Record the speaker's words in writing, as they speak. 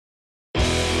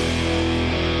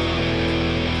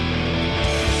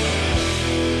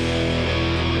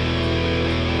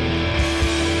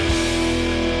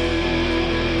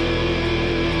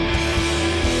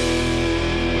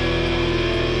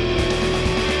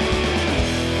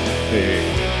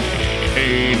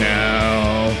Hey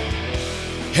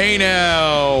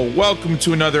now, welcome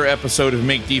to another episode of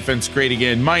Make Defense Great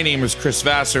Again. My name is Chris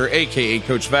Vassar, aka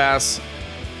Coach Vass.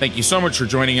 Thank you so much for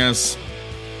joining us.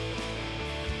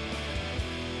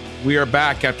 We are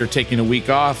back after taking a week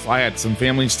off. I had some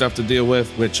family stuff to deal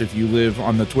with, which if you live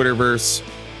on the Twitterverse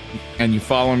and you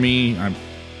follow me, I'm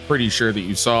pretty sure that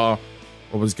you saw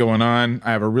what was going on.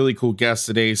 I have a really cool guest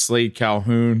today, Slade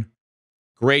Calhoun.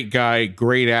 Great guy,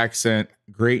 great accent,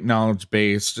 great knowledge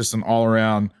base, just an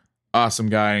all-around awesome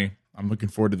guy. I'm looking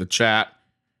forward to the chat.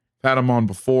 I've had him on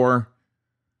before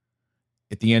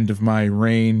at the end of my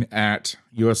reign at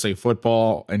USA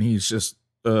Football, and he's just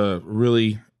a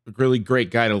really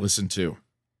great guy to listen to.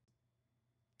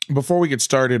 Before we get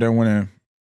started, I want to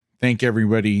thank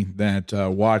everybody that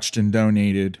watched and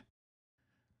donated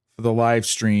for the live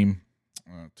stream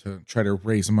to try to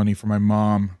raise money for my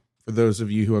mom. For those of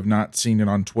you who have not seen it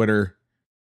on Twitter,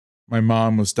 my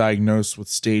mom was diagnosed with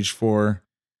stage 4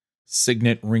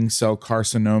 signet ring cell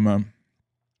carcinoma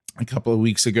a couple of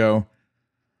weeks ago.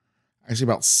 Actually,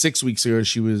 about 6 weeks ago,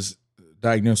 she was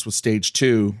diagnosed with stage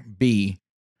 2B,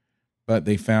 but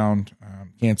they found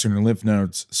cancer in her lymph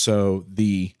nodes. So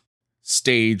the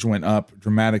stage went up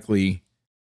dramatically.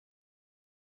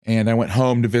 And I went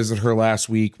home to visit her last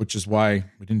week, which is why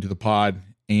we didn't do the pod.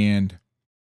 And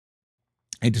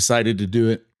I decided to do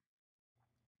it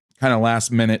kind of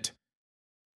last minute.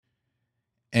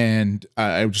 And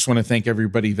I just want to thank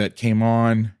everybody that came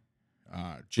on.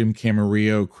 Jim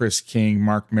Camarillo, Chris King,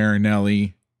 Mark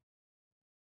Marinelli,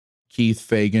 Keith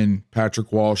Fagan,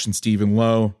 Patrick Walsh, and Stephen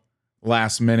Lowe.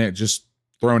 Last minute, just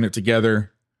throwing it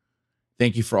together.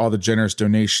 Thank you for all the generous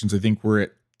donations. I think we're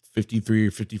at $5,300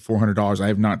 or $5,400. I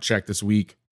have not checked this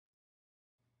week.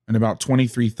 And about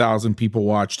 23,000 people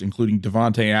watched, including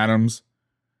Devontae Adams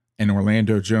and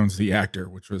Orlando Jones, the actor,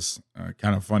 which was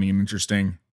kind of funny and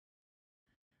interesting.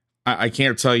 I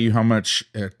can't tell you how much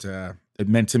it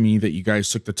meant to me that you guys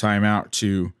took the time out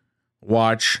to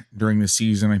watch during the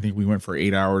season. I think we went for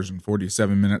 8 hours and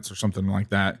 47 minutes or something like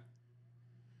that.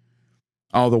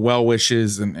 All the well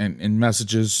wishes and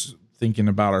messages, thinking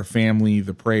about our family,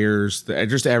 the prayers,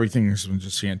 just everything has been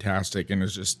just fantastic, and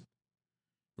it's just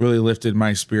really lifted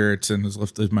my spirits and has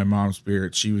lifted my mom's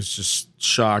spirits. She was just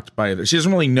shocked by it. She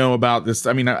doesn't really know about this.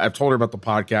 I mean, I've told her about the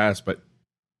podcast, but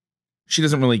she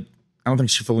doesn't really, I don't think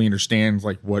she fully understands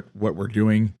like what we're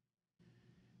doing.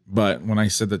 But when I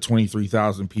said that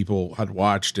 23,000 people had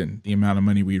watched and the amount of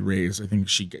money we'd raised, I think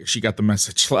she got the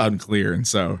message loud and clear. And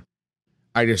so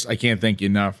I can't thank you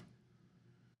enough.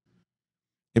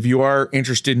 If you are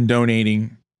interested in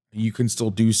donating, you can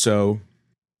still do so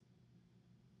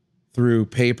through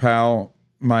PayPal.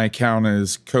 My account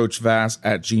is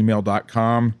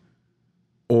coachvass@gmail.com,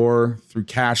 or through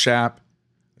Cash App,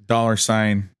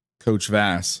 $Coach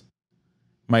Vass.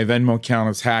 My Venmo account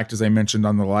is hacked, as I mentioned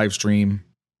on the live stream.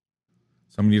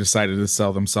 Somebody decided to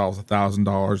sell themselves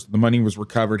 $1,000. The money was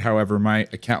recovered. However, my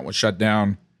account was shut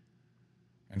down.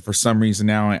 And for some reason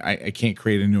now I can't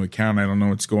create a new account. I don't know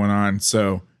what's going on.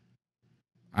 So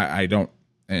I don't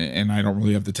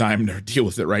really have the time to deal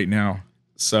with it right now.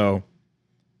 So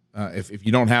if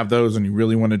you don't have those and you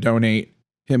really want to donate,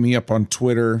 hit me up on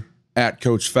Twitter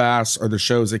 @Coach Vass or the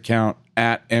show's account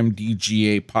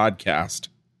 @MDGA Podcast,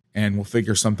 and we'll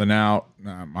figure something out.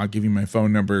 I'll give you my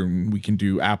phone number and we can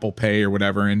do Apple Pay or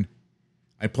whatever. And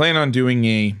I plan on doing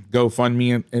a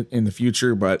GoFundMe in the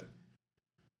future, but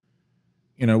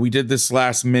you know, we did this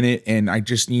last minute and I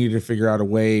just needed to figure out a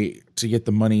way to get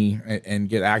the money and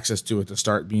get access to it to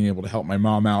start being able to help my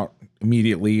mom out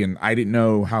immediately. And I didn't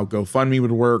know how GoFundMe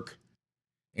would work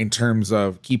in terms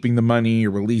of keeping the money or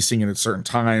releasing it at certain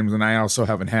times. And I also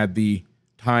haven't had the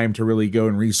time to really go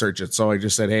and research it. So I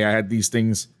just said, hey, I had these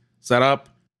things set up.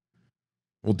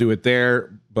 We'll do it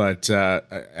there. But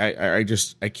I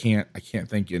can't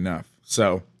thank you enough.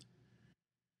 So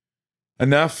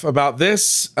enough about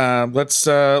this. Let's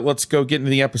go get into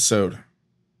the episode.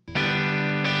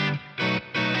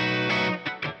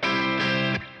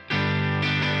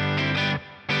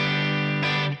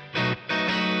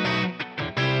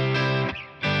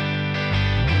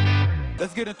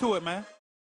 Let's get into it, man.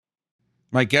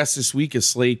 My guest this week is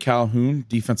Slade Calhoun,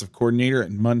 defensive coordinator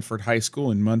at Munford High School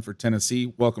in Munford,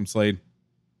 Tennessee. Welcome, Slade.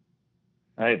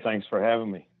 Hey, thanks for having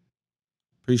me.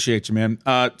 Appreciate you, man.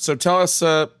 So tell us,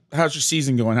 how's your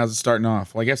season going? How's it starting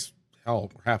off? Well, I guess, we're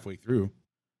halfway through.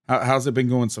 How's it been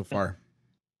going so far?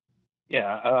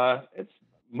 Yeah, it's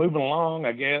moving along,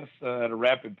 I guess, at a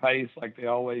rapid pace like they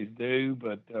always do,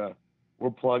 but we're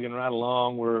plugging right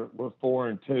along. We're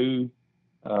 4-2.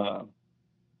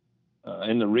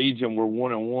 In the region, we're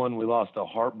 1-1. We lost a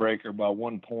heartbreaker by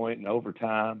 1 point in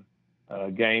overtime, a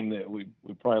game that we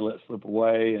probably let slip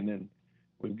away. And then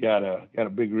we've got a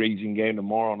big region game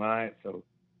tomorrow night. So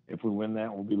if we win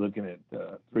that, we'll be looking at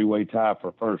a 3-way tie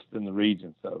for first in the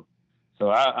region. So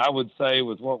I would say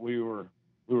with what we were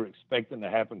expecting to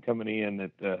happen coming in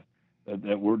that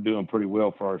we're doing pretty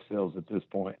well for ourselves at this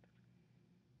point.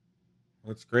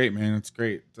 That's great, man. That's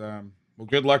great. Well,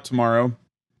 good luck tomorrow.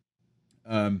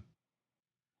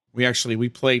 We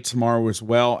play tomorrow as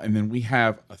well, and then we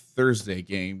have a Thursday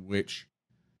game, which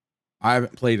I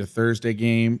haven't played a Thursday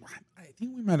game. I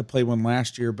think we might have played one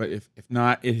last year, but if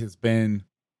not, it has been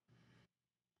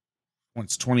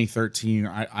once 2013.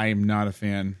 I am not a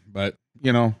fan, but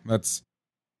that's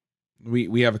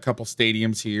we have a couple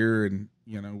stadiums here, and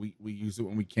we use it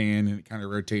when we can, and it kind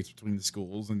of rotates between the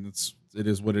schools, and it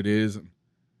is what it is. And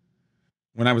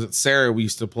when I was at Sarah, we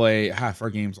used to play half our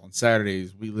games on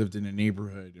Saturdays. We lived in a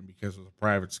neighborhood, and because it was a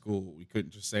private school, we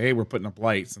couldn't just say, "Hey, we're putting up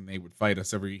lights," and they would fight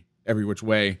us every which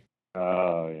way.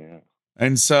 Oh yeah.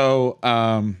 And so,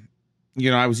 I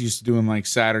was used to doing like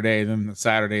Saturday, then a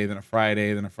Saturday, then a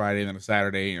Friday, then a Friday, then a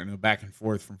Saturday, back and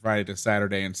forth from Friday to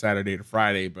Saturday and Saturday to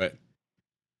Friday. But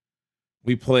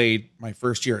we played my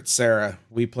first year at Sarah.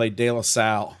 We played De La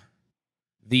Salle,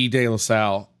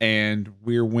 and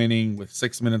we're winning with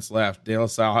 6 minutes left. De La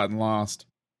Salle hadn't lost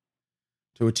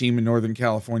to a team in Northern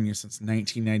California since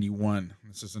 1991.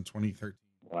 This is in 2013.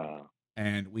 Wow.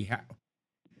 And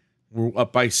we're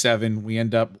up by 7. We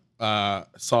end up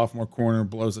sophomore corner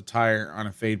blows a tire on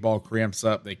a fade ball, cramps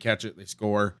up. They catch it, they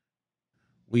score.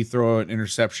 We throw an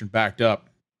interception backed up,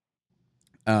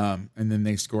 and then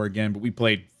they score again. But we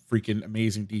played freaking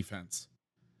amazing defense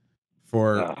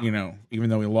for even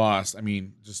though we lost. I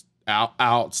mean, just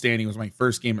outstanding. It was my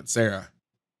first game at Sarah,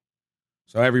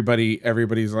 so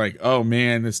everybody's like, "Oh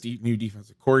man, this new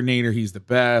defensive coordinator, he's the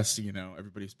best."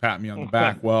 Everybody's patting me on the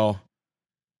back. Well,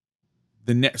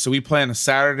 so we play on a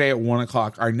Saturday at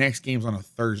 1:00. Our next game's on a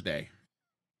Thursday.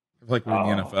 I feel like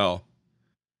we're in the NFL.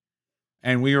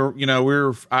 And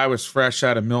I was fresh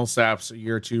out of Millsaps, a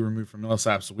year or two removed from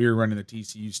Millsaps, so we were running the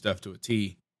TCU stuff to a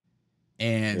T.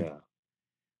 And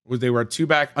they were a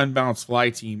 2-back unbalanced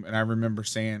fly team, and I remember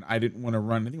saying I didn't want to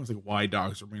run. I think it was like wide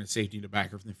dogs or bring a safety to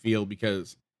backer from the field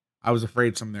because I was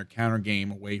afraid some of their counter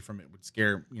game away from it would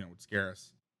scare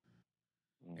us.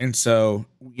 And so,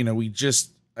 we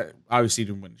just obviously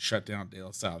didn't win shut down De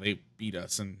La Salle. They beat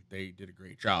us, and they did a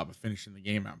great job of finishing the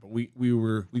game out. But we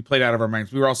played out of our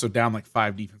minds. We were also down like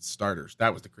 5 defense starters.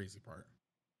 That was the crazy part.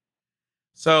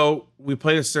 So we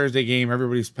play this Thursday game.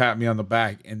 Everybody's patting me on the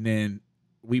back, and then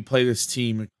we play this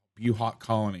team, Buhawk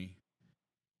Colony,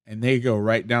 and they go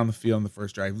right down the field in the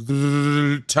first drive.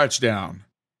 Touchdown.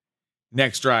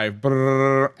 Next drive,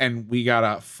 and we got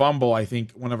a fumble. I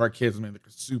think one of our kids made like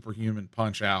a superhuman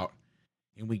punch out,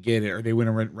 and we get it, or they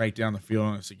went right down the field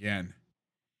on us again.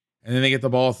 And then they get the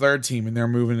ball third team, and they're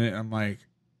moving it. I'm like,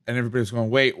 and everybody's going,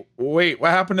 wait,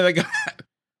 what happened to the guy?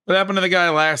 What happened to the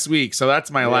guy last week? So that's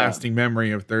my lasting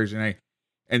memory of Thursday night.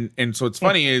 And so what's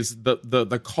funny is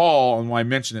the call, and when I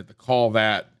mentioned it, the call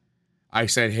that I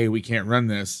said, hey, we can't run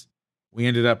this. We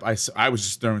ended up, I was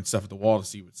just throwing stuff at the wall to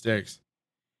see what sticks.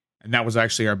 And that was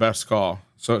actually our best call.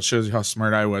 So it shows you how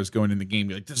smart I was going in the game.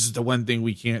 Be like, this is the one thing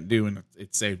we can't do, and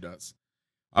it saved us.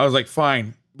 I was like,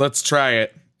 fine, let's try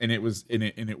it. And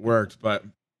it worked, but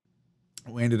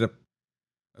we ended up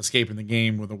escaping the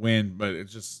game with a win. But it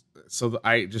just,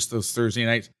 those Thursday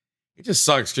nights, it just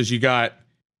sucks because you've got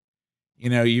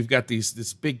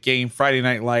this big game, Friday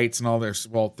night lights and all this,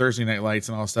 Thursday night lights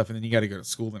and all this stuff. And then you got to go to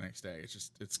school the next day.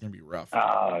 It's going to be rough.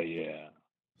 Oh yeah.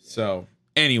 So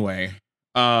anyway,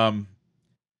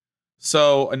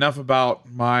 so enough about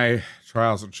my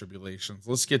trials and tribulations.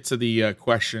 Let's get to the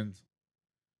questions.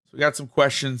 So we got some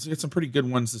questions. We got some pretty good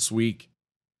ones this week.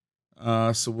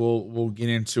 So we'll get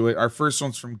into it. Our first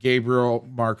one's from Gabriel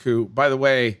Marcoux. By the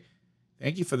way,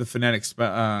 thank you for the phonetic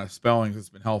spellings. It's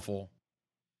been helpful.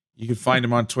 You can find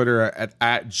him on Twitter at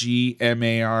GMARCX.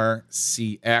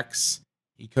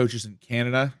 He coaches in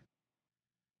Canada.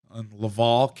 In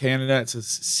Laval, Canada, it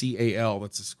says CAL.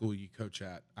 That's the school you coach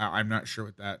at. I'm not sure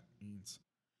what that means.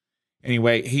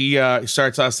 Anyway, he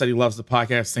starts out, said he loves the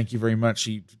podcast. Thank you very much.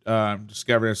 He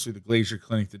discovered us through the Glacier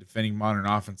Clinic, the Defending Modern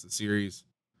Offensive series.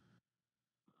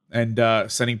 And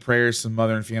sending prayers to the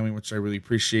mother and family, which I really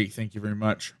appreciate. Thank you very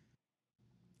much.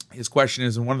 His question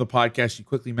is, in one of the podcasts, you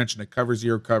quickly mentioned a cover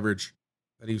zero coverage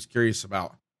that he was curious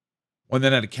about. One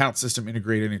that had a count system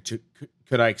integrated into.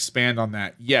 Could I expand on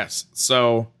that? Yes.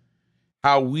 So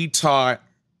how we taught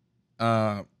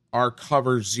our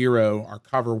cover zero, our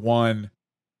cover one,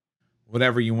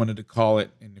 whatever you wanted to call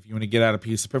it. And if you want to get out a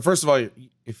piece of, but first of all,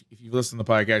 if you listen to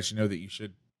the podcast, you know that you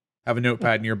should have a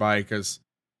notepad nearby because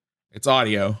it's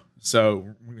audio. So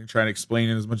we're going to try to explain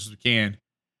it as much as we can,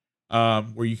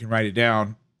 where you can write it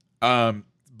down.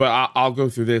 But I'll go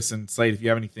through this, and Slade, if you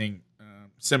have anything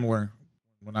similar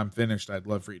when I'm finished, I'd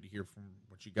love for you to hear from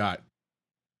what you got.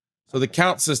 So the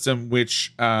count system,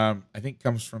 which I think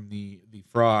comes from the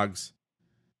frogs,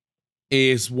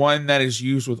 is one that is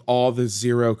used with all the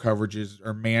zero coverages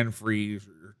or man free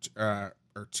or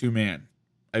two man,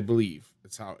 I believe.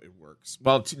 That's how it works.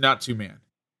 Well, not two man.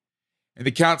 And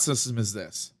the count system is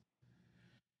this.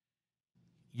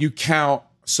 You count,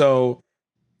 so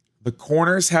the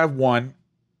corners have one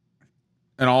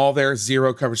and all their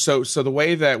zero coverage. So the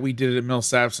way that we did it at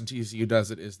Millsaps and TCU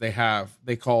does it is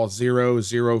they call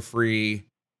zero free,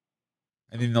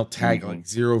 and then they'll tag like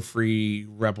zero free,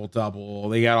 rebel double.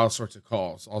 They got all sorts of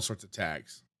calls, all sorts of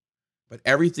tags. But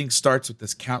everything starts with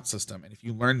this count system. And if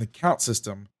you learn the count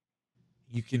system,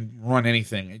 you can run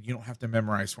anything and you don't have to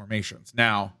memorize formations.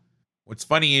 Now, what's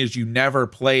funny is you never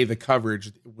play the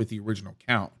coverage with the original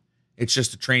count. It's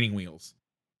just the training wheels.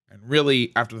 And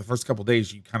really, after the first couple of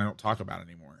days, you kind of don't talk about it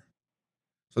anymore.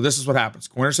 So this is what happens.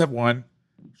 Corners have one.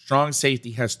 Strong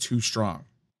safety has two strong.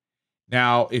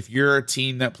 Now, if you're a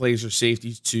team that plays their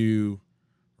safeties to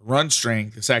run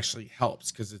strength, this actually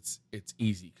helps because it's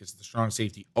easy because the strong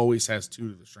safety always has two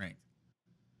to the strength.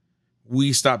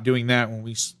 We stopped doing that when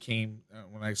we came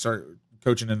when I started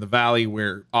coaching in the Valley,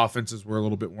 where offenses were a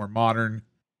little bit more modern,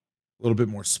 a little bit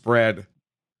more spread.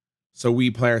 So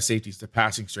we play our safeties to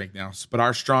passing strength now. But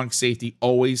our strong safety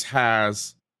always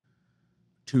has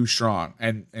two strong,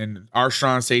 and our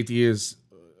strong safety is,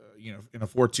 in a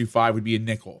 4-2-5 would be a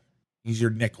nickel. He's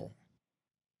your nickel.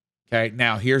 Okay,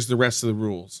 now here's the rest of the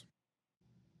rules.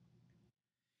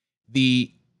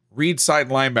 The read side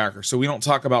linebacker. So we don't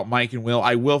talk about Mike and Will.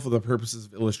 I will for the purposes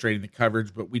of illustrating the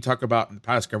coverage, but we talk about in the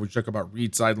pass coverage, talk about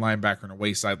read side linebacker and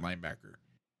away side linebacker.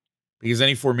 Because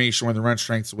any formation where the run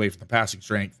strength's away from the passing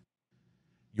strength,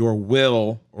 your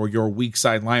Will or your weak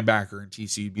side linebacker in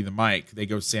TC would be the Mike. They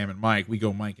go Sam and Mike. We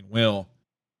go Mike and Will.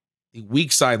 The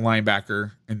weak side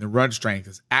linebacker and the run strength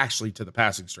is actually to the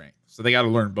passing strength. So they got to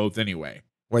learn both anyway,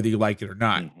 whether you like it or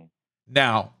not. Mm-hmm.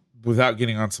 Now, without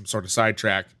getting on some sort of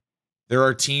sidetrack, there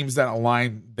are teams that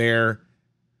align their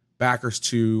backers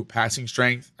to passing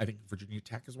strength. I think Virginia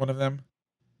Tech is one of them.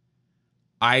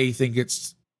 I think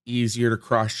it's easier to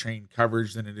cross-train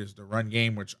coverage than it is to run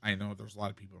game, which I know there's a lot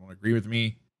of people who don't agree with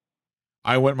me.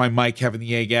 I want my Mike having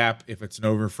the A gap if it's an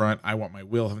over front. I want my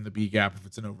Will having the B gap if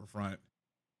it's an over front.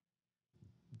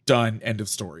 Done. End of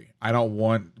story. I don't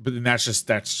want, but then that's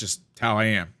just how I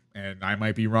am. And I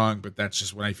might be wrong, but that's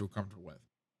just what I feel comfortable with.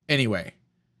 Anyway,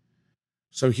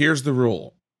 so here's the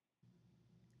rule.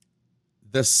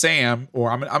 The Sam,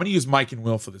 or I'm going to use Mike and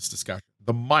Will for this discussion.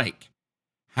 The Mike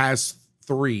has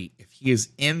 3 if he is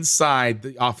inside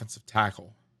the offensive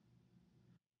tackle.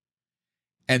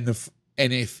 And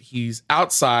if he's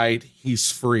outside,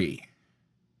 he's free.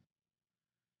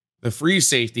 The free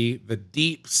safety, the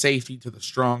deep safety to the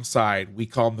strong side, we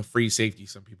call him the free safety.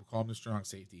 Some people call him the strong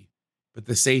safety. But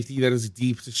the safety that is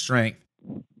deep to strength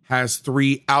has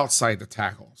 3 outside the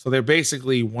tackle. So they're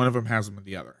basically, one of them has them in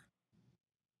the other.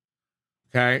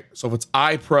 Okay? So if it's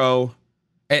I-Pro,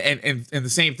 and the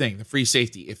same thing, the free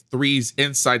safety, if 3's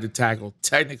inside the tackle,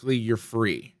 technically you're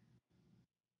free.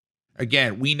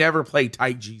 Again, we never play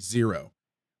tight G 0.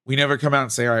 We never come out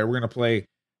and say, all right, we're going to play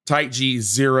tight G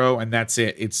 0 and that's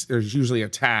it. There's usually a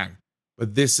tag,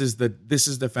 but this is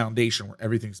the foundation where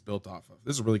everything's built off of.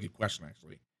 This is a really good question,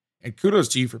 actually. And kudos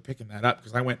to you for picking that up,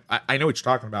 because I know what you're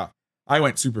talking about. I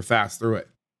went super fast through it.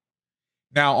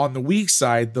 Now, on the weak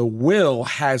side, the Will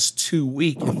has 2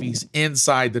 weak if he's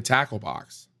inside the tackle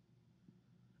box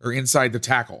or inside the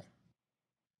tackle.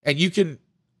 And you can,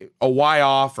 a Y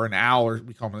off or an owl, or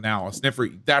we call him an owl, a sniffer,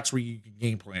 that's where you can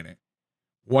game plan it.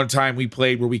 One time we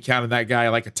played where we counted that guy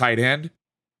like a tight end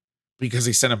because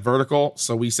he sent him vertical.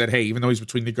 So we said, hey, even though he's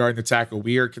between the guard and the tackle,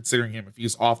 we are considering him, if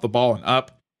he's off the ball and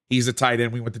up, he's a tight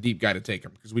end. We want the deep guy to take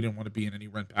him because we didn't want to be in any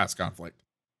run-pass conflict.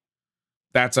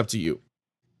 That's up to you.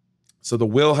 So the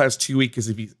Will has 2 weak because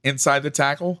if he's inside the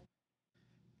tackle,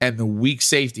 and the weak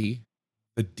safety,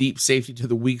 the deep safety to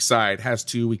the weak side, has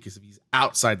 2 weak because if he's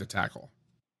outside the tackle.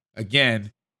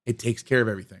 Again, it takes care of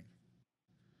everything.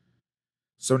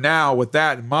 So now with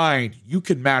that in mind, you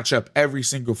can match up every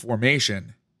single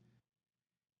formation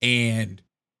and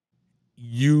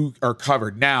you are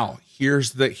covered. Now,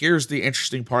 here's the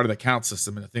interesting part of the count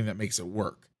system and the thing that makes it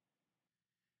work.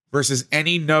 Versus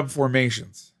any nub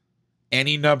formations,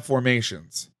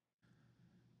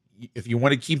 if you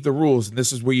want to keep the rules, and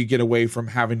this is where you get away from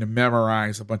having to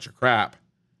memorize a bunch of crap,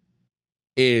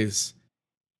 is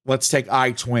let's take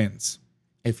I twins.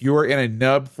 If you're in a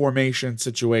nub formation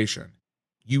situation,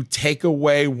 you take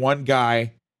away one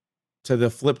guy to the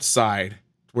flipped side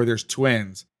where there's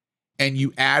twins, and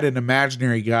you add an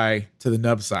imaginary guy to the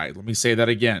nub side. Let me say that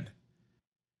again.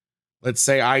 Let's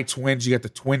say I twins, you got the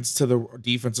twins to the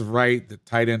defensive right, the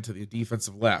tight end to the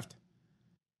defensive left.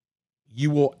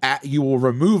 You will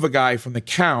remove a guy from the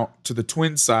count to the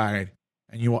twin side,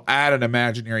 and you will add an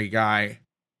imaginary guy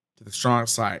to the strong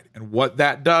side. And what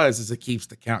that does is it keeps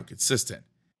the count consistent.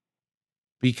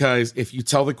 Because if you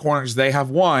tell the corners they have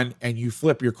one and you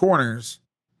flip your corners,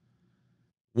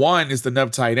 one is the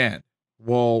nub tight end.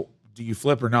 Well, do you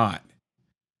flip or not?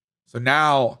 So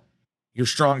now your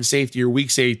strong safety or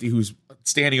weak safety who's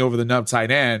standing over the nub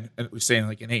tight end, and we're saying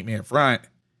like an 8-man front,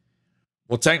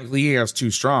 well, technically he has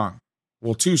two strong.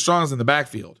 Well, two strongs in the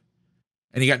backfield,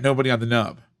 and you got nobody on the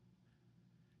nub.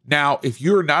 Now, if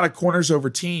you're not a corners over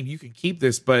team, you can keep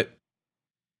this, but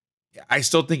I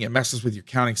still think it messes with your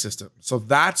counting system. So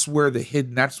that's where the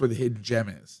hidden gem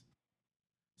is.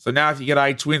 So now if you get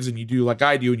I twins and you do like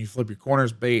I do and you flip your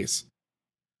corners base.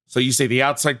 So you say the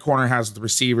outside corner has the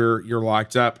receiver, you're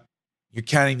locked up. You're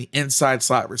counting the inside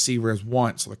slot receiver as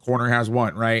one. So the corner has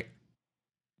one, right?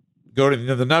 Go to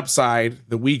the nub side,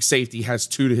 the weak safety has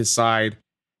two to his side.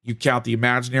 You count the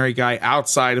imaginary guy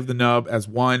outside of the nub as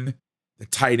one. The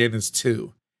tight end is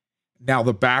two. Now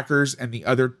the backers and the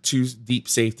other two deep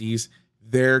safeties,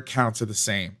 their counts are the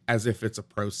same as if it's a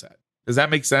pro set. Does that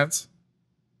make sense?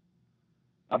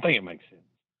 I think it makes sense.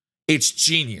 It's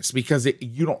genius because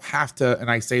you don't have to, and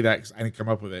I say that because I didn't come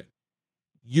up with it.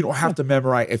 You don't have to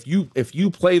memorize. If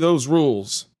you play those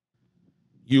rules,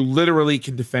 you literally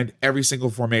can defend every single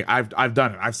formation. I've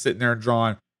done it. I've sitting there and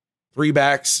drawn 3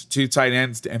 backs, 2 tight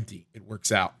ends to empty. It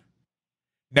works out.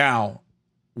 Now,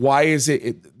 why is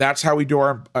it? That's how we do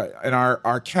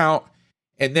our count,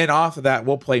 and then off of that,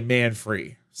 we'll play man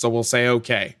free. So we'll say,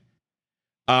 okay,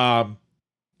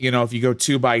 if you go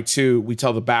 2 by 2, we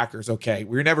tell the backers, okay,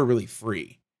 we're never really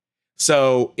free.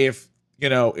 So if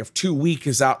 2 weak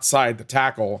is outside the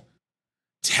tackle,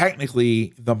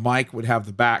 technically the Mike would have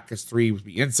the back because 3 would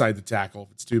be inside the tackle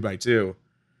if it's 2 by 2,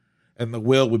 and the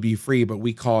Will would be free. But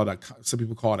we call it some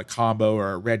people call it a combo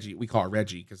or a Reggie. We call it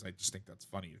Reggie because I just think that's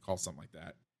funny to call something like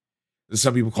that.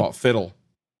 Some people call it fiddle.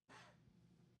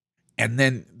 And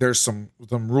then there's some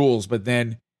rules, but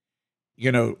then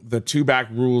the 2 back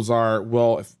rules are,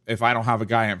 well, if I don't have a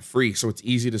guy, I'm free. So it's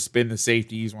easy to spin the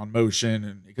safeties on motion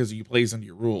and because you plays into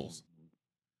your rules.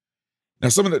 Now,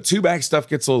 some of the 2 back stuff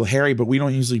gets a little hairy, but we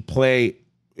don't usually play.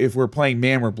 If we're playing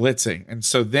man, we're blitzing. And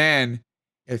so then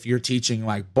if you're teaching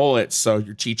like bullets, so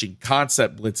you're teaching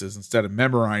concept blitzes instead of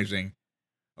memorizing.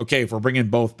 Okay, if we're bringing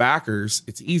both backers,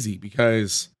 it's easy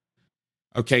because,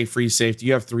 okay, free safety,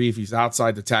 you have 3 if he's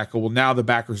outside the tackle. Well, now the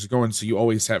backers are going, so you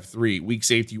always have 3. Weak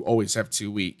safety, you always have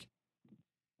 2 weak.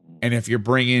 And if you're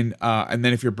bringing,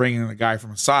 if you're bringing a guy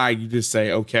from a side, you just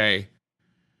say, okay,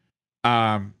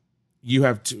 you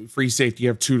have 2 free safety, you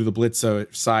have 2 to the blitz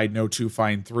side, no 2,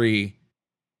 fine 3.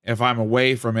 If I'm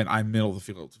away from it, I'm middle of the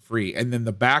field free. And then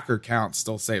the backer counts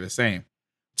still say the same.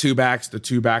 2 backs, the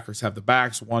 2 backers have the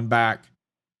backs, 1 back.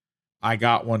 I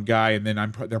got 1 guy, and then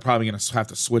they're probably going to have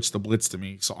to switch the blitz to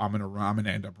me, so I'm going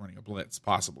to end up running a blitz,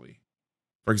 possibly.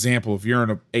 For example, if you're in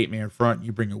an 8-man front,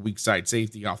 you bring a weak side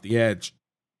safety off the edge,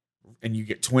 and you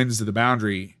get twins to the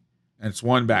boundary, and it's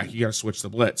 1 back, you got to switch the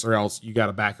blitz, or else you got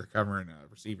a backer covering a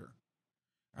receiver.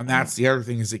 And that's the other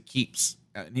thing is it keeps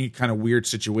any kind of weird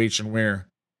situation where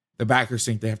the backers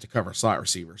think they have to cover a slot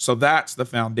receiver. So that's the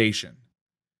foundation.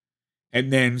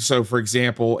 And then, so for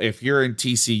example, if you're in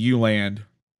TCU land,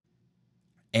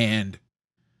 and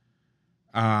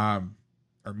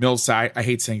or Millsap, I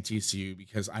hate saying TCU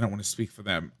because I don't want to speak for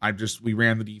them. We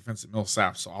ran the defense at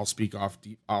Millsap, so I'll speak off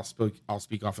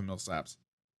of Millsap's.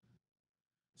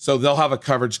 So they'll have a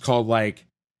coverage called like,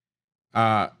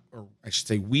 or I should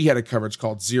say, we had a coverage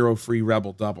called 0 free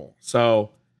rebel double.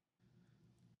 So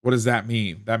what does that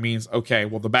mean? That means, okay,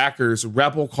 well, the backers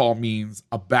rebel call means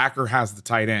a backer has the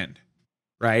tight end,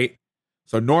 right?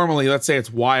 So normally, let's say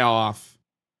it's Y off.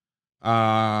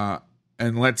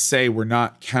 And let's say we're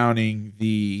not counting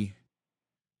we're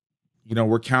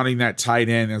counting that tight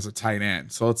end as a tight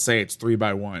end. So let's say it's 3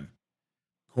 by 1.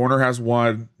 Corner has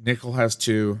 1, nickel has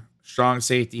 2, strong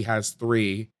safety has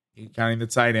 3, counting the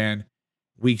tight end.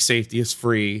 Weak safety is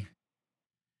free.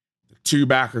 The 2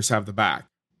 backers have the back.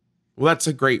 Well, that's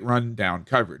a great rundown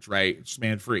coverage, right? It's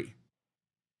man free.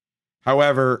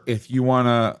 However, if you want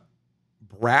to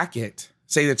bracket,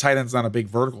 say the tight end's not a big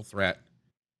vertical threat,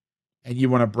 and you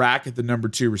want to bracket the number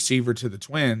 2 receiver to the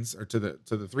twins or to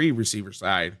the 3 receiver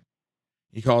side,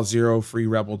 you call zero free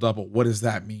rebel double. What does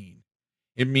that mean?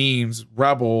 It means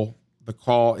rebel, the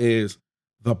call is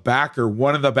the backer.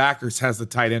 One of the backers has the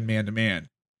tight end man to man.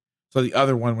 So the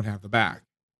other one would have the back.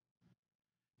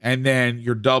 And then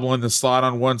you're doubling the slot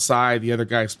on one side, the other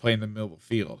guy's playing the middle of the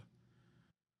field.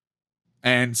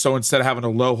 And so instead of having a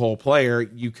low hole player,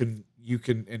 you can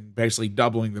and basically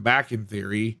doubling the back in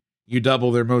theory, you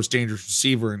double their most dangerous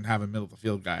receiver and have a middle of the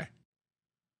field guy.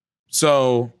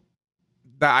 So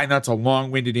I know it's a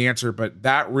long-winded answer, but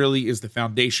that really is the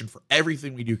foundation for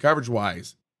everything we do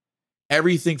coverage-wise.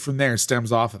 Everything from there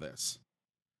stems off of this.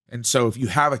 And so if you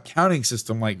have a counting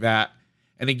system like that,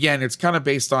 and again, it's kind of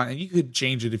based on, and you could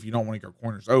change it if you don't want to go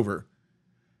corners over,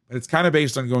 but it's kind of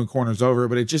based on going corners over,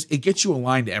 but it gets you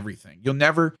aligned to everything. You'll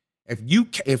never,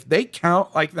 if they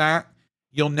count like that,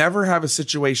 you'll never have a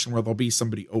situation where there'll be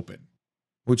somebody open,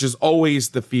 which is always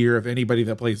the fear of anybody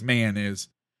that plays man is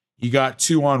you got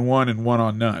 2 on 1 and 1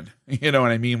 on none. You know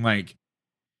what I mean? Like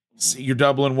you're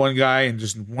doubling one guy and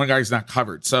just one guy's not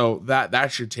covered. So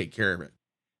that should take care of it.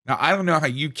 Now, I don't know how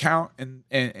you count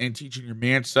and teaching your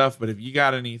man stuff, but if you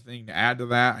got anything to add to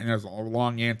that, I know it's a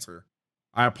long answer.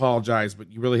 I apologize,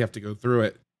 but you really have to go through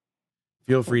it.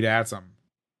 Feel free to add something.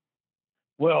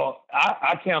 Well,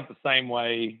 I count the same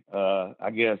way.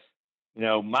 I guess,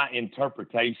 my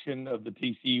interpretation of the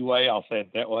TCU way, I'll say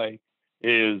it that way,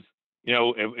 is,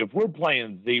 if we're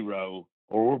playing zero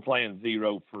or we're playing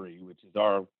zero free, which is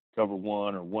our cover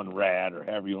one or one rat or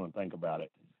however you want to think about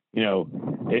it,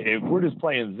 if we're just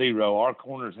playing zero, our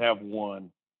corners have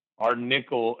 1, our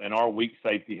nickel and our weak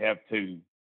safety have 2,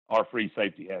 our free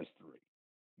safety has 3.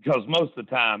 Because most of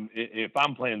the time, if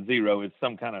I'm playing zero, it's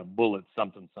some kind of bullet,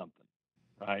 something,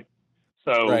 right?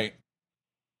 So right.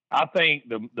 I think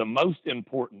the most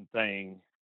important thing,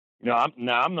 I'm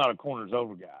not a corners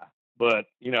over guy, but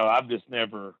I've just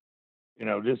never,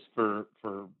 just for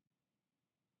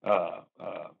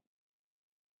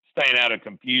staying out of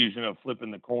confusion of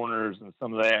flipping the corners and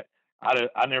some of that,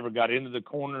 I never got into the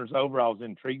corners over. I was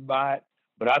intrigued by it,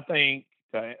 but I think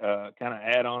to kind of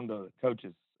add on to the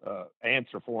coach's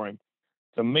answer for him,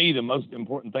 to me, the most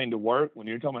important thing to work when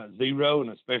you're talking about zero, and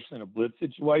especially in a blitz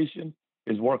situation,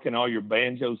 is working all your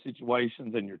banjo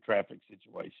situations and your traffic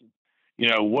situations.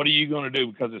 What are you going to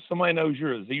do? Because if somebody knows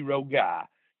you're a zero guy,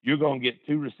 you're going to get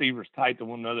 2 receivers tight to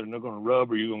one another and they're going to rub,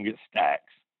 or you're going to get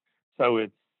stacks. So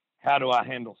it's, how do I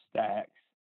handle stacks?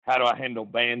 How do I handle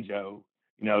banjo?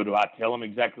 Do I tell them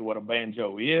exactly what a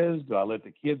banjo is? Do I let the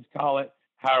kids call it?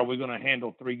 How are we going to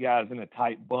handle 3 guys in a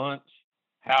tight bunch?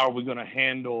 How are we going to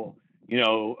handle,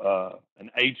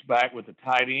 an H-back with a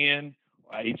tight end,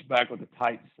 H-back with a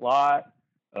tight slot,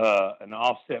 an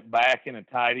offset back in a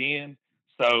tight end?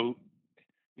 So,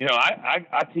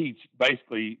 I teach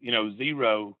basically,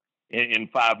 zero in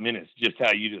 5 minutes, just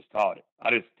how you just taught it.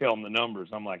 I just tell them the numbers.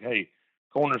 I'm like, hey,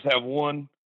 corners have 1.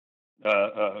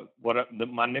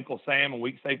 My nickel Sam and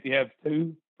weak safety have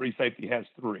 2. Free safety has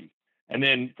 3. And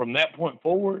then from that point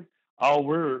forward, all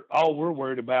we're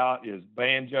worried about is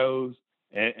banjos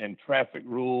and traffic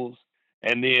rules.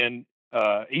 And then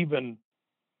even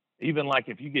like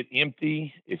if you get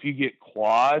empty, if you get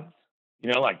quads,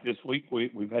 like this week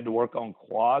we've had to work on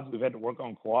quads. We've had to work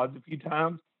on quads a few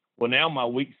times. Well, now my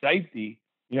weak safety,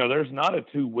 there's not a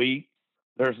 2 weak.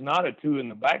 There's not a 2 in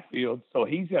the backfield, so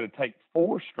he's got to take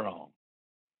 4 strong,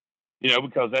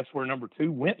 because that's where number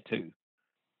 2 went to.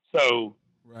 So,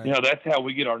 right. That's how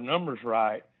we get our numbers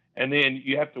right. And then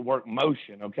you have to work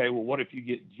motion. Okay, well, what if you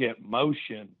get jet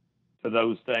motion to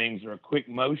those things, or a quick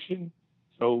motion?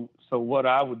 So what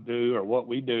I would do, or what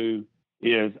we do,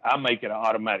 is I make it an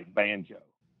automatic banjo.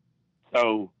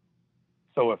 So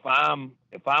if I'm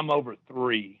over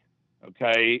 3,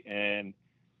 okay,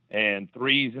 and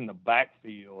 3's in the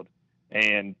backfield,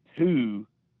 and 2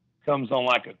 comes on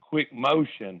like a quick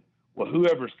motion, well,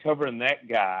 whoever's covering that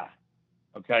guy,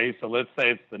 okay, so let's say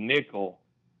it's the nickel,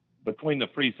 between the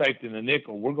free safety and the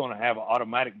nickel, we're going to have an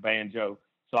automatic banjo.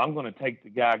 So I'm going to take the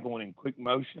guy going in quick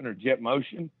motion or jet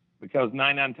motion, because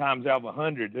 99 times out of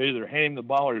 100, they're either handing the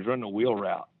ball or he's running a wheel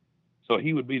route. So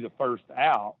he would be the first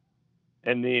out.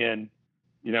 And then,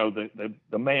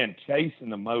 the man chasing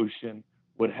the motion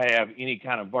would have any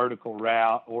kind of vertical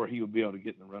route, or he would be able to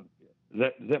get in the run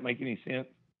field. Does that make any sense?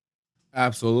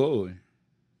 Absolutely.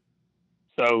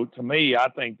 So to me, I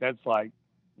think that's like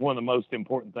one of the most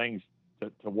important things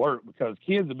to work, because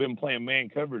kids have been playing man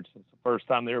coverage since the first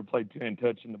time they ever played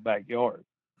 10-touch in the backyard.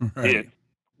 Right. It's,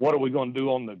 what are we going to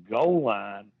do on the goal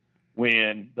line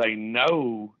when they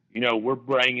know, we're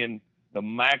bringing the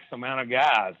max amount of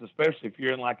guys, especially if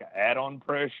you're in like an add-on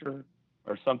pressure,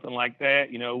 or something like that,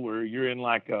 where you're in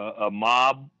like a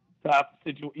mob type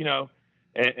situation,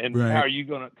 and how Right. are you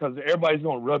going to, because everybody's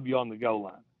going to rub you on the goal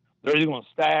line. They're either going to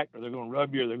stack or they're going to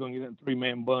rub you or they're going to get in a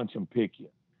 3-man bunch and pick you.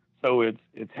 So it's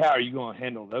how are you going to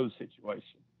handle those situations?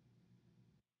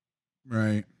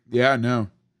 Right. Yeah, no.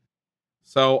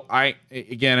 So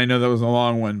again, I know that was a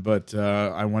long one, but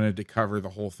I wanted to cover the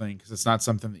whole thing because it's not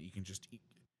something that you can just,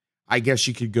 I guess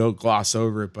you could go gloss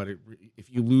over it, but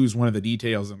if you lose one of the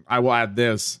details, and I will add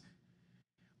this,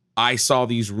 I saw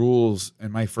these rules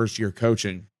in my first year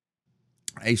coaching.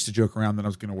 I used to joke around that I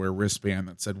was going to wear a wristband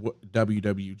that said what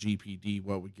WWGPD,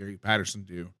 what would Gary Patterson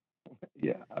do?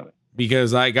 Yeah.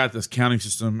 Because I got this counting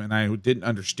system and I didn't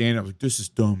understand it. I was like, this is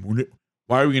dumb.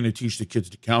 Why are we going to teach the kids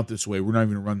to count this way? We're not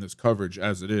even going to run this coverage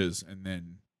as it is. And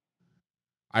then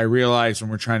I realized when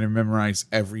we're trying to memorize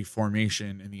every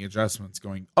formation and the adjustments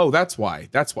going, oh, that's why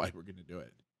we're going to do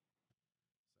it.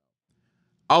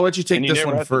 I'll let you take this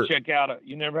one first.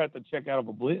 You never have to check out of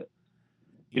a blitz.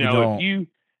 Don't.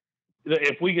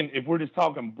 If we're just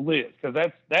talking blitz, because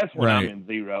that's when I'm in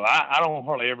zero. I don't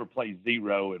hardly ever play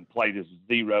zero and play this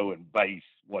zero and base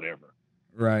whatever.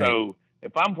 Right. So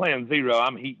if I'm playing zero,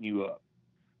 I'm heating you up.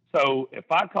 So if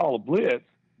I call a blitz,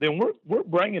 then we're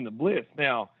bringing the blitz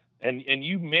now. And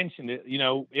you mentioned it.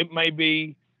 It may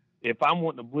be if I'm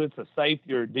wanting to blitz a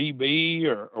safety or a DB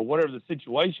or whatever the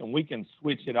situation, we can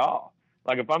switch it off.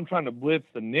 Like if I'm trying to blitz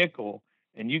the nickel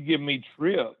and you give me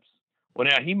trips, well,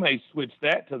 now he may switch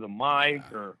that to the Mike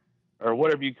or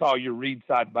whatever you call your read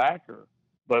side backer.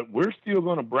 But we're still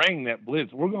going to bring that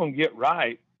blitz. We're going to get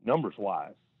right numbers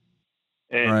wise.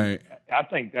 And I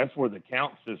think that's where the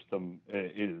count system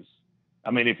is. I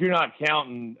mean, if you're not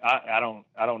counting, I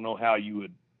don't know how you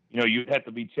would. You'd have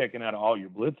to be checking out all your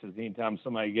blitzes anytime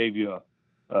somebody gave you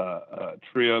a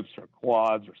trips or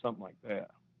quads or something like that.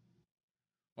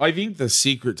 Well, I think the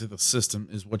secret to the system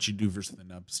is what you do versus the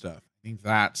nub stuff. I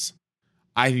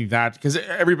think that because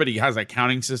everybody has a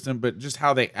counting system, but just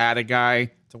how they add a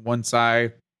guy to one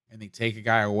side and they take a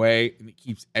guy away and it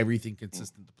keeps everything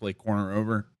consistent to play corner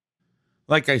over.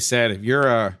 Like I said, if you're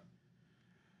a,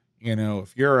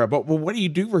 but what do you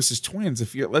do versus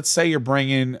twins? Let's say you're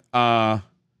bringing, you're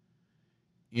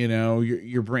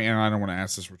bringing, I don't want to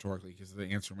ask this rhetorically because the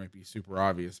answer might be super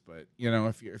obvious, but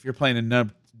if you're playing a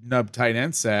nub tight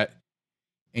end set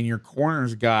and your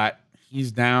corner's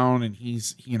he's down and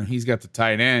he's got the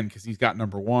tight end because he's got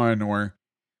number one, or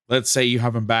let's say you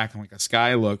have him back in like a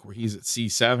sky look where he's at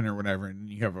C7 or whatever, and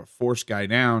you have a force guy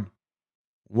down.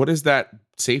 What does that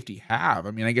safety have?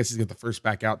 I mean, I guess he's got the first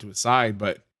back out to his side,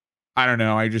 but I don't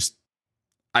know. I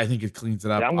think it cleans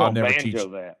it up. Yeah, I'll never teach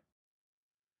that.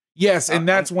 Yes, and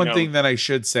that's one thing that I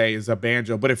should say is a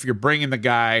banjo. But if you're bringing the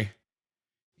guy,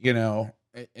 and now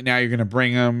you're going to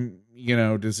bring him,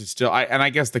 does it still? I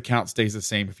guess the count stays the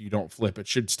same if you don't flip. It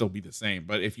should still be the same.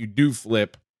 But if you do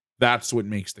flip, that's what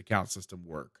makes the count system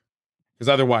work. Because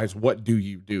otherwise, what do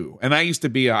you do? And I used to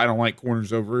be, I don't like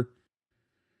corners over.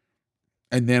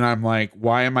 And then I'm like,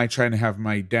 why am I trying to have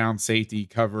my down safety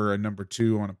cover a number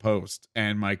 2 on a post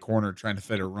and my corner trying to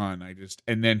fit a run?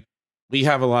 And then we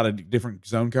have a lot of different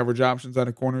zone coverage options out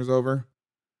of corners over.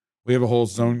 We have a whole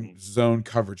zone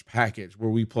coverage package where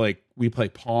we play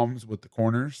palms with the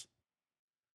corners.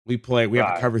 We have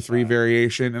a cover 3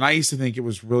 variation. And I used to think it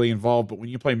was really involved, but when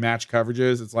you play match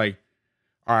coverages, it's like,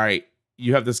 all right,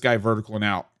 you have this guy vertical and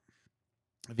out.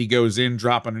 If he goes in,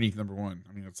 drop underneath number 1.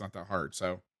 I mean, it's not that hard.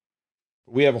 So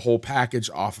we have a whole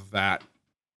package off of that,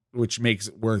 which makes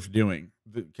it worth doing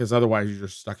because otherwise you're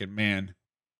just stuck in man.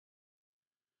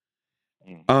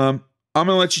 I'm going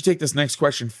to let you take this next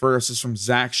question first. This is from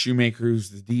Zach Shoemaker, who's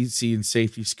the DC and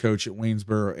safeties coach at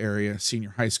Waynesboro area,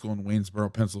 senior high school in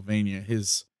Waynesboro, Pennsylvania.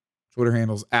 His Twitter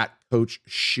handle's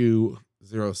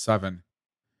 @CoachShoe07.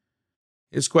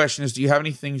 His question is, do you have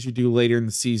any things you do later in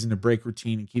the season to break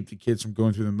routine and keep the kids from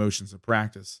going through the motions of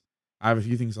practice? I have a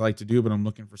few things I like to do, but I'm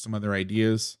looking for some other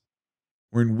ideas.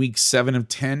 We're in week 7 of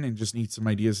 10 and just need some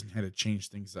ideas on how to change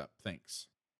things up. Thanks.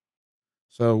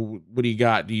 So what do you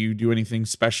got? Do you do anything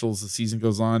special as the season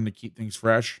goes on to keep things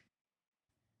fresh?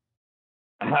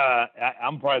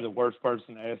 I'm probably the worst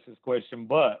person to ask this question,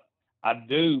 but I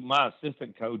do. My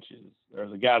assistant coaches or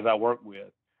the guys I work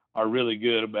with are really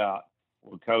good about,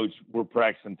 well, coach, we're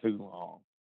practicing too long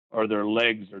or their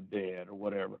legs are dead or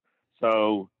whatever.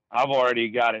 So I've already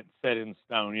got it set in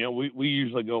stone. We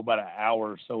usually go about an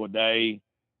hour or so a day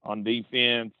on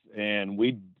defense, and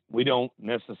we don't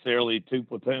necessarily 2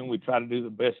 platoon. We try to do the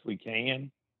best we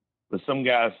can, but some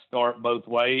guys start both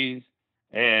ways.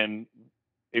 And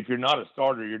if you're not a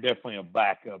starter, you're definitely a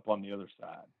backup on the other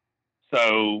side.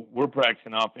 So we're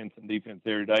practicing offense and defense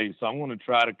every day. So I'm going to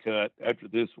try to cut after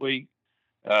this week,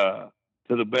 to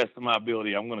the best of my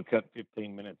ability. I'm going to cut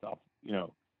 15 minutes off.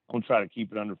 I'm going to try to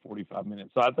keep it under 45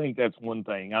 minutes. So I think that's one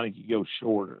thing. I think you go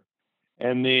shorter.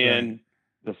 And then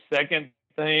the second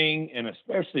thing, and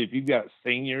especially if you've got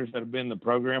seniors that have been in the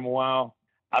program a while,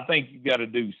 I think you've got to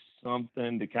do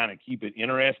something to kind of keep it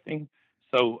interesting.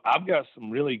 So I've got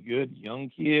some really good young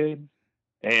kids,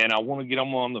 and I want to get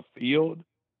them on the field.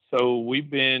 So we've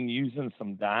been using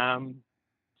some dime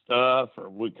stuff, or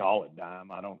we call it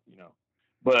dime. I don't,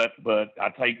 but I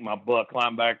take my buck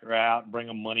linebacker out, bring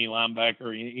a money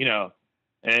linebacker,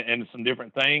 and some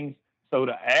different things. So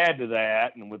to add to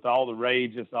that, and with all the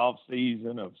rage this off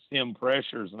season of sim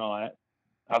pressures and all that,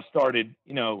 I've started,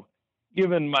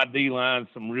 giving my D line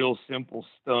some real simple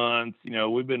stunts.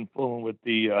 We've been fooling with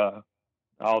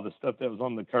all the stuff that was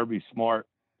on the Kirby Smart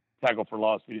tackle for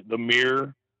loss, the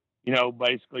mirror,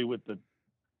 basically with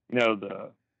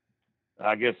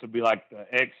I guess it'd be like the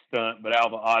X stunt, but out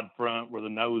of the odd front where the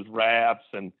nose wraps,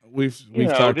 and we've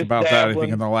talked about that, I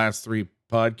think, in the last 3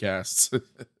 podcasts.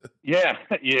 yeah.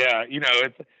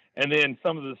 And then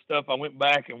some of the stuff I went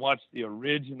back and watched the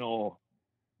original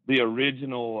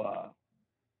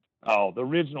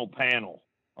panel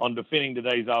on Defending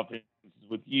Today's Offenses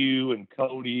with you and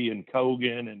Cody and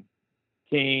Kogan and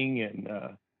King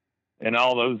and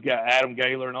all those guys, Adam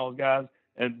Gaylor and all those guys,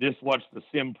 and just watched the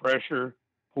sim pressure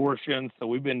portion. So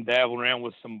we've been dabbling around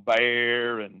with some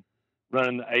bear and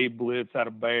running the A blitz out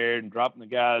of bear and dropping the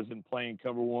guys and playing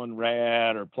cover 1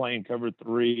 rat or playing cover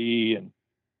 3 and,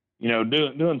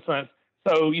 doing something.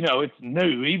 So, it's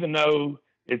new, even though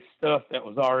it's stuff that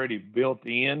was already built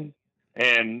in,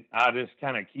 and I just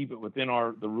kind of keep it within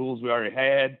the rules we already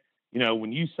had.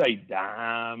 When you say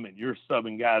dime and you're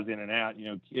subbing guys in and out,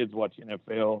 kids watch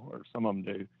NFL, or some of them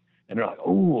do, and they're like,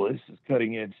 oh, this is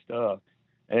cutting edge stuff.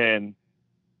 And,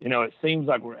 it seems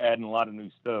like we're adding a lot of new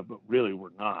stuff, but really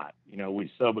we're not.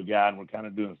 We sub a guy and we're kind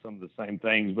of doing some of the same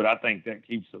things, but I think that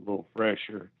keeps it a little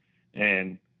fresher.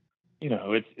 And,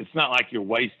 it's not like you're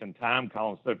wasting time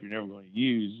calling stuff you're never going to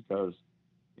use, because,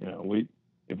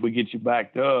 if we get you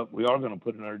backed up, we are going to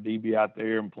put another DB out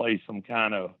there and play some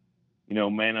kind of,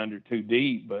 man under 2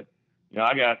 deep. But,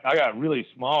 I got really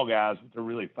small guys, but they're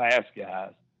really fast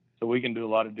guys. So we can do a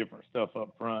lot of different stuff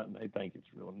up front, and they think it's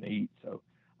real neat. So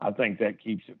I think that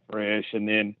keeps it fresh. And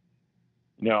then,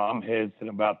 I'm hesitant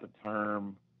about the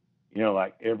term,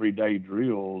 like everyday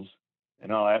drills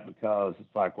and all that, because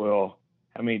it's like, well,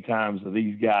 how many times do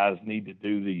these guys need to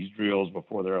do these drills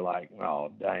before they're like,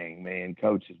 oh, dang, man,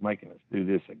 coach is making us do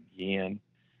this again?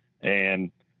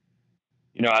 And,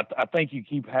 I think you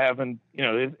keep having,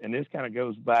 and this kind of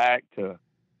goes back to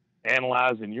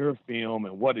analyzing your film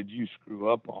and what did you screw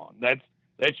up on.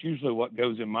 That's usually what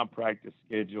goes in my practice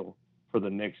schedule for the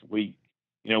next week.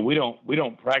 We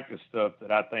don't practice stuff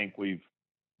that I think we've,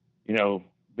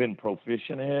 been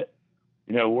proficient at.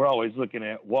 We're always looking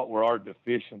at what were our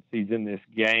deficiencies in this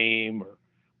game, or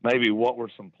maybe what were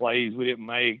some plays we didn't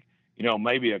make.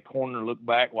 Maybe a corner looked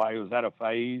back while he was out of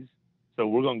phase. So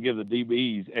we're going to give the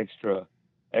DBs extra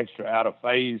out of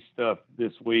phase stuff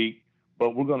this week,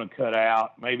 but we're going to cut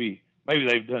out. Maybe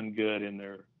they've done good in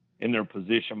their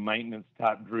position maintenance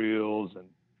type drills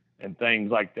and things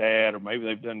like that, or maybe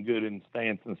they've done good in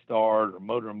stance and start, or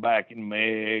motor them back in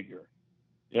Meg, or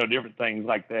different things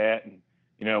like that. And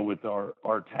with our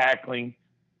tackling,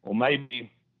 well, maybe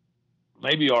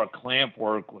our clamp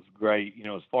work was great,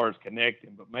 as far as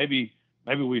connecting, but maybe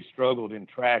we struggled in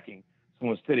tracking.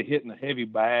 So instead of hitting the heavy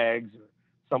bags or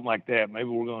something like that, maybe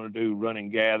we're going to do run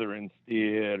and gather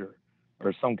instead,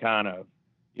 or some kind of,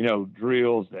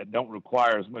 drills that don't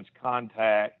require as much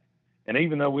contact. And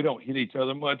even though we don't hit each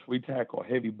other much, we tackle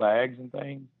heavy bags and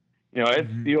things.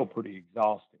 It's still pretty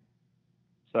exhausting.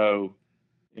 So,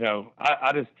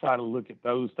 I just try to look at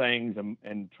those things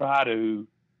and try to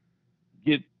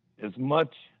get as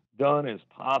much done as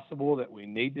possible that we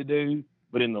need to do,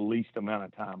 but in the least amount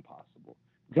of time possible.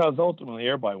 Because ultimately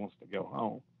everybody wants to go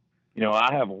home.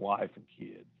 I have a wife and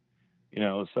kids,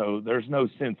 so there's no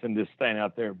sense in just staying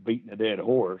out there beating a dead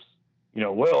horse.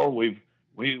 Well,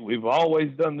 we've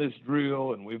always done this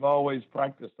drill and we've always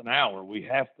practiced an hour. We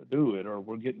have to do it or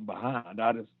we're getting behind.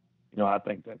 I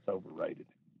think that's overrated.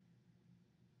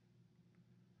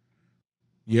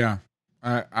 Yeah.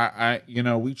 I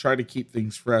we try to keep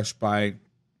things fresh by,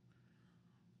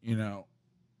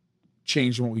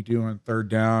 changing what we do on third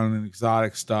down and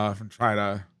exotic stuff and try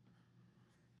to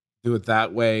do it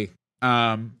that way.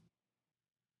 For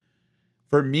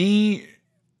me,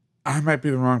 I might be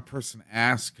the wrong person to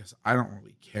ask because I don't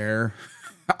really care.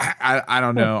 I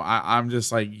don't know. I'm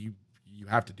just like, you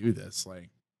have to do this. Like,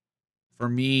 for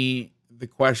me, the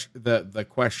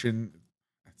question,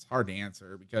 it's hard to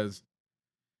answer because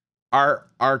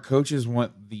our coaches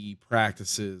want the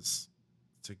practices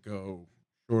to go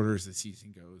shorter as the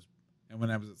season goes. And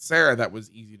when I was at Sarah, that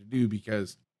was easy to do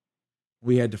because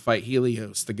we had to fight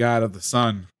Helios, the god of the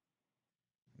sun.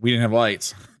 We didn't have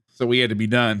lights, so we had to be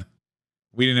done.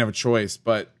 We didn't have a choice,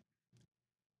 but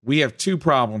we have two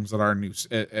problems at our new.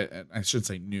 I should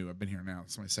say new. I've been here now.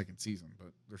 It's my second season,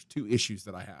 but there's two issues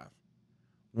that I have.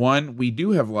 One, we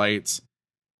do have lights,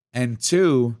 and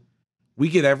two, we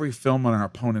get every film on our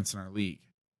opponents in our league.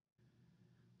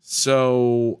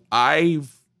 So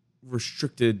I've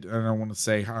restricted, and I don't want to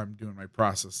say how I'm doing my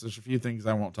process. There's a few things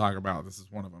I won't talk about. This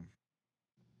is one of them.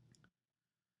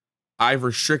 I've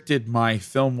restricted my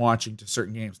film watching to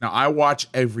certain games. Now, I watch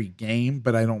every game,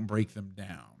 but I don't break them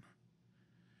down.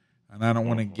 And I don't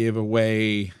want to give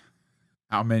away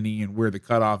how many and where the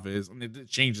cutoff is. I mean, it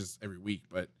changes every week,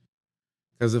 but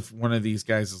because if one of these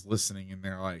guys is listening and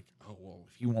they're like, oh, well,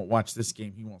 if he won't watch this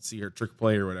game, he won't see her trick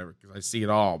play or whatever, because I see it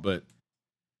all. But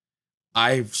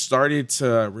I've started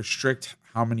to restrict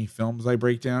how many films I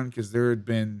break down because there had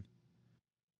been,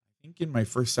 I think in my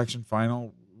first section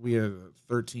final, we had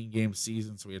a 13-game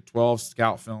season, so we had 12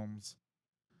 scout films.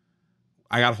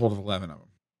 I got a hold of 11 of them,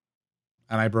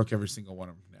 and I broke every single one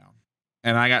of them down.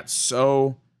 And I got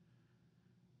so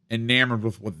enamored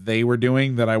with what they were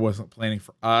doing that I wasn't planning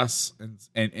for us.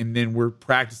 And then we're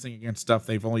practicing against stuff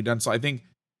they've only done. So I think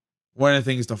one of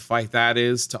the things to fight that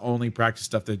is to only practice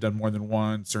stuff they've done more than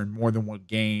once or in more than one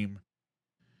game.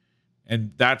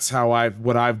 And that's how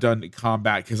what I've done to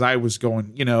combat, because I was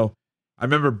going, I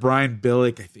remember Brian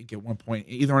Billick, I think at one point,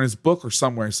 either in his book or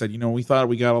somewhere, said, we thought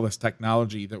we got all this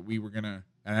technology that we were going to,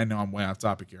 and I know I'm way off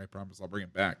topic here, I promise I'll bring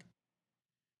it back.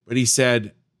 But he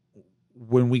said,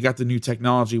 when we got the new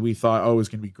technology, we thought, it was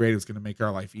going to be great. It was going to make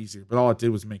our life easier. But all it did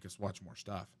was make us watch more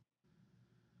stuff.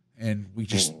 And we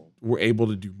just were able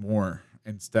to do more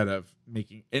instead of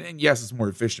making, and yes, it's more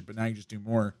efficient, but now you just do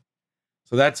more.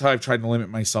 So that's how I've tried to limit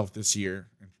myself this year.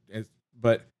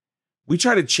 But we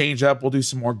try to change up. We'll do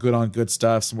some more good on good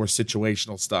stuff, some more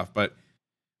situational stuff. But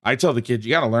I tell the kids,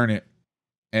 you got to learn it.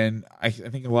 And I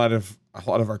think a lot of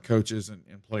our coaches and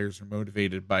players are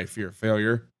motivated by fear of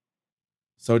failure.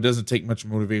 So it doesn't take much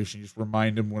motivation. You just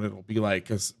remind them what it'll be like,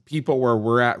 because people where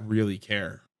we're at really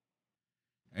care.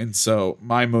 And so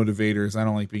my motivator is I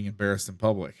don't like being embarrassed in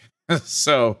public.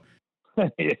 So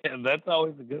yeah, that's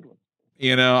always a good one.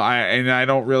 I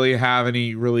don't really have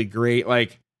any really great,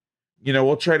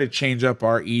 we'll try to change up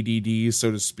our EDDs,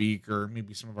 so to speak, or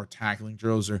maybe some of our tackling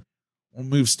drills, or we'll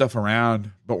move stuff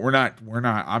around, but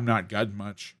I'm not good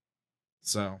much.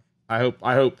 So I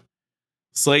hope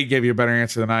Slade gave you a better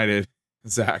answer than I did,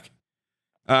 Zach.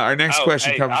 Our next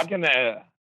question comes. I can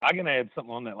add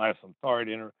something on that last one. Sorry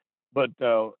to interrupt, but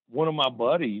one of my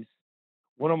buddies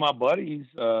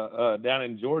down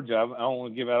in Georgia, I don't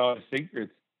want to give out all the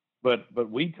secrets,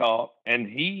 but we talked, and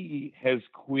he has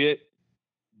quit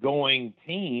going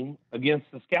team against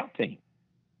the scout team.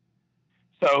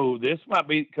 So this might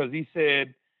be because he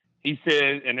said,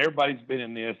 and everybody's been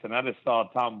in this, and I just saw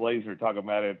Tom Blazer talking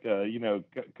about it.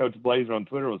 Coach Blazer on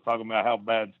Twitter was talking about how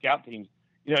bad scout teams.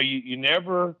 You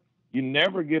never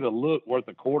get a look worth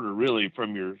a quarter really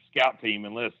from your scout team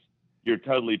unless you're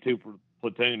totally two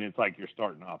platoon. It's like you're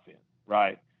starting offense,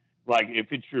 right? Like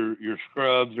if it's your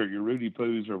scrubs or your Rudy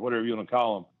Poos or whatever you want to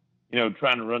call them,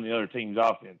 trying to run the other team's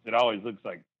offense, it always looks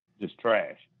like just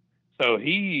trash. So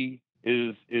he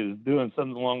is doing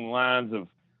something along the lines of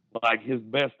like his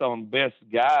best on best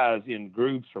guys in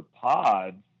groups or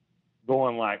pods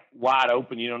going like wide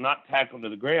open, not tackling to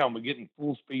the ground, but getting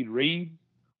full speed reads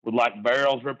with like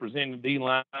barrels representing D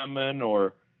linemen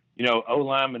or, O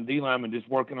lineman, D lineman just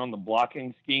working on the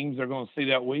blocking schemes they're going to see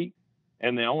that week.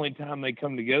 And the only time they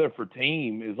come together for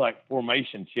team is like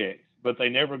formation checks, but they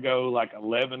never go like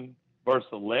 11 versus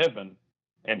 11.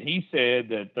 And he said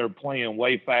that they're playing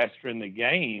way faster in the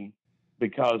game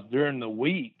because during the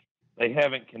week, they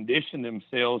haven't conditioned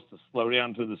themselves to slow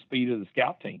down to the speed of the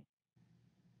scout team.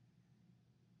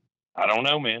 I don't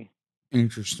know, man.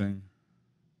 Interesting.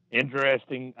 I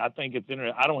think it's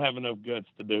interesting. I don't have enough guts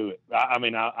to do it. I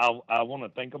want to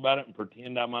think about it and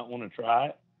pretend I might want to try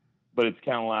it, but it's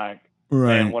kind of like,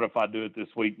 right. Man, what if I do it this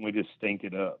week and we just stink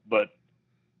it up? But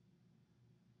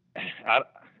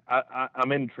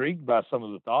I'm intrigued by some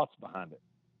of the thoughts behind it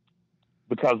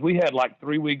because we had like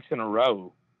 3 weeks in a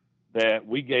row that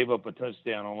we gave up a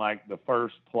touchdown on like the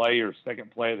first play or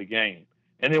second play of the game.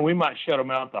 And then we might shut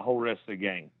them out the whole rest of the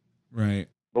game. Right.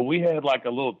 But we had like a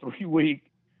little 3 week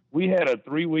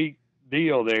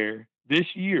deal there this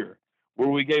year where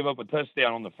we gave up a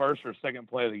touchdown on the first or second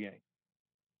play of the game.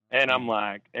 And I'm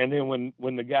like, and then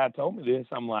when the guy told me this,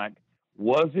 I'm like,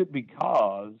 was it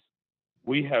because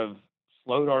we have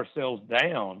slowed ourselves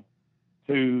down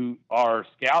to our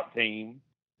scout team's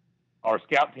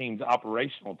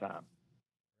operational time?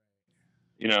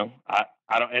 You know, I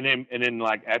don't, and then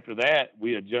like after that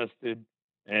we adjusted,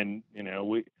 and you know,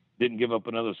 we didn't give up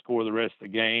another score the rest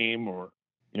of the game, or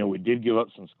you know, we did give up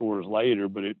some scores later,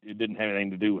 but it didn't have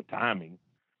anything to do with timing.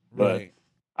 Right.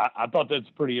 But I thought that's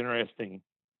pretty interesting.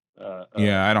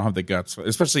 Yeah, I don't have the guts,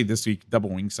 especially this week. Double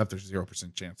wing stuff. There's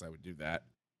 0% chance I would do that.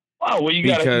 Oh well, you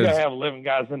gotta have 11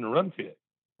 guys in the run fit.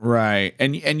 Right,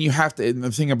 and you have to. And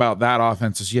the thing about that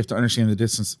offense is you have to understand the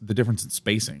difference in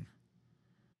spacing.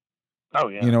 Oh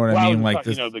yeah, you know what I mean. Like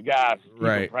this, you know, the guys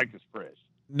right. Practice fresh.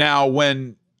 Now,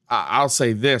 when I'll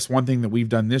say this, one thing that we've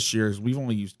done this year is we've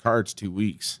only used cards 2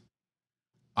 weeks.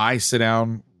 I sit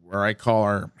down where I call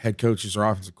our head coaches or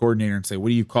offensive coordinator and say, "What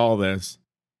do you call this?"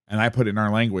 And I put it in our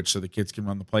language so the kids can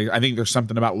run the play. I think there's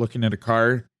something about looking at a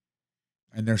card,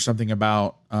 and there's something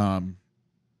about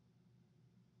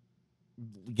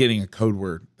getting a code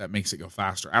word that makes it go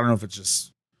faster. I don't know if it's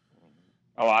just.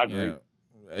 Oh, I agree. You know,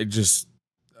 it just.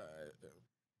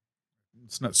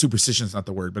 It's not superstition. It's not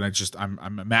the word, but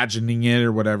I'm imagining it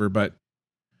or whatever. But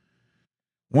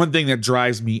one thing that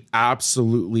drives me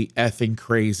absolutely effing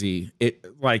crazy,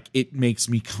 it makes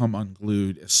me come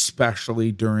unglued,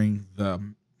 especially during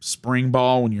the spring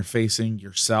ball when you're facing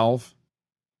yourself.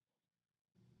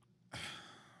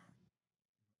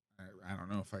 I don't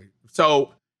know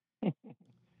so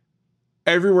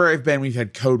everywhere I've been, we've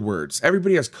had code words.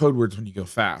 Everybody has code words when you go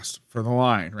fast for the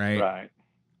line, right? Right.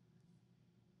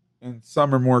 And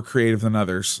some are more creative than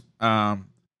others. But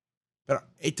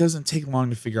it doesn't take long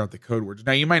to figure out the code words.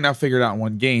 Now, you might not figure it out in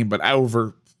one game, but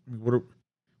what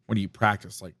do you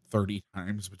practice like 30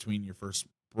 times between your first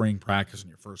spring practice and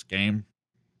your first game?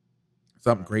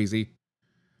 Something crazy.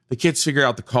 The kids figure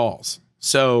out the calls.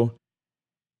 So,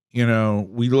 you know,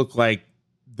 we look like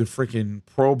the freaking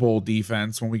Pro Bowl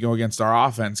defense when we go against our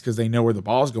offense because they know where the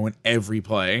ball's going every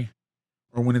play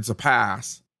or when it's a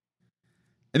pass.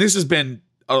 And this has been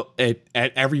at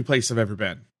every place I've ever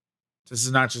been. This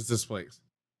is not just this place.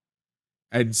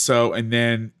 And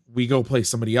then we go play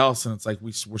somebody else and it's like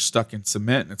we're stuck in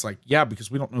cement. And it's like, yeah,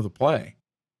 because we don't know the play.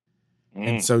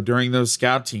 And so during those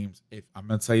scout teams, if I'm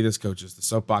going to tell you this, coaches, the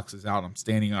soapbox is out. I'm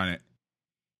standing on it.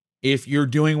 If you're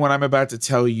doing what I'm about to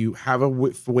tell you, have a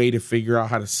way to figure out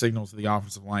how to signal to the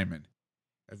offensive lineman.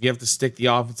 If you have to stick the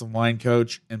offensive line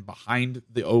coach and behind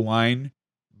the O-line,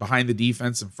 behind the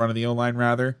defense, in front of the O-line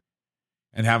rather,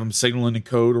 and have them signal in the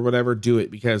code or whatever, do it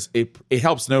because it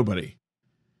helps nobody.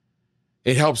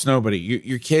 It helps nobody.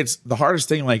 Your kids, the hardest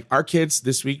thing, like our kids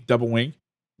this week, double wing,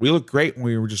 we looked great when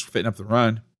we were just fitting up the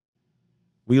run.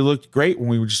 We looked great when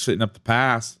we were just fitting up the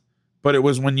pass. But it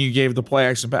was when you gave the play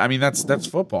action. I mean, that's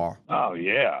football. Oh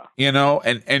yeah. You know,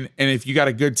 and if you got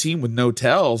a good team with no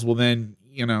tells, well then,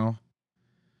 you know,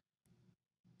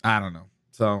 I don't know.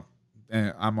 So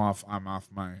I'm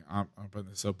putting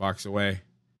the soapbox away.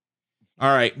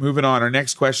 All right, moving on. Our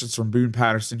next question is from Boone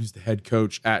Patterson, who's the head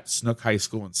coach at Snook High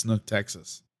School in Snook,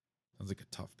 Texas. Sounds like a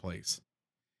tough place.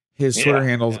 His Twitter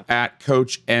handle's at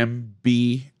Coach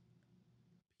MBPATT.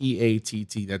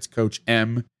 That's Coach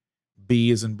M. B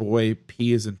is in boy,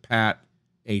 P is in Pat,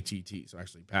 ATT. So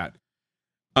actually Pat.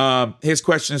 His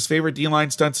question is favorite D-line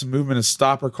stunts and movement is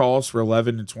stopper calls for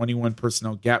 11 and 21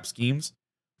 personnel gap schemes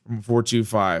from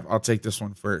 425. I'll take this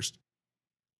one first.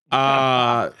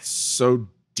 So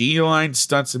D-line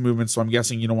stunts and movements. So I'm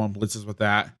guessing you don't want blitzes with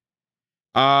that.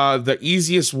 The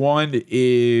easiest one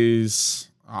is,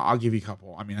 I'll give you a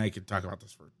couple. I mean, I could talk about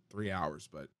this for 3 hours,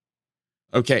 but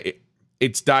okay.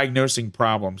 It's diagnosing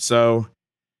problems. So,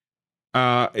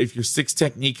 if your 6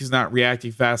 technique is not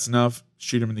reacting fast enough,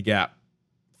 shoot him in the gap.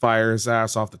 Fire his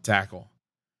ass off the tackle.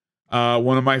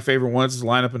 One of my favorite ones is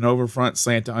line up an over front,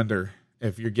 slant to under,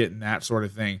 if you're getting that sort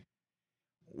of thing.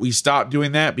 We stopped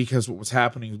doing that because what was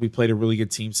happening is we played a really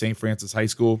good team, St. Francis High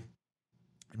School.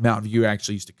 Mountain View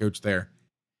actually used to coach there.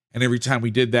 And every time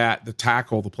we did that, the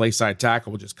tackle, the play side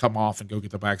tackle, would just come off and go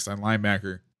get the backside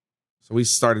linebacker. So we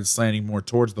started slanting more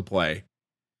towards the play.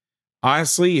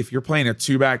 Honestly, if you're playing a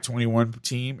 2-back 21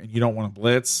 team and you don't want to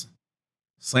blitz,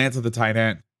 slant to the tight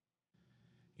end.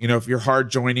 You know, if you're hard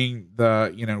joining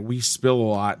we spill a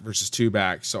lot versus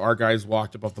 2-back. So our guys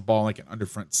walked above the ball like an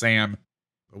underfront Sam,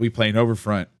 but we play an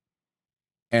overfront.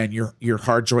 And you're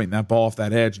hard jointing that ball off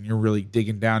that edge and you're really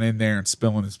digging down in there and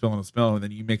spilling. And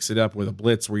then you mix it up with a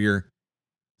blitz where you're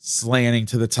slanting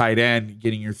to the tight end,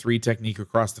 getting your 3 technique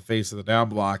across the face of the down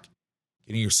block,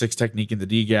 getting your 6 technique in the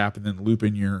D gap, and then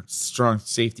looping your strong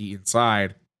safety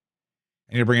inside,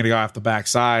 and you're bringing a guy off the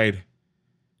backside,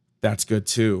 that's good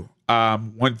too.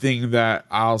 One thing that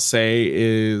I'll say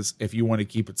is if you want to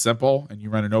keep it simple and you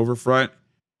run an over front,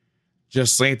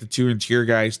 just slant the 2 interior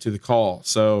guys to the call.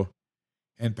 So,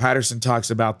 and Patterson talks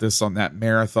about this on that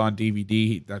marathon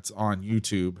DVD that's on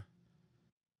YouTube,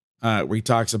 where he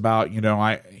talks about,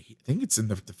 I think it's in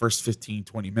the first 15,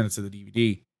 20 minutes of the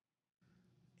DVD.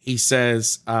 He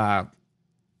says, I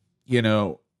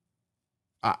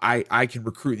can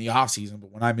recruit in the off season,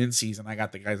 but when I'm in season, I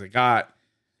got the guys I got,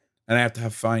 and I have to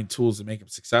find tools to make them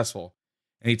successful.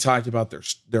 And he talked about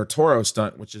their Toro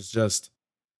stunt, which is just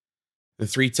the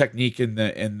 3 technique in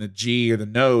the G or the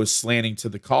nose slanting to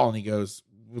the call. And he goes,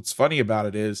 what's funny about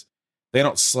it is they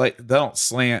don't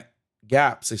slant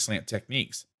gaps, they slant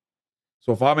techniques.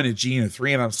 So if I'm in a G and a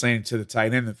 3 and I'm slanting to the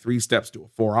tight end, the 3 steps to a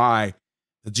 4-eye,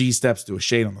 the G steps to a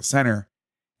shade on the center.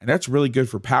 And that's really good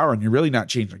for power. And you're really not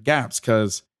changing gaps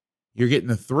because you're getting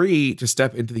the 3 to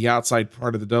step into the outside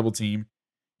part of the double team.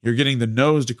 You're getting the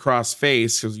nose to cross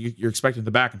face because you're expecting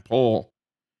the back and pull.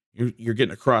 You're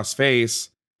getting a cross face.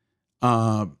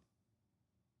 And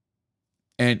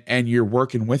you're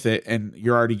working with it and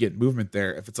you're already getting movement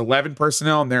there. If it's 11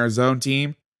 personnel and they're a zone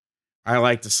team, I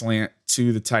like to slant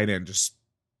to the tight end. Just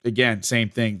again, same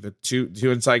thing. The two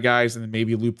inside guys and then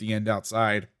maybe loop the end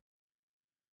outside.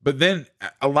 But then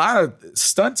a lot of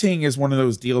stunting is one of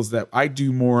those deals that I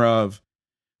do more of.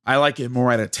 I like it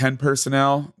more at a 10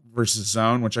 personnel versus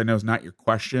zone, which I know is not your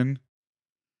question.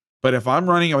 But if I'm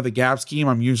running it with a gap scheme,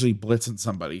 I'm usually blitzing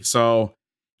somebody. So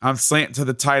I'm slanting to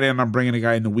the tight end. I'm bringing a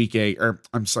guy in the weak A,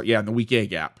 in the weak A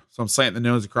gap. So I'm slanting the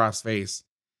nose across face,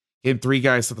 getting 3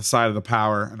 guys to the side of the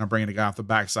power, and I'm bringing a guy off the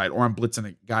backside, or I'm blitzing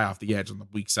a guy off the edge on the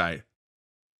weak side.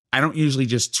 I don't usually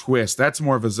just twist. That's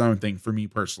more of a zone thing for me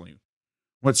personally.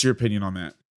 What's your opinion on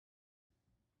that?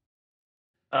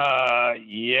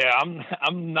 Yeah,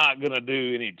 I'm not gonna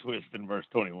do any twisting versus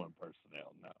 21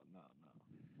 personnel.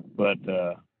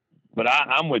 No. But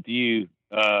I'm with you.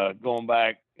 Going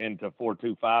back into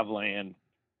 4-2-5 land,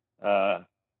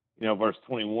 versus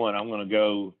 21, I'm gonna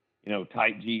go,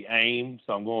 tight G aim.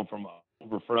 So I'm going from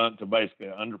over front to basically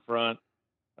under front.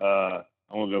 I'm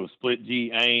gonna go split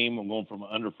G aim. I'm going from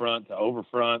under front to over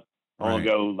front. I'm gonna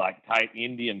go like tight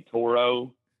Indian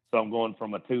Toro. So I'm going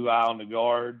from a 2-eye on the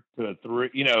guard to a 3,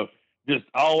 just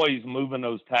always moving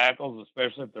those tackles,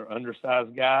 especially if they're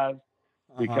undersized guys,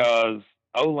 because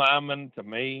O-linemen, to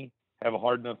me, have a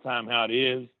hard enough time how it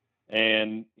is.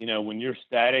 And, when you're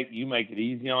static, you make it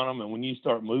easy on them. And when you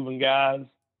start moving guys,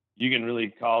 you can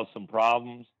really cause some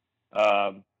problems.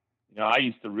 I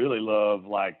used to really love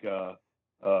like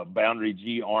boundary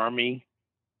G Army,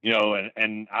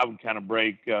 and I would kind of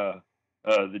break the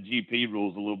GP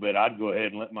rules a little bit. I'd go ahead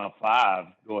and let my 5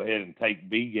 go ahead and take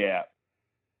B gap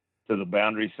to the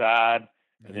boundary side,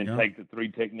 and then take the 3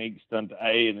 technique stunt to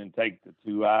A, and then take the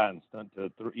 2-eye and stunt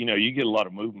to 3. You get a lot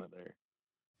of movement there.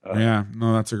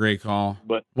 That's a great call.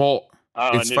 But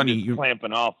it's funny you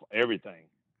clamping off everything.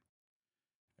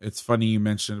 It's funny you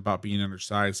mentioned about being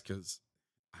undersized because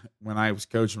when I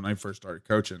first started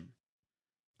coaching,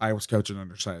 I was coaching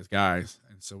undersized guys,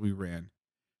 and so we ran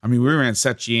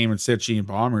set G aim and set G and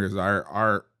bomber as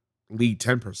our lead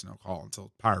 10 personnel call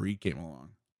until Power Reed came along.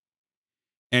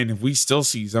 And if we still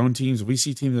see zone teams, if we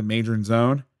see teams that major in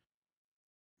zone,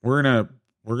 we're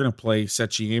gonna play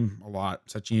set G aim a lot,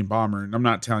 set G and bomber. And I'm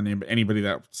not telling anybody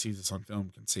that sees this on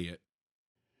film can see it.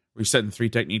 We're setting 3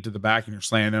 technique to the back and you're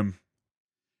slaying them.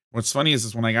 What's funny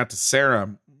is when I got to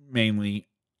Sarah, mainly,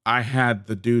 I had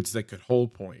the dudes that could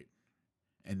hold point,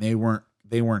 and they weren't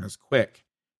as quick,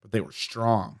 but they were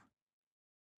strong.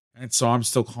 And so I'm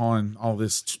still calling all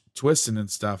this twisting and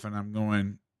stuff. And I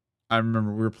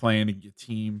remember we were playing a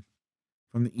team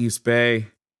from the East Bay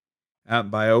out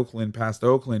by Oakland, past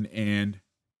Oakland, and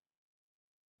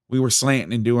we were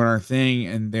slanting and doing our thing,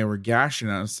 and they were gashing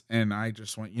us. And I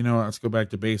just went, let's go back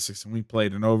to basics. And we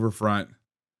played an over front.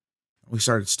 We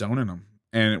started stoning them.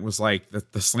 And it was like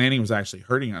the slanting was actually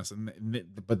hurting us,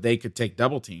 but they could take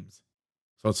double teams.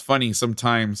 So it's funny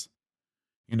sometimes.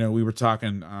 We were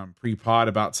talking pre-pod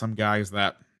about some guys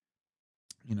that,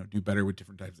 do better with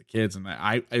different types of kids. And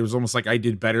it was almost like I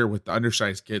did better with the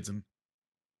undersized kids. And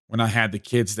when I had the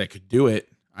kids that could do it,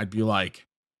 I'd be like,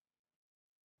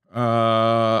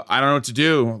 I don't know what to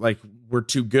do. Like, we're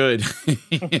too good.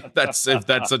 if that's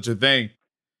such a thing.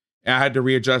 And I had to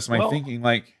readjust my thinking.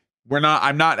 Like,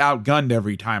 I'm not outgunned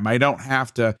every time. I don't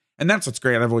have to. And that's what's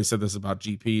great. I've always said this about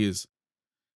GP is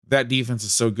that defense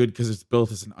is so good because it's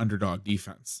built as an underdog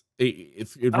defense. It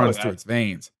runs through its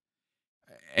veins.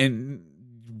 And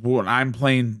when I'm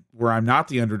playing where I'm not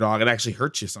the underdog, it actually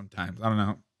hurts you sometimes. I don't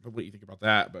know what you think about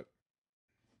that, but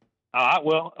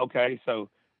Well, okay. So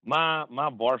my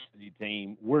varsity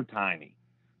team, we're tiny,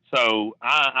 so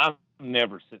I'm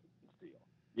never sitting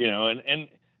still. And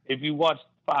if you watch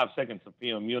 5 seconds of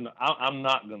film, you'll know I'm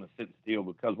not going to sit still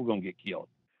because we're going to get killed.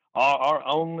 Our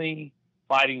only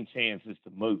fighting chance is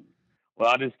to move. Well,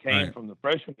 I just came right. from the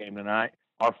freshman game tonight.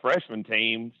 Our freshman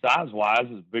team, size wise,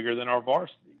 is bigger than our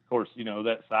varsity. Of course,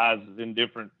 that size is in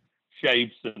different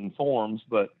shapes and forms,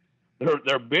 but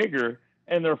they're bigger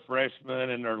and they're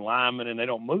freshmen and they're linemen and they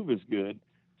don't move as good.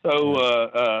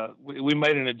 So we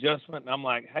made an adjustment, and I'm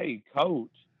like, hey,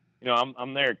 coach,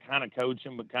 I'm there kind of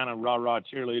coaching, but kind of rah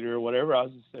cheerleader or whatever. I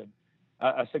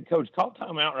said, coach, call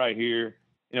timeout right here.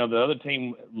 The other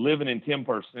team living in 10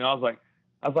 personnel. I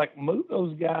was like, move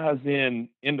those guys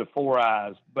into four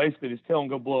eyes. Basically, just tell them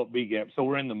go blow up B gap. So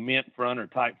we're in the mint front or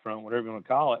tight front, whatever you want to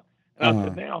call it. And I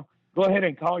said, now go ahead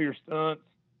and call your stunts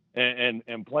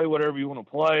and play whatever you want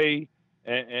to play.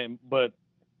 And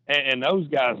those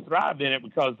guys thrived in it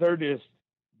because they're just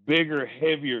bigger,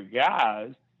 heavier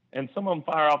guys, and some of them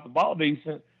fire off the ball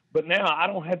decent. But now I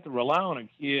don't have to rely on a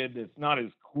kid that's not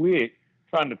as quick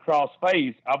trying to cross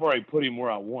face. I've already put him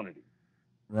where I wanted him.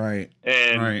 Right.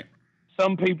 And right.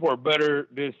 some people are better.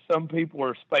 Some people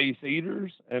are space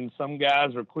eaters, and some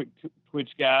guys are quick twitch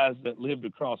guys that live to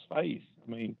cross face.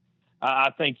 I mean,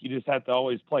 I think you just have to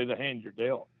always play the hand you're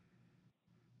dealt.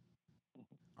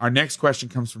 Our next question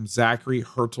comes from Zachary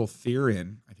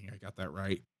Hurtle-Theron. I think I got that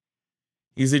right.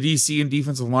 He's a DC and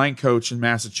defensive line coach in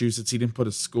Massachusetts. He didn't put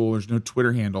a school. There's no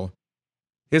Twitter handle.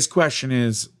 His question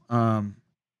is,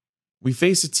 we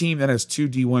face a team that has two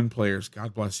D1 players.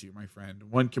 God bless you, my friend.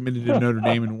 One committed to Notre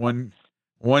Dame and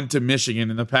one to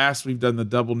Michigan. In the past, we've done the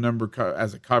double number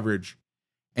as a coverage.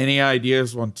 Any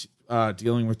ideas on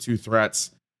dealing with two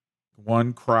threats?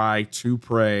 One cry, two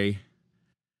pray.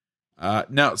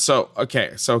 No. So a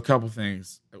couple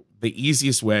things. The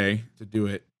easiest way to do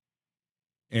it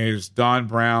is Don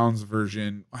Brown's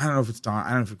version. I don't know if it's Don. I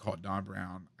don't know if we call it Don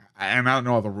Brown. And I don't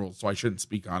know all the rules, so I shouldn't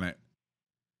speak on it.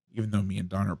 Even though me and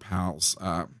Don are pals,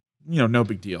 no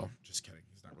big deal. Just kidding.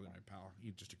 He's not really my pal.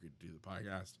 He just agreed to do the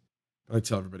podcast. But I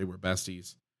tell everybody we're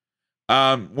besties.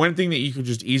 One thing that you could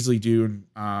just easily do,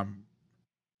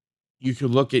 you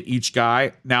could look at each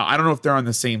guy. Now, I don't know if they're on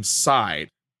the same side.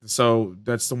 So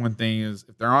that's the one thing is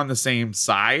if they're on the same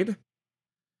side,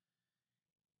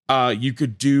 you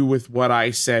could do with what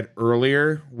I said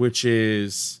earlier, which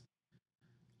is,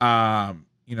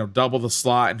 double the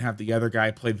slot and have the other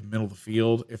guy play the middle of the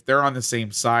field. If they're on the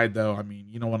same side, though, I mean,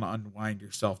 you don't want to unwind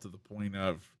yourself to the point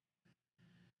of,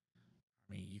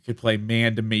 you could play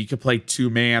man to man. You could play two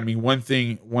man. I mean, one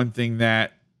thing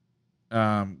that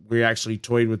we actually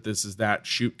toyed with this is that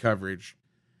shoot coverage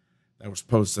that was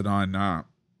posted on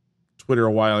Twitter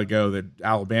a while ago that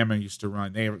Alabama used to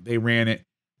run. They ran it.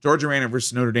 Georgia ran it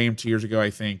versus Notre Dame 2 years ago, I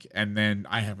think, and then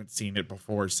I haven't seen it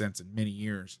before since in many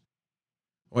years.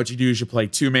 What you do is you play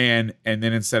two man, and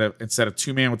then instead of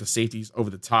two man with the safeties over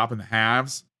the top and the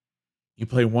halves, you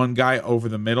play one guy over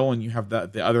the middle, and you have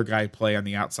the other guy play on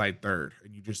the outside third,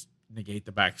 and you just negate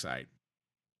the backside.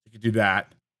 You could do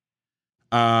that.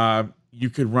 You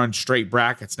could run straight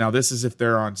brackets. Now, this is if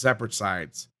they're on separate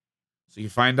sides. So you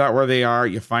find out where they are,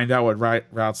 you find out what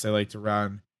routes they like to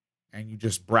run, and you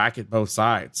just bracket both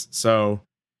sides. So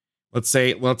let's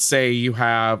say you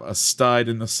have a stud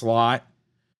in the slot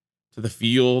to the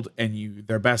field, and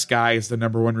their best guy is the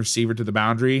number one receiver to the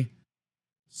boundary.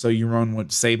 So you run what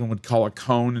Saban would call a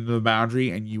cone into the boundary,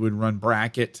 and you would run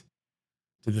bracket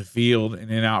to the field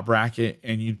and then out bracket,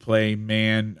 and you'd play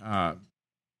man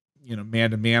to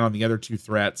man on the other two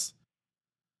threats.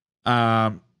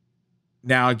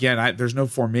 Now again, there's no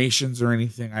formations or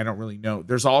anything. I don't really know.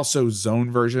 There's also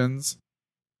zone versions.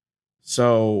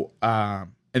 So,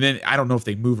 and then I don't know if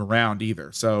they move around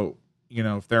either. So,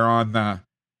 if they're on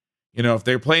if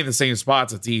they're playing the same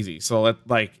spots, it's easy. So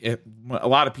a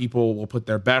lot of people will put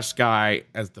their best guy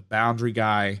as the boundary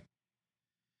guy,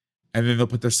 and then they'll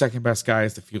put their second best guy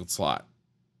as the field slot.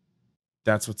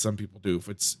 That's what some people do.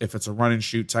 If it's a run and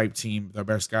shoot type team, their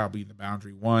best guy will be in the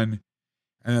boundary one,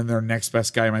 and then their next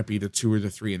best guy might be the 2 or the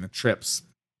 3 in the trips.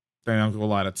 They don't go a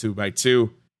lot of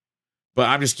 2x2. But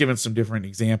I'm just giving some different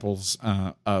examples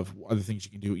of other things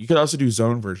you can do. You could also do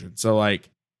zone version. So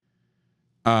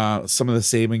some of the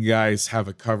Saban guys have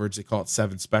a coverage. They call it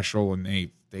 7 special, and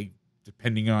they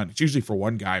depending on, it's usually for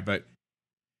one guy, but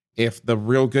if the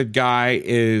real good guy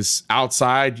is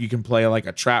outside, you can play like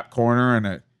a trap corner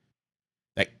and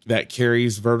that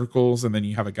carries verticals, and then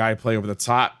you have a guy play over the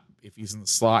top. If he's in the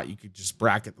slot, you could just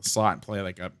bracket the slot and play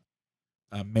like a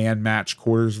a man match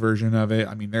quarters version of it.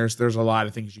 I mean, there's a lot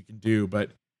of things you can do,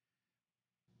 but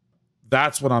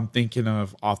that's what I'm thinking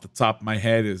of off the top of my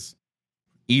head is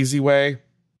easy way.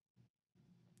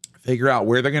 Figure out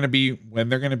where they're going to be, when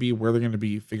they're going to be, where they're going to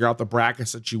be. Figure out the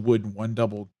brackets that you would in one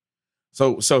double.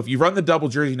 So if you run the double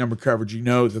jersey number coverage, you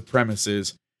know the premise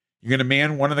is you're going to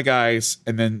man one of the guys,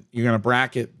 and then you're going to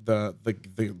bracket the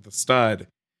stud,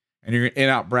 and you're going to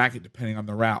in-out bracket depending on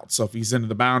the route. So if he's into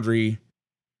the boundary,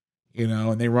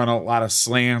 and they run a lot of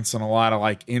slants and a lot of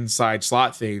like inside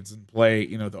slot fades and play,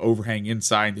 the overhang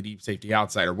inside, the deep safety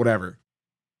outside or whatever.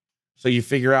 So you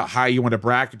figure out how you want to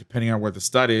bracket depending on where the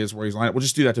stud is, where he's lined up. We'll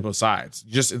just do that to both sides.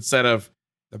 Just instead of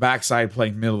the backside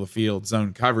playing middle of the field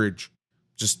zone coverage,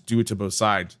 just do it to both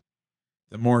sides.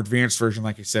 The more advanced version,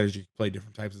 like I said, is you can play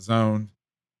different types of zone.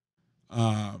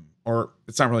 Or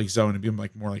it's not really zone, it'd be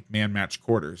more like man match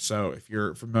quarters. So if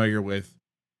you're familiar with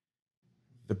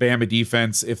the Bama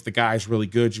defense, if the guy's really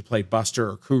good, you play Buster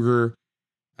or Cougar.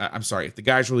 If the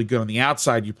guy's really good on the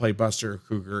outside, you play Buster or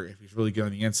Cougar. If he's really good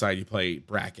on the inside, you play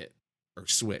bracket or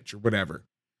switch or whatever.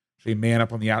 So you man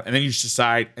up on the out, and then you just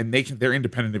decide, and they're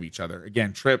independent of each other.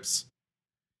 Again, trips.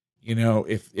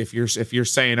 If you're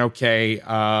saying okay,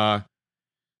 the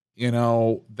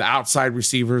outside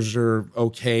receivers are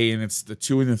okay, and it's the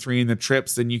 2 and the 3 and the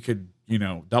trips, then you could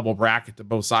double bracket to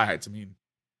both sides. I mean.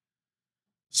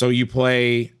 So you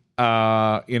play,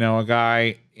 a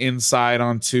guy inside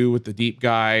on 2 with the deep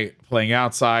guy playing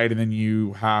outside, and then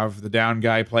you have the down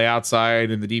guy play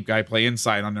outside and the deep guy play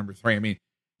inside on number 3. I mean,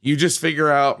 you just figure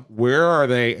out where are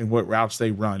they and what routes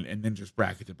they run, and then just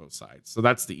bracket to both sides. So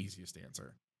that's the easiest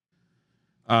answer.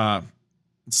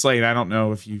 Slade, I don't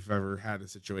know if you've ever had a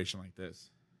situation like this.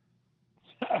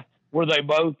 Were they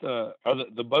both? Are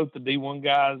both the D1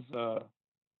 guys? Are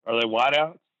they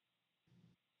wideouts?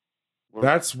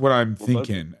 That's what I'm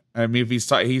thinking. I mean, if he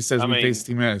says we face a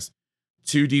team as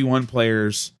 2 D1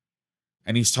 players,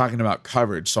 and he's talking about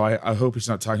coverage. So I hope he's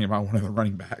not talking about one of the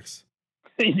running backs.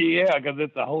 Yeah, because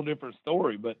it's a whole different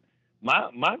story. But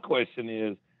my question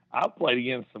is, I've played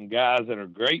against some guys that are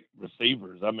great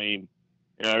receivers. I mean,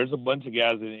 there's a bunch of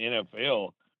guys in the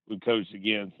NFL we coached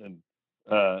against, and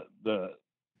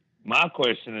my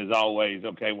question is always,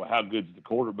 okay, well, how good's the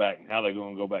quarterback, and how are they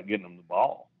going to go about getting them the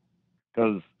ball?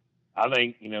 Because I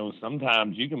think,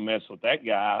 sometimes you can mess with that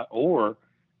guy, or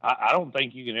I don't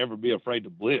think you can ever be afraid to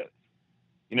blitz,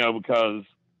 because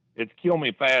it's kill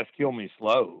me fast, kill me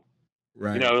slow.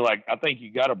 Right. I think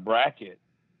you got to bracket.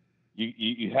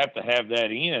 You have to have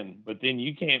that in, but then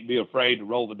you can't be afraid to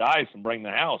roll the dice and bring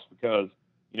the house because,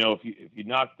 if you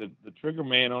knock the trigger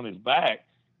man on his back,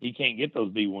 he can't get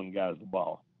those D1 guys the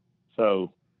ball.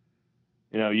 So,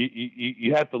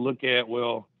 you have to look at,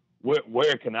 well,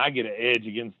 where can I get an edge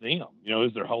against them?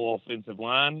 Is their whole offensive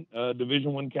line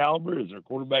Division I caliber? Is their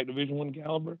quarterback Division I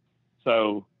caliber?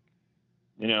 So,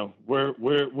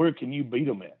 where can you beat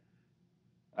them at?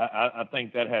 I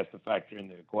think that has to factor in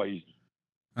the equation.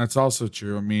 That's also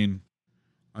true. I mean,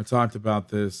 I talked about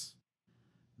this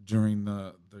during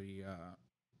the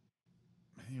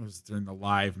I think it was during the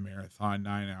live marathon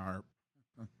 9-hour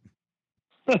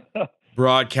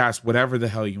broadcast, whatever the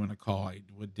hell you want to call it,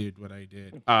 what I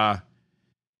did.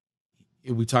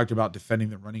 We talked about defending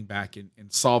the running back and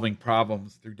solving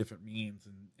problems through different means.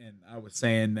 And I was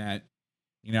saying that,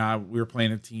 we were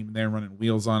playing a team and they were running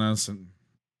wheels on us, and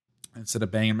instead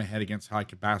of banging my head against how I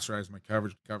could bastardize my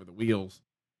coverage to cover the wheels,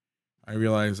 I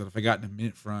realized that if I got in a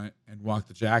mint front and walked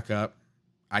the jack up,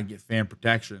 I'd get fan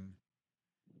protection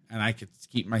and I could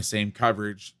keep my same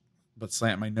coverage, but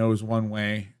slant my nose one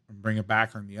way and bring it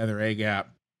back on the other A gap,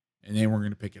 and they weren't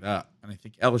going to pick it up. And I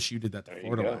think LSU did that to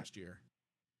Florida last year.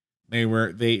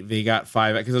 They got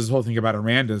 5, because this whole thing about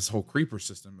Aranda's whole creeper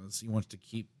system is he wants to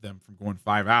keep them from going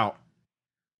 5 out.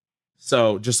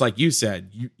 So just like you said,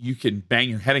 you can bang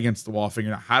your head against the wall,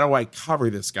 figuring out how do I cover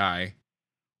this guy,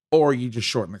 or you just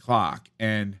shorten the clock.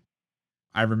 And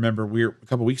I remember a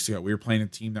couple weeks ago, we were playing a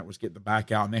team that was getting the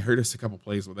back out, and they hurt us a couple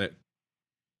plays with it.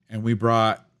 And we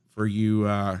brought, for you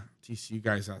TCU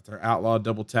guys out there, outlaw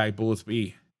double tag bullets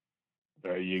B.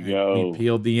 There you go. We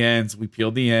peeled the ends.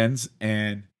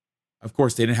 And of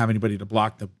course they didn't have anybody to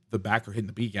block the back or hitting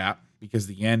the B gap, because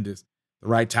the end is the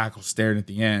right tackle staring at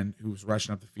the end who was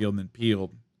rushing up the field and then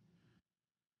peeled.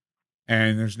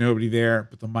 And there's nobody there,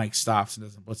 but the mic stops and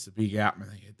doesn't blitz the B gap, and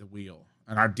they hit the wheel.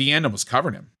 And our D end was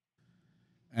covering him.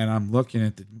 And I'm looking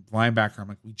at the linebacker. I'm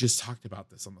like, we just talked about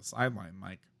this on the sideline.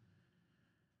 Like,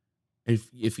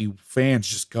 if you fans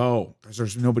just go, because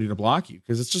there's nobody to block you,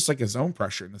 because it's just like a zone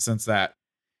pressure in the sense that,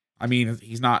 I mean, the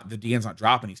DN's not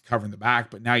dropping, he's covering the back,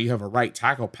 but now you have a right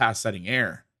tackle pass setting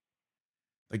air.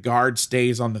 the guard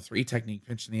stays on the 3 technique,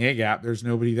 pinching the A gap. There's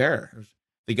nobody there.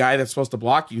 The guy that's supposed to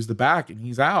block you is the back, and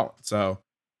he's out. So,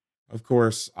 of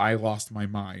course, I lost my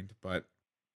mind. But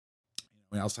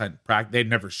we also had practice. They'd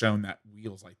never shown that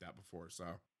wheels like that before. So,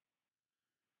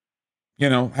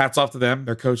 hats off to them.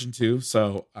 They're coaching too.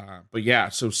 So, but yeah,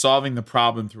 so solving the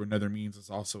problem through another means is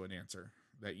also an answer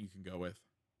that you can go with.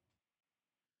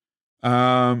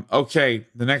 Okay,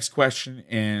 the next question,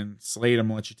 and Slade, I'm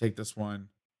gonna let you take this one.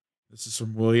 This is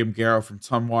from William Garrow from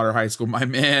Tumwater High School. My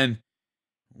man,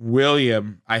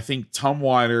 William, I think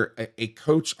Tumwater, a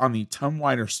coach on the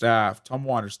Tumwater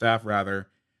staff rather,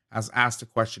 has asked a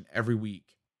question every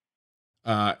week.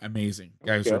 Amazing.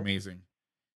 Guys are amazing.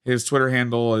 His Twitter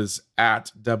handle is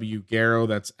 @WGarrow.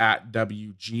 That's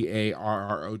 @WGARROW.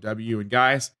 And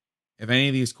guys, if any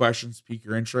of these questions pique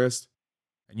your interest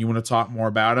and you want to talk more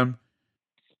about them,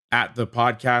 at the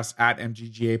podcast,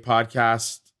 @MGGA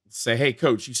podcast, say, hey,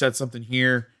 coach, you said something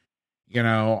here.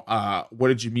 What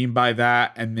did you mean by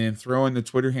that? And then throw in the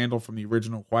Twitter handle from the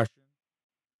original question,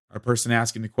 or person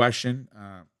asking the question.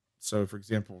 So, for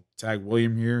example, tag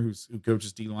William here, who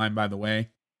coaches D-line, by the way,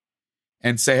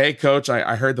 and say, hey, coach,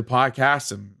 I heard the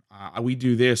podcast and we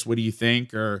do this. What do you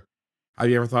think? Or have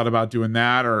you ever thought about doing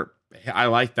that? Or hey, I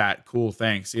like that. Cool.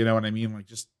 Thanks. You know what I mean? Like,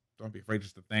 just don't be afraid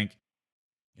just to thank,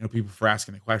 people for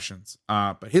asking the questions.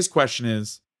 But his question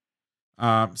is,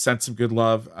 sent some good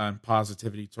love and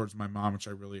positivity towards my mom, which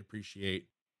I really appreciate.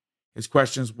 His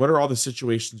question is, what are all the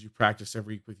situations you practice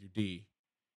every week with your D?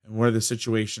 And what are the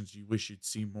situations you wish you'd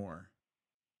see more?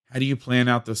 How do you plan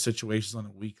out those situations on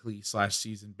a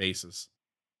weekly/season basis,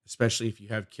 especially if you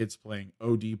have kids playing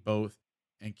OD both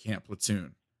and camp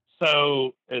platoon?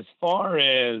 So as far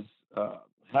as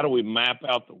how do we map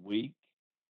out the week,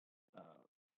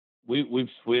 we've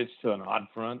switched to an odd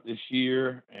front this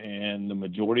year, and the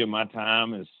majority of my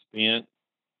time is spent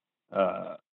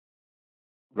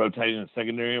rotating the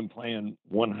secondary and playing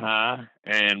one high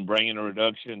and bringing a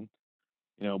reduction,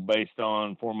 based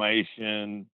on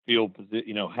formation, field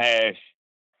position, hash,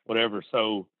 whatever.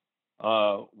 So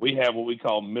we have what we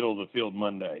call middle of the field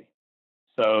Monday.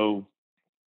 So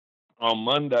on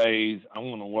Mondays, I'm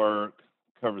going to work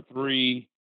cover 3,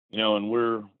 and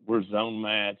we're zone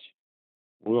match.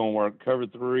 We're going to work cover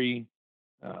 3.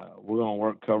 We're going to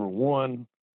work cover 1,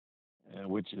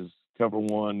 which is cover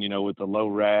 1, with the low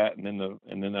rat, and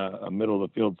then a middle of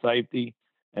the field safety,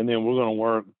 and then we're going to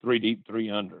work 3 deep, 3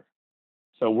 under.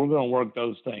 So we're going to work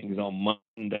those things on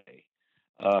Monday.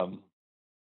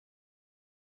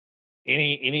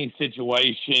 Any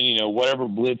situation, whatever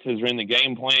blitzes are in the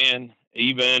game plan,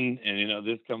 even, and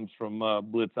this comes from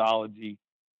blitzology.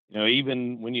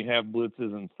 Even when you have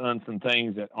blitzes and stunts and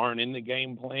things that aren't in the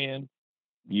game plan,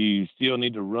 you still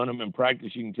need to run them in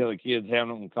practice. You can tell the kids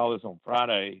having them call this on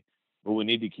Friday, but we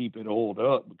need to keep it oiled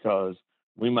up because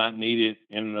we might need it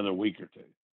in another week or two.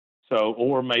 So,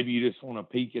 or maybe you just want to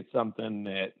peek at something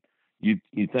that you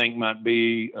think might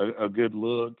be a good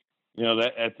look.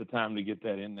 That's the time to get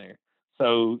that in there.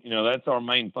 So, that's our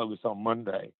main focus on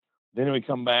Monday. Then we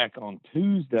come back on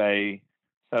Tuesday.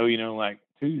 So, like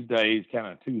Tuesday is kind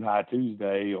of too high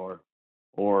Tuesday or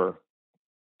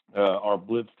our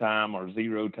blitz time or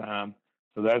zero time.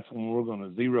 So that's when we're going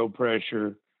to zero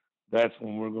pressure. That's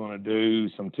when we're going to do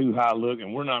some too high look.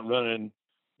 And we're not running,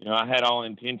 I had all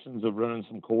intentions of running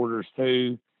some quarters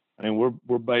too. I mean,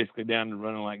 we're basically down to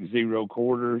running like 0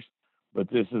 quarters, but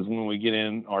this is when we get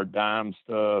in our dime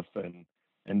stuff and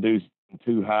do some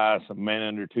too high, some man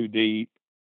under 2 deep,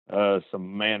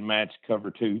 some man match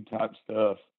cover 2 type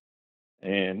stuff,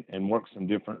 and work some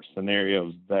different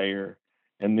scenarios there.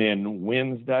 And then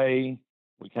Wednesday,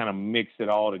 we kind of mix it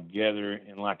all together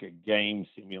in like a game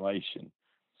simulation.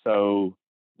 So,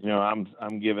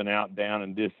 I'm giving out down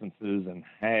and distances and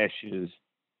hashes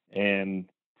and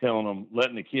telling them,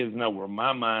 letting the kids know where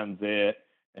my mind's at.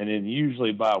 And then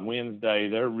usually by Wednesday,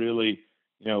 they're really,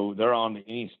 they're on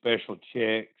any special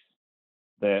checks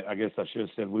that I guess I should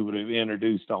have said we would have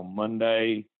introduced on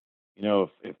Monday.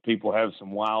 If people have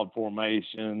some wild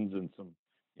formations and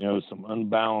some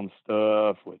unbalanced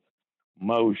stuff with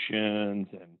motions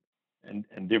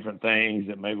and different things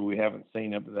that maybe we haven't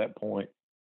seen up to that point,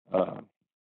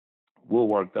 we'll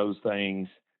work those things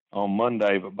on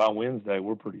Monday, but by Wednesday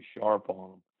we're pretty sharp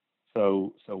on them.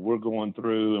 So we're going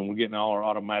through and we're getting all our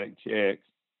automatic checks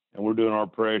and we're doing our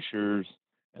pressures,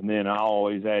 and then I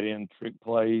always add in trick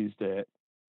plays that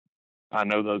I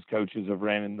know those coaches have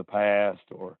ran in the past,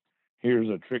 or here's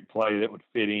a trick play that would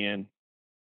fit in.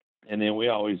 And then we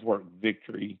always work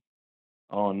victory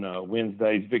on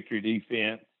Wednesday's victory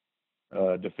defense,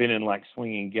 defending like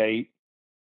swinging gate,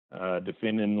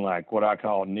 defending like what I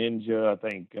call ninja. I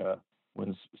think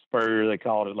when Spurrier, they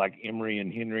called it like Emery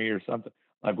and Henry or something.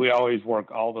 Like we always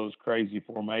work all those crazy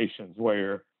formations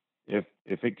where if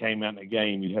it came out in a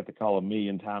game, you'd have to call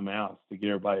 1,000,000 timeouts to get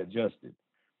everybody adjusted.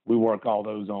 We work all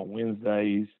those on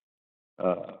Wednesdays.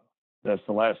 That's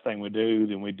the last thing we do.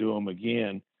 Then we do them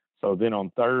again. So then on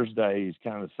Thursdays,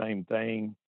 kind of the same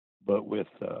thing, but with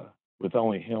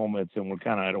only helmets, and we're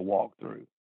kind of at a walkthrough.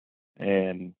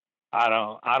 And I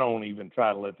don't even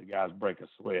try to let the guys break a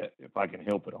sweat if I can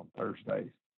help it on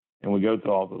Thursdays. And we go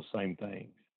through all those same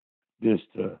things, just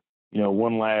to,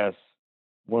 one last,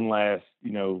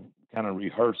 kind of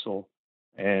rehearsal,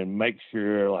 and make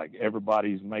sure like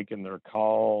everybody's making their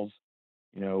calls.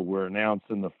 We're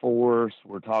announcing the force,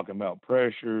 we're talking about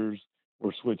pressures,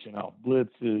 we're switching off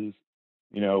blitzes,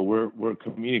 we're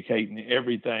communicating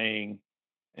everything,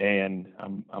 and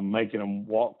I'm making them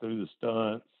walk through the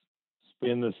stunts,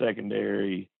 spin the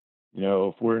secondary,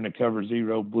 if we're in a cover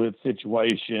zero blitz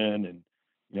situation, and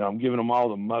I'm giving them all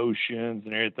the motions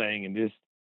and everything, and just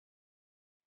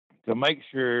to make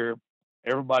sure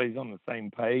everybody's on the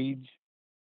same page,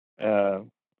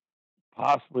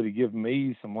 possibly to give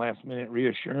me some last minute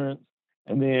reassurance.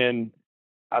 And then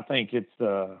I think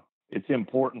it's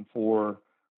important for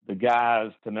the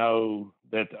guys to know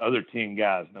that the other 10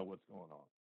 guys know what's going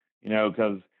on,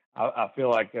 because I feel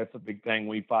like that's a big thing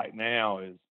we fight now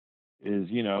is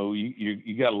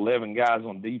you got 11 guys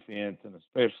on defense, and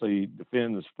especially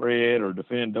defending the spread or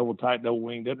defending double tight, double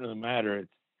wing, doesn't really matter.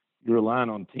 You're relying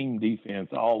on team defense,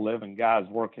 all 11 guys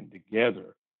working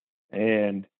together.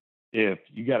 And if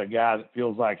you got a guy that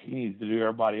feels like he needs to do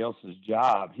everybody else's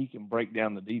job, he can break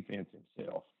down the defense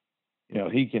himself.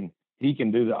 He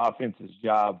can do the offense's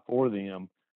job for them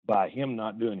by him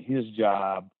not doing his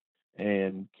job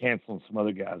and canceling some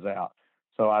other guys out.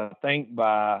 So I think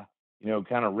by,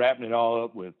 kind of wrapping it all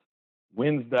up with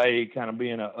Wednesday kind of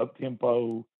being an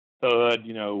up-tempo thud,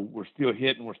 we're still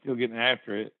hitting, we're still getting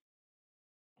after it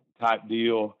type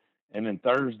deal. And then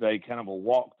Thursday, kind of a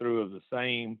walkthrough of the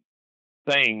same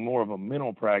thing, more of a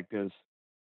mental practice.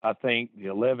 I think the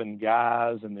 11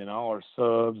 guys and then all our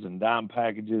subs and dime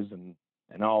packages and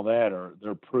all that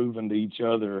they're proving to each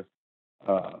other,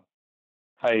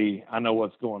 hey, I know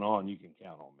what's going on. You can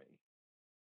count on me.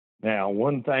 Now,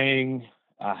 one thing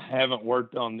I haven't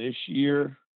worked on this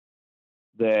year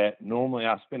that normally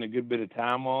I spend a good bit of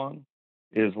time on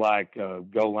is like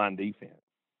goal line defense.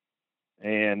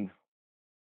 And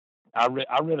I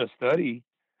read a study.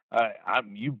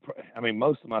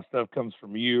 Most of my stuff comes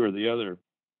from you or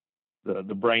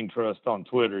the Brain Trust on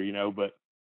Twitter, but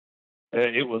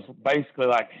it was basically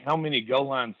like, how many goal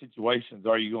line situations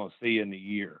are you going to see in the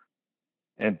year?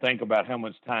 And think about how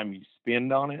much time you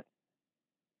spend on it.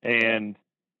 And,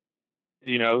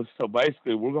 so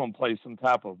basically we're going to play some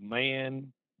type of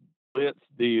man blitz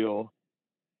deal,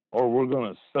 or we're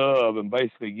going to sub and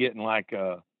basically getting like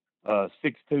a 6-2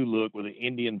 look with an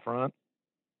Indian front,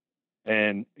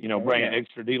 and bring an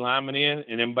extra D lineman in,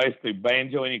 and then basically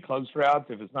banjo any close routes.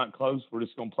 If it's not close, we're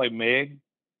just gonna play Meg.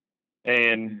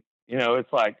 And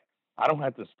it's like I don't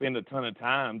have to spend a ton of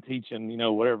time teaching.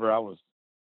 Whatever I was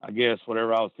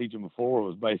teaching before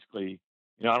was basically,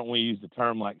 I don't want to use the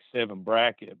term like 7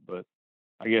 bracket, but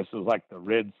I guess it was like the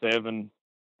red 7.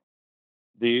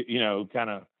 Kind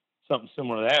of something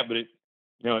similar to that. But it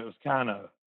was kind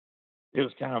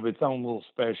of its own little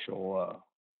special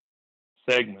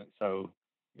segment. So,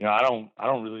 I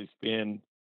don't really spend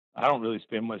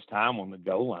much time on the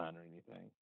goal line or anything.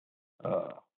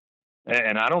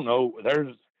 And I don't know,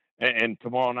 and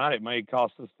tomorrow night it may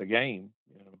cost us the game,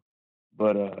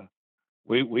 but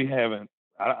we haven't,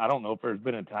 I don't know if there's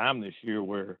been a time this year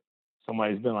where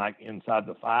somebody's been like inside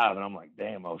the 5 and I'm like,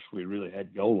 damn, I wish we really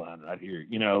had goal line right here.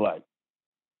 Like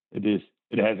it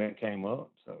hasn't come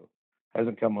up. So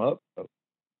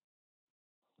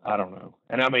I don't know.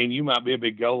 And I mean, you might be a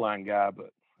big goal line guy,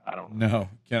 but I don't know.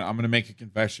 No, I'm going to make a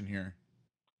confession here.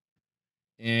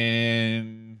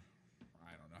 In,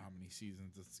 I don't know how many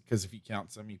seasons, because if you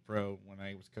count semi-pro, when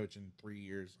I was coaching 3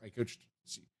 years, I coached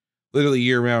literally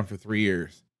year-round for 3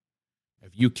 years.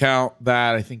 If you count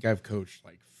that, I think I've coached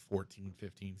like 14,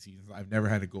 15 seasons. I've never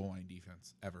had a goal line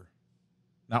defense, ever.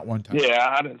 Not one time.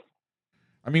 Yeah,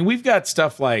 I mean, we've got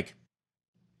stuff like,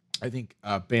 I think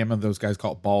Bama, those guys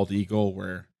call it Bald Eagle,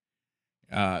 where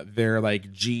they're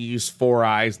like G's, 4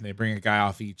 eyes, and they bring a guy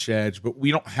off each edge. But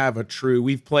we don't have a true.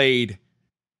 We've played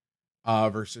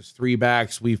versus 3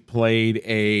 backs. We've played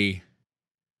a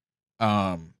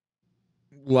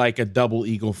like a double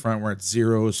eagle front where it's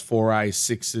 0s, 4 eyes,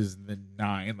 6s, and then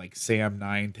 9, like Sam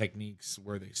 9 techniques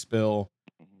where they spill.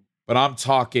 But I'm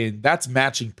talking, that's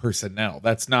matching personnel.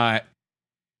 That's not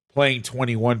playing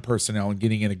 21 personnel and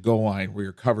getting in a goal line where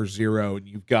you're cover 0 and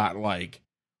you've got like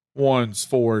 1s,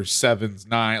 4s, 7s,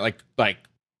 9,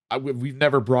 we've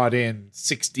never brought in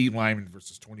 16 linemen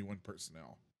versus 21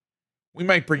 personnel. We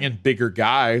might bring in bigger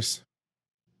guys,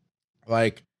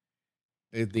 like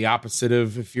the opposite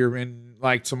of if you're in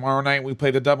like tomorrow night, we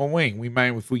play the double wing. We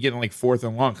might, if we get in like 4th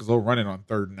and long, because they'll run it on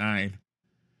 3rd and 9.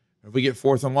 If we get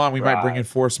 4th and long, we might bring in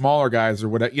 4 smaller guys or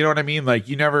whatever. You know what I mean? Like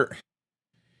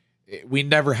we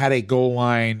never had a goal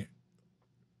line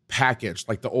package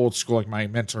like the old school, like my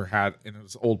mentor had in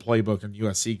his old playbook in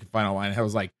USC final line. It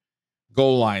was like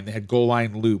goal line. They had goal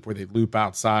line loop where they'd loop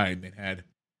outside. They had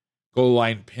goal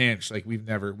line pinch. Like we've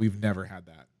never had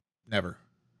that. Never.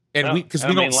 And we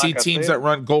don't see teams that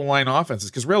run goal line offenses.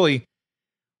 Because really,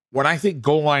 when I think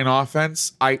goal line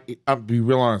offense, I'll be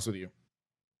real honest with you.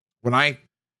 When I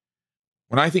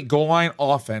think goal line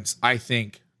offense, I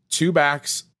think 2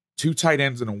 backs, 2 tight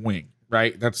ends, and a wing.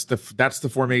 Right? That's the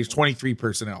formation. 23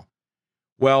 personnel.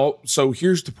 Well, so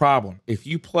here's the problem: if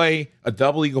you play a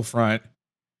double eagle front,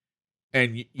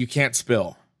 and you can't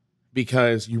spill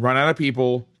because you run out of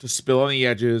people to spill on the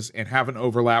edges and have an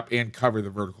overlap and cover the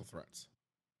vertical threats.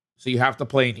 So you have to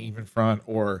play an even front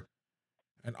or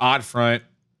an odd front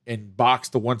and box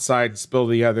to one side and spill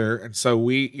the other. And so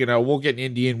we'll get an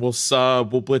Indian, we'll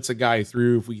sub, we'll blitz a guy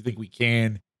through if we think we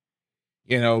can,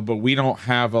 but we don't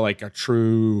have a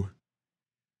true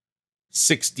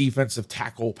 6 defensive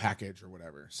tackle package or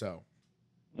whatever. So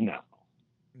no,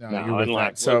 you're with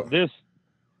that. So this,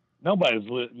 nobody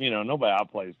I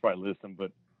play is probably listening,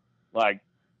 but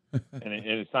and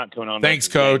it's not coming on. Thanks,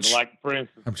 Coach. Like for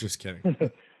instance, I'm just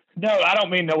kidding. No, I don't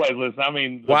mean nobody's listening. I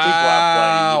mean the people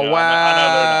I play.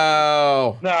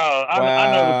 Wow.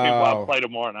 I know the people I play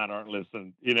tomorrow night aren't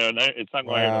listening. It's not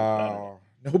going to happen.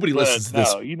 Nobody listens to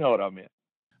this. No, you know what I mean.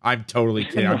 I'm totally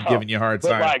kidding. I'm giving you a hard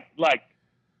time.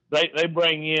 But they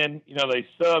bring in, they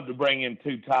sub to bring in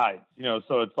 2 tights.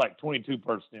 So it's like 22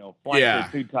 personnel. Flanker,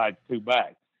 2 tights, 2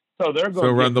 backs. So they're going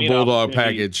to run the Bulldog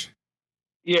package.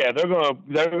 Yeah, they're going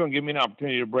to give me an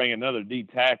opportunity to bring another D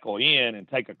tackle in and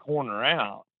take a corner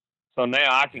out. So now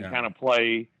I can kind of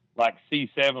play like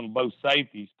C7 both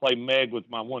safeties, play Meg with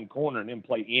my 1 corner, and then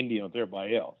play Indian with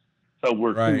everybody else. So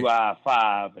we're 2I,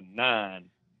 5, and 9.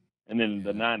 And then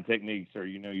the 9 techniques are,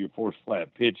 your force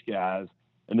flat pitch guys.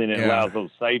 And then it allows those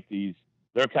safeties,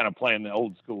 they're kind of playing the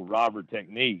old school robber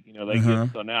technique.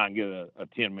 So now I can get a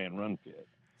 10-man run fit.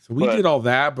 So we did all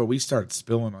that, but we started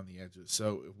spilling on the edges.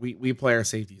 So we play our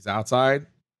safeties outside,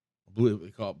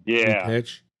 we call it blue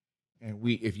pitch. And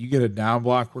if you get a down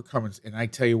block, we're coming. And I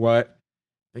tell you what,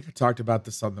 I think I talked about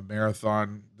this on the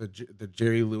marathon, the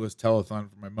Jerry Lewis telethon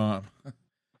for my mom.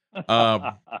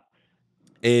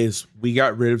 Is we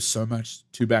got rid of so much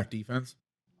 2-back defense.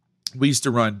 We used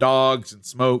to run dogs and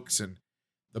smokes and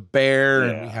the bear,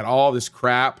 and we had all this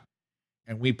crap.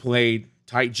 And we played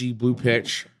tight G blue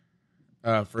pitch.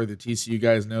 For the TCU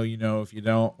guys know, if you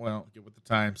don't, well, get with the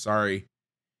time. Sorry.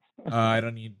 I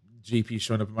don't need GP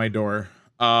showing up at my door.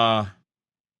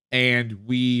 And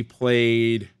we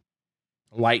played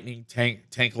lightning,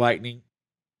 tank lightning,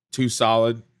 2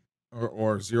 solid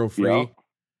or 0 free.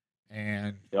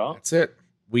 And that's it.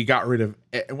 We got rid of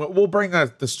it. We'll bring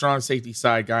the strong safety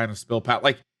side guy on a spill path.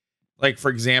 Like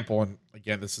for example, and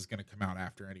again, this is going to come out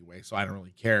after anyway, so I don't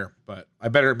really care, but I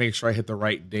better make sure I hit the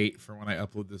right date for when I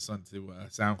upload this onto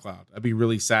SoundCloud. I'd be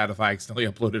really sad if I accidentally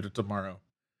uploaded it tomorrow.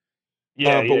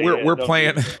 We're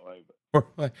playing.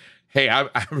 Hey, I'm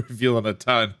revealing a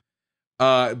ton.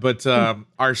 But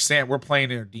our Sam, we're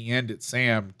playing our D end at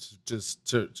Sam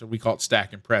to we call it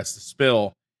stack and press, to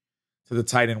spill to the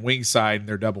tight end wing side and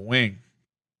their double wing.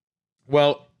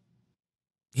 Well,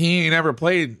 he never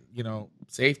played,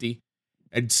 safety.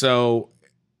 And so,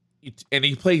 and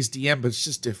he plays DM, but it's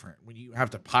just different when you have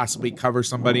to possibly cover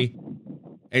somebody.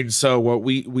 And so what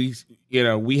we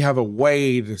have a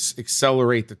way to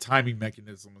accelerate the timing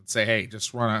mechanism and say, hey,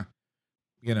 just run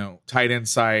a, tight end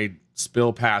side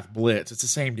spill path blitz. It's the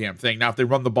same damn thing. Now, if they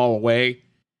run the ball away,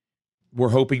 we're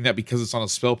hoping that because it's on a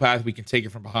spill path, we can take it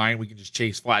from behind. We can just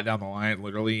chase flat down the line,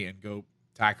 literally, and go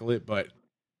tackle it. But,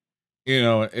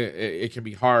 it can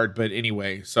be hard. But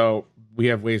anyway, so we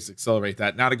have ways to accelerate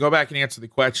that. Now, to go back and answer the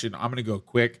question, I'm going to go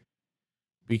quick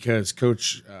because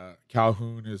Coach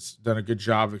Calhoun has done a good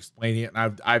job of explaining it.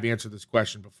 And I've answered this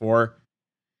question before.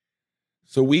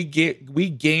 So we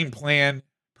game plan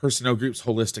personnel groups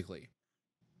holistically.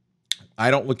 I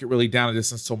don't look at really down a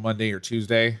distance till Monday or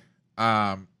Tuesday.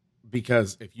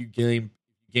 Because if you game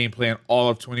plan all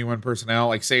of 21 personnel,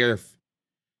 like say they're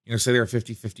a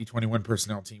 50-50 21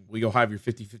 personnel team, we go have your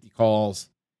 50-50 calls.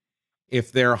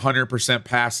 if they're 100%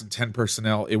 pass and 10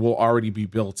 personnel, it will already be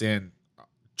built in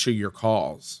to your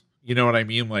calls. You know what I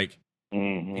mean? Like,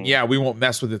 and yeah, we won't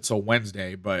mess with it till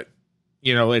Wednesday, but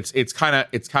you know, it's kind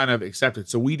of accepted.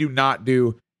 So we do not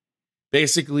do,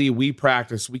 basically we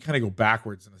practice, we kind of go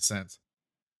backwards in a sense.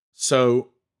 So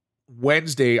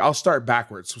Wednesday, I'll start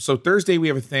backwards. So Thursday we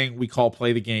have a thing we call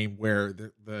play the game, where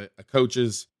the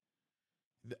coaches,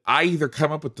 I either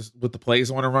come up with the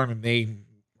plays I want to run and they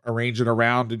arrange it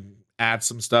around and add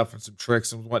some stuff and some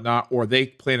tricks and whatnot, or they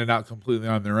plan it out completely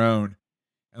on their own.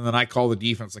 And then I call the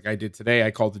defense like I did today.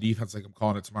 I called the defense like I'm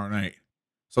calling it tomorrow night.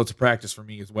 So it's a practice for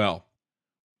me as well.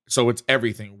 So it's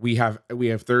everything. We have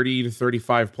 30 to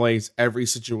 35 plays. Every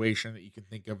situation that you can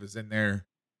think of is in there.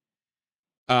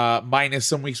 Minus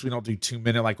some weeks we don't do 2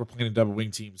 minute, like we're playing a double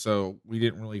wing team. So we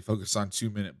didn't really focus on 2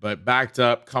 minute, but backed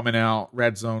up, coming out,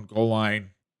 red zone, goal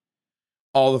line,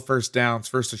 all the first downs,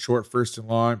 first and short, first and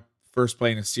long, first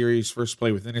play in a series, first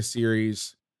play within a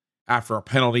series, after a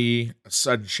penalty, a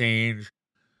sudden change,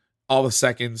 all the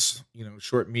seconds, you know,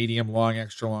 short, medium, long,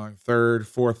 extra long, third,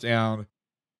 fourth down,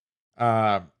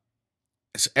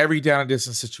 it's every down and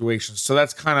distance situation. So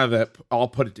that's kind of I'll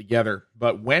put it together.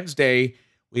 But Wednesday,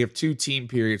 we have 2 team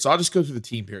periods. So I'll just go through the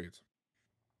team periods.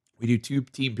 We do 2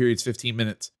 team periods, 15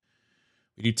 minutes.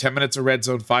 We do 10 minutes of red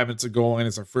zone, 5 minutes of goal line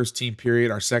is our first team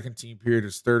period. Our second team period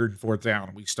is third and fourth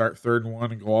down. We start 3rd and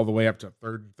 1 and go all the way up to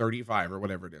 3rd and 35 or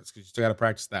whatever it is, because you still got to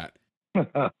practice that.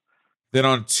 Then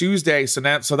on Tuesday, so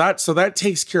that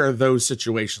takes care of those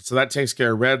situations. So that takes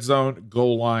care of red zone,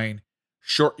 goal line,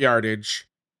 short yardage.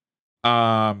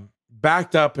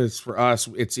 Backed up is for us.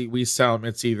 We tell them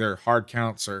it's either hard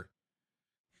counts or,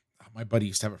 my buddy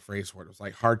used to have a phrase for it. It was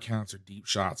like hard counts or deep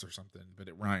shots or something, but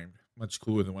it rhymed. Much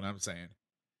cooler than what I'm saying.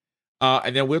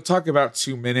 And then we'll talk about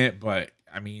 2 minute, but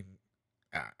I mean,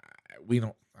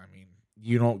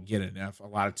 you don't get enough. A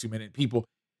lot of 2 minute people.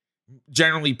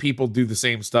 Generally, people do the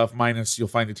same stuff, minus you'll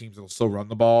find the teams that'll still run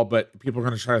the ball, but people are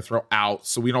going to try to throw out.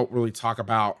 So we don't really talk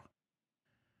about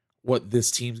what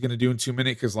this team's going to do in 2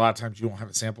 minutes, because a lot of times you don't have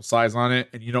a sample size on it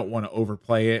and you don't want to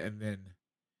overplay it. And then,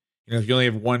 you know, if you only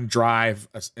have one drive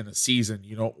in a season,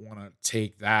 you don't want to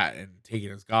take that and take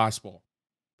it as gospel.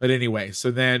 But anyway,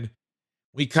 so then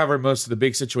we cover most of the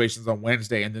big situations on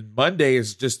Wednesday, and then Monday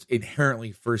is just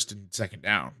inherently first and second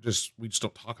down. We just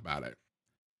don't talk about it.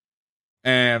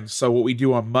 And so what we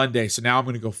do on Monday, so now I'm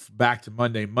going to go back to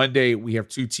Monday. Monday, we have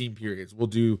 2 team periods. We'll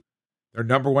do their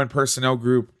number 1 personnel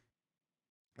group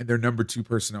and their number 2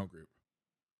 personnel group.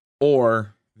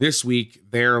 Or this week,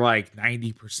 they're like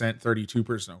 90%, 32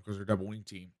 personnel because they're double wing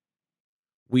team.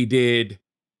 We did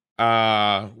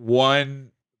period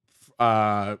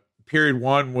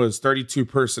 1 was 32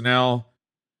 personnel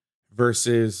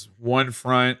versus 1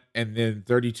 front, and then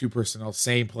 32 personnel,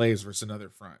 same plays versus another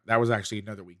front. That was actually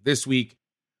another week. This week,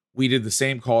 we did the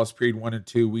same calls, period 1 and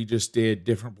 2. We just did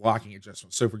different blocking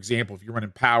adjustments. So, for example, if you're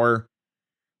running power,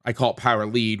 I call it power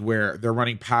lead, where they're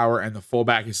running power and the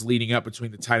fullback is leading up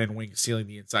between the tight end wing, sealing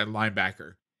the inside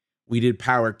linebacker. We did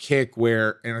power kick,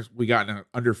 where and we got an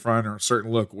under front or a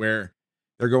certain look where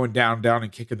they're going down,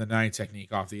 and kicking the 9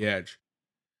 technique off the edge.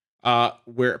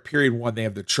 Where period 1, they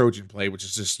have the Trojan play, which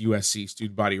is just USC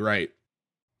student body right.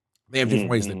 They have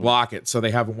different ways they block it. So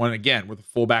they have one again where the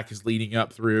fullback is leading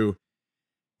up through.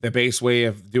 The base way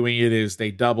of doing it is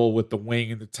they double with the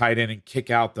wing and the tight end and kick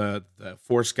out the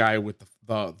force guy with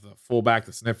the fullback,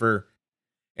 the sniffer.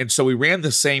 And so we ran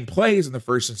the same plays in the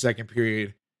first and second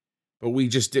period, but we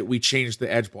changed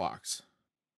the edge blocks.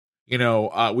 You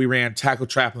know, we ran tackle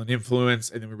trap and influence,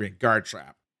 and then we ran guard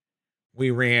trap.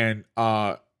 We ran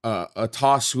a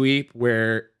toss sweep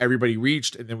where everybody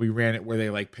reached, and then we ran it where they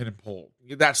like pin and pull,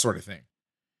 that sort of thing.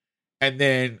 And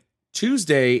then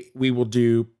Tuesday we will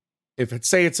do, if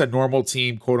it's a normal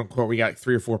team, quote unquote, we got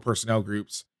 3 or 4 personnel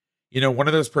groups. You know, one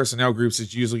of those personnel groups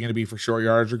is usually going to be for short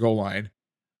yardage or goal line.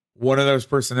 One of those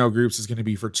personnel groups is going to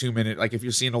be for 2 minute. Like if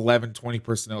you're seeing 11, 20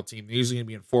 personnel team, they're usually going to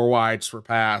be in 4 wides for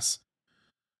pass,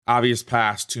 obvious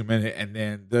pass, 2 minute, and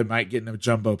then they might get in a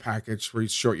jumbo package for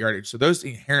short yardage. So those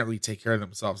inherently take care of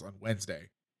themselves on Wednesday.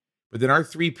 But then our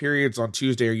 3 periods on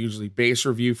Tuesday are usually base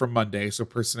review from Monday. So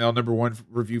personnel number 1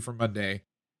 review from Monday,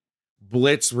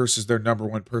 blitz versus their number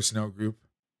 1 personnel group.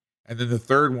 And then the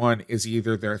third one is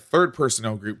either their third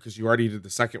personnel group, because you already did the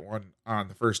second one on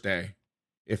the first day,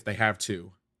 if they have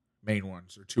 2 main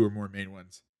ones or 2 or more main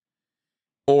ones,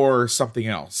 or something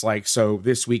else. Like, so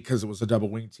this week, because it was a double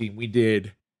wing team, we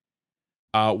did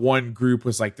one group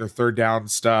was like their third down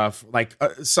stuff, like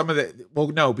some of the, well,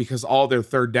 no, because all their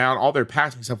third down, all their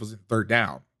passing stuff was in third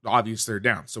down, obvious third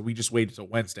down. So we just waited till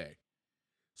Wednesday.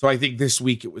 So I think this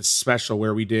week it was special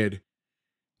where we did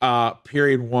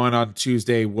Period 1 on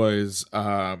Tuesday was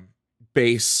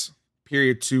base.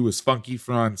 Period 2 was funky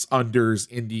fronts, unders,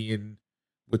 Indian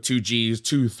with 2 Gs,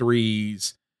 2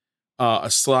 3s, a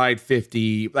slide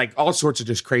 50, like all sorts of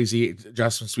just crazy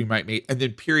adjustments we might make. And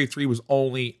then period 3 was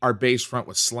only our base front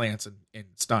with slants and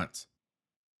stunts.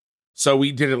 So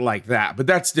we did it like that. But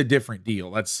that's the different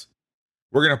deal.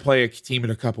 We're going to play a team in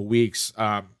a couple weeks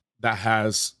that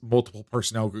has multiple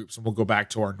personnel groups, and we'll go back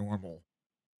to our normal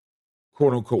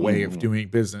quote unquote way of doing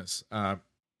business.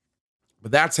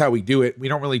 But that's how we do it. We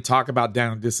don't really talk about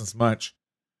down and distance much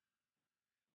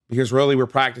because really we're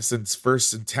practicing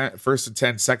first and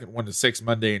 10, second 1 to 6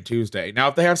 Monday and Tuesday. Now,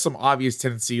 if they have some obvious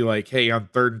tendency, like, hey, on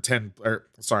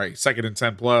second and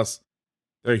 10 plus,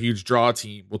 they're a huge draw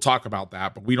team, we'll talk about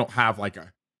that. But we don't have like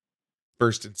a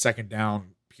first and second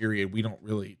down period. We don't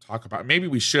really talk about it. Maybe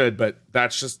we should, but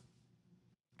that's just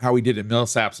how we did it at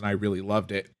Millsaps, and I really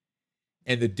loved it.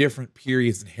 And the different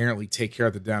periods inherently take care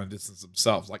of the down and distance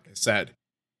themselves. Like I said,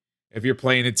 if you're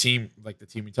playing a team like the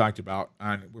team we talked about,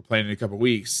 and we're playing in a couple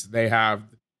weeks, they're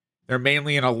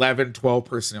mainly an 11, 12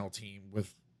 personnel team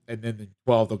and then the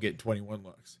 12, they'll get 21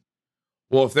 looks.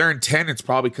 Well, if they're in 10, it's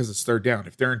probably because it's third down.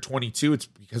 If they're in 22, it's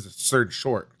because it's third and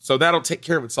short. So that'll take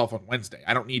care of itself on Wednesday.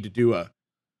 I don't need to do and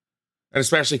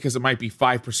especially because it might be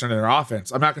 5% of their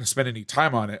offense. I'm not going to spend any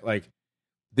time on it. Like,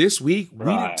 this week, we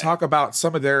didn't talk about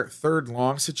some of their third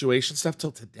long situation stuff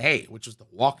till today, which was the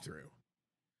walkthrough.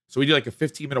 So we did like a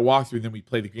 15-minute walkthrough, and then we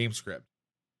play the game script.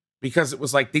 Because it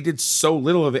was like they did so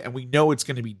little of it, and we know it's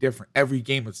going to be different. Every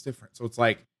game is different. So it's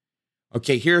like,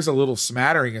 okay, here's a little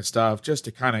smattering of stuff just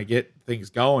to kind of get things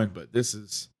going. But this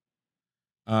is,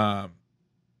 kind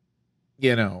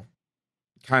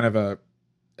of a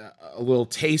little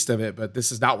taste of it, but this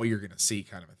is not what you're going to see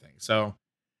kind of a thing. So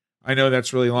I know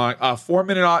that's really long. 4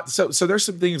 minute. So there's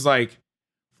some things like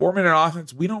 4 minute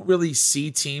offense. We don't really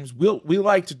see teams. We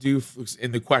like to do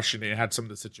in the question. It had some of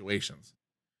the situations.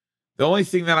 The only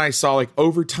thing that I saw, like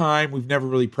overtime, we've never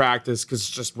really practiced because it's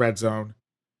just red zone,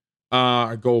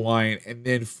 goal line, and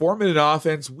then 4 minute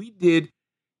offense. We did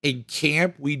in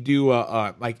camp. We do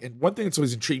and one thing that's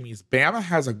always intrigued me is Bama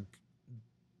has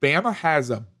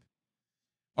a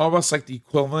almost like the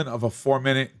equivalent of a 4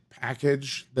 minute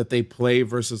package that they play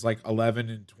versus like 11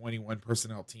 and 21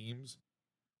 personnel teams,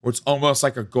 where it's almost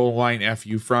like a goal line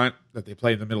FU front that they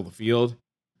play in the middle of the field.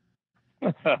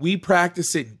 We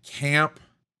practice it in camp.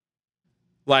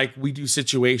 Like, we do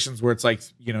situations where it's like,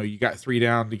 you got 3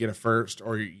 down to get a first,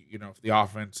 or, for the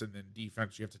offense and then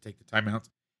defense, you have to take the timeouts.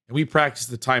 And we practice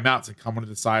the timeouts and come onto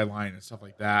the sideline and stuff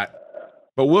like that.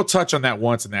 But we'll touch on that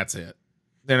once, and that's it.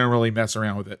 They don't really mess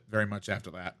around with it very much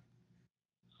after that.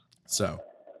 So,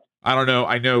 I don't know.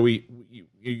 I know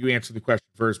you answered the question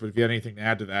first, but if you had anything to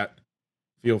add to that,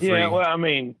 feel free. Yeah, well, I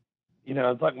mean,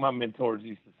 it's like my mentors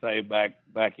used to say back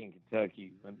in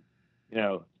Kentucky when,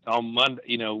 on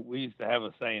Monday, we used to have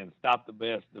a saying, stop the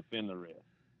best, defend the rest.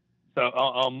 So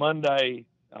on Monday,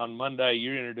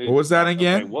 you're introduced. What was that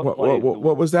again? Okay,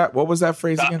 what was that? What was that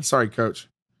phrase again? Sorry, Coach.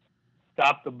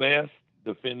 Stop the best,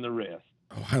 defend the rest.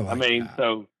 Oh, I like that.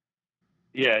 So,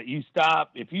 yeah,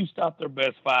 if you stop their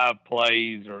best 5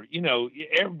 plays, or,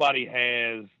 everybody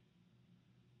has,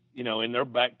 in their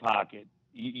back pocket,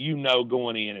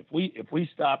 going in, if we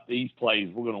stop these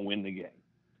plays, we're going to win the game.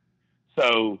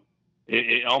 So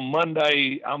on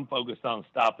Monday, I'm focused on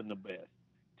stopping the best.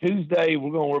 Tuesday,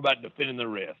 we're going to worry about defending the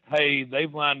rest. Hey,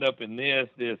 they've lined up in this,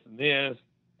 this, and this,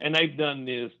 and they've done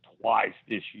this twice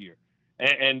this year.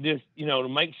 And just, to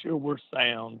make sure we're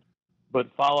sound, but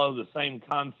follow the same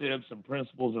concepts and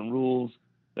principles and rules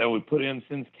that we put in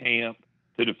since camp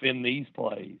to defend these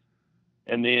plays.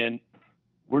 And then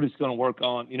we're just going to work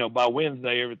on, by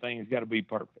Wednesday, everything's got to be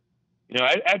perfect.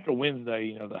 After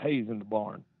Wednesday, the hay's in the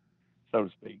barn, so to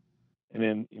speak. And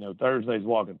then, Thursday's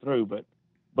walking through. But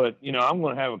I'm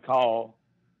going to have a call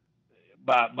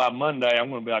by Monday. I'm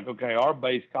going to be like, okay, our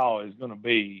base call is going to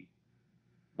be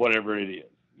whatever it is.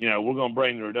 We're going to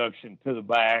bring the reduction to the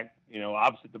back,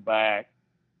 opposite the back,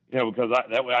 because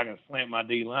that way I can slant my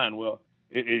D line. Well,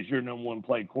 is your number one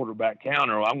play quarterback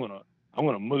counter? I'm going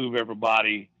to move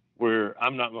everybody where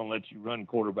I'm not going to let you run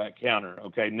quarterback counter.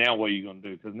 Okay, now what are you going to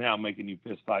do? Because now I'm making you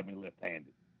fist fight me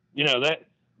left-handed.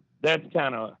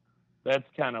 That's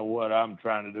kind of what I'm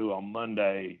trying to do on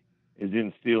Monday, is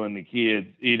instill in the kids,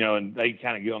 and they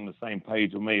kind of get on the same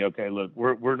page with me. Okay, look,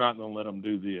 we're not going to let them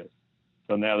do this.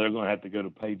 So now they're going to have to go to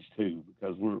page 2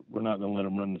 because we're not going to let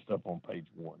them run the stuff on page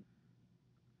 1.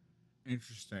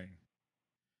 Interesting.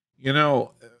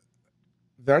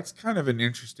 That's kind of an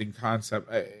interesting concept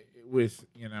with,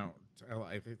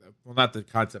 I think, well, not the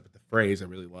concept, but the phrase I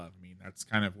really love. I mean, that's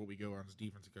kind of what we go on as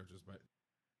defensive coaches, but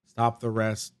Stop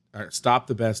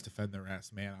the best, defend the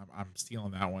rest. Man, I'm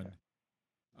stealing that one.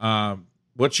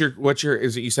 What's your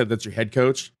is it you said that's your head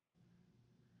coach?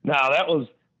 No, that was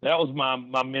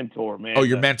my mentor, man. Oh,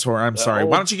 your mentor. I'm sorry.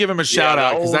 Why don't you give him a shout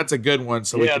out, because that's a good one,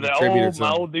 so we can attribute it to my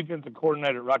him. old defensive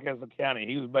coordinator at Rock Castle County.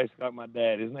 He was basically like my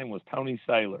dad. His name was Tony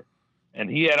Saylor, and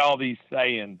he had all these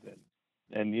sayings,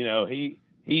 and you know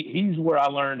he's where I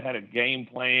learned how to game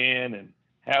plan and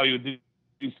how he would do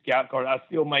scout cards. I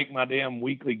still make my damn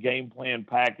weekly game plan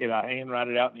packet. I handwrite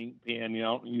it out in ink pen. You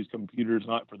know, I don't use computers,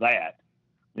 not for that.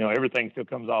 You know, everything still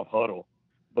comes off Huddle,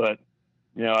 but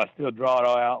you know, I still draw it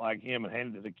all out like him and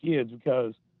hand it to the kids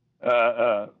because,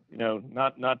 you know,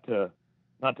 not to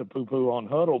poo-poo on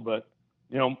Huddle, but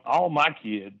you know, all my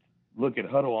kids look at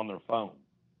Huddle on their phone.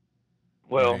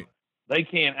 Well, right. They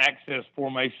can't access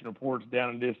formation reports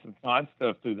down and distance and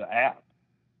stuff through the app.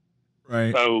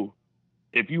 Right. So,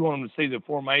 if you want them to see the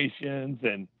formations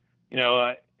and, you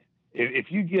know, if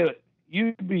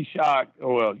you'd be shocked,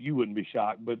 or well, you wouldn't be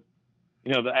shocked, but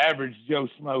you know, the average Joe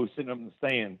Smo sitting up in the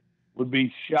stand would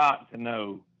be shocked to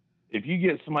know if you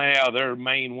get somebody out of their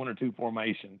main one or two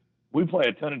formations. We play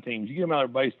a ton of teams. You get them out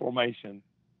of their base formation,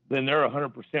 then they're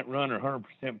 100% run or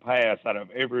 100% pass out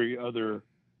of every other,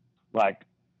 like,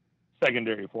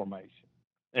 secondary formation.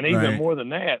 And even more than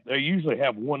that, they usually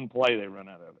have one play they run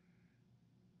out of it.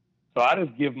 So I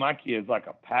just give my kids, like,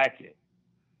 a packet.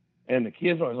 And the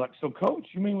kids are always like, so, Coach,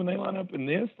 you mean when they line up in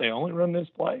this, they only run this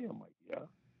play? I'm like, yeah.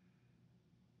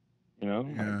 You know?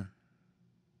 Yeah.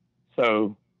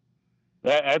 So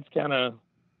that's kind of,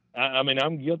 I mean,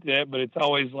 I'm guilty of that, but it's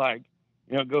always like,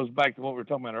 you know, it goes back to what we were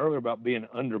talking about earlier about being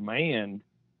undermanned.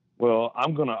 Well,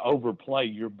 I'm going to overplay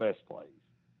your best plays.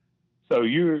 So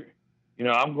you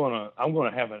know, I'm going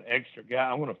to have an extra guy.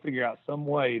 I'm going to figure out some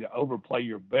way to overplay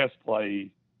your best plays,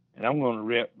 and I'm going to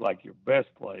rep like your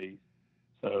best plays.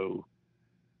 So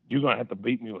you're going to have to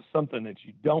beat me with something that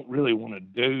you don't really want to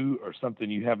do or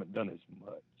something you haven't done as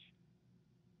much,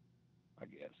 I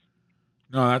guess.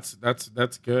 No,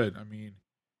 that's good. I mean,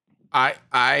 I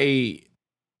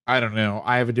don't know.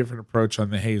 I have a different approach on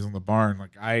the Hayes on the Barn.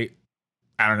 Like I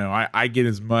don't know. I get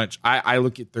as much. I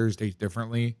look at Thursdays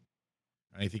differently.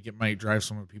 I think it might drive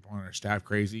some of the people on our staff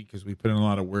crazy because we put in a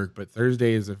lot of work. But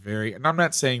Thursday is and I'm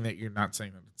not saying that you're not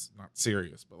saying that it's not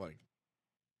serious, but like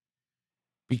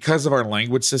because of our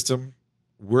language system,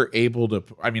 we're able to.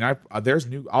 I mean,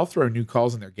 I'll throw new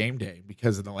calls in their game day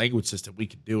because of the language system. We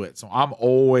can do it. So I'm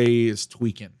always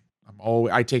tweaking.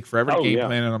 I take forever to game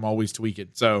plan, and I'm always tweaking.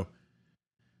 So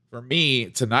for me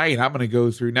tonight, I'm going to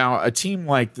go through now a team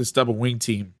like this double wing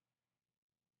team.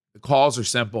 The calls are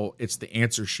simple. It's the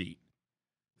answer sheet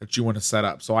that you want to set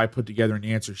up. So I put together an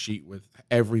answer sheet with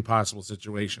every possible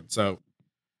situation. So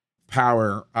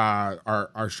power,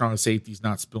 our strongest safety is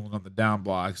not spilling on the down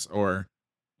blocks, or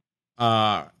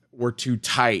we're too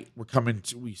tight.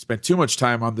 We spent too much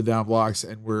time on the down blocks,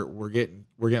 and we're getting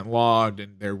logged,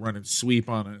 and they're running sweep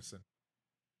on us, and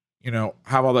you know,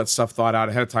 have all that stuff thought out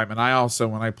ahead of time. And I also,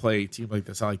 when I play a team like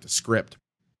this, I like to script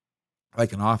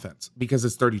like an offense because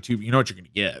it's 32. You know what you're going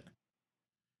to get.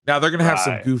 Now they're going to have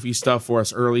some goofy stuff for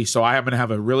us early, so I am going to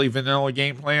have a really vanilla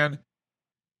game plan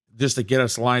just to get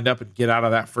us lined up and get out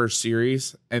of that first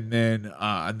series, and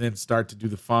then start to do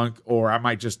the funk, or I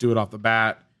might just do it off the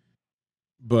bat.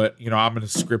 But you know, I'm going to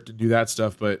script and do that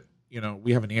stuff. But you know,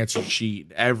 we have an answer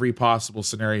sheet, every possible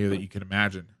scenario that you can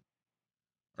imagine,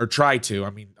 or try to.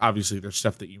 I mean, obviously, there's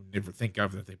stuff that you never think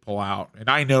of that they pull out, and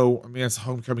I know. I mean, it's a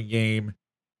homecoming game.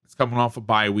 It's coming off a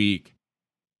bye week.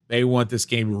 They want this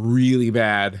game really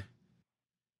bad.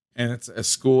 And it's a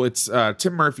school. It's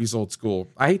Tim Murphy's old school.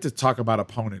 I hate to talk about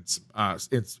opponents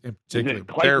in particular. Is it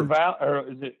Clayton Valley,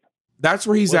 or is it? That's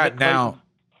where he's at now.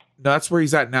 No, that's where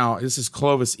he's at now. This is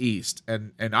Clovis East,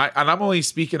 and I'm only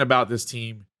speaking about this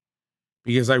team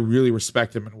because I really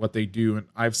respect them and what they do. And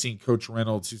I've seen Coach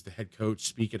Reynolds, who's the head coach,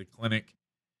 speak at a clinic,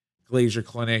 Glazier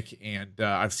Clinic, and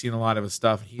I've seen a lot of his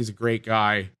stuff. He's a great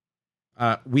guy.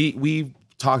 We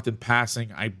talked in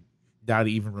passing. I doubt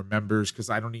he even remembers because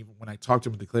when I talked to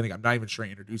him at the clinic, I'm not even sure I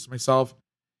introduced myself.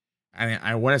 And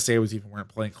I want to say I was even wearing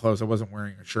plain clothes. I wasn't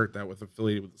wearing a shirt that was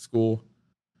affiliated with the school.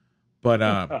 But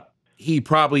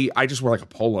I just wore like a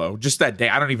polo just that day.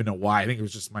 I don't even know why. I think it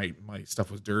was just my stuff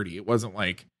was dirty. It wasn't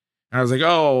like, and I was like,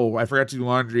 oh, I forgot to do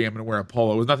laundry. I'm going to wear a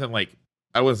polo. It was nothing like,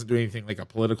 I wasn't doing anything like a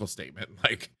political statement,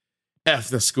 like F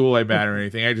the school I'm at or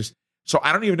anything. So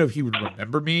I don't even know if he would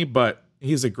remember me, but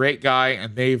he's a great guy,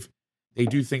 and they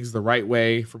do things the right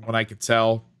way from what I could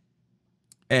tell.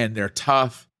 And they're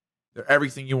tough. They're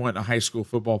everything you want in a high school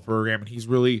football program. And he's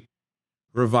really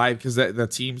revive, because the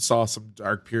team saw some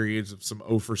dark periods of some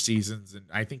 0 seasons, and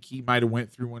I think he might have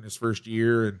went through one his first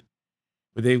year,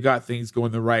 but they've got things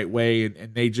going the right way,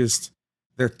 and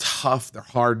they're tough, they're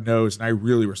hard nosed, and I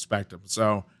really respect them.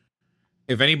 So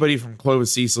if anybody from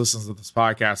Clovis East listens to this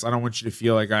podcast, I don't want you to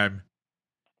feel like I'm,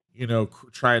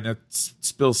 trying to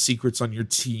spill secrets on your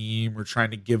team or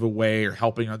trying to give away or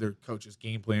helping other coaches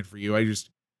game plan for you.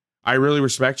 I really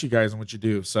respect you guys and what you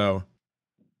do. So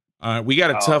we got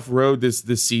a tough road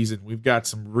this season. We've got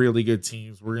some really good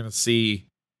teams. We're going to see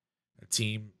a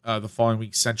team the following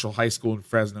week, Central High School in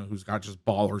Fresno, who's got just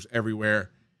ballers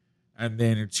everywhere. And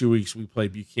then in 2 weeks, we play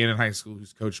Buchanan High School,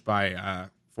 who's coached by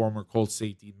former Colts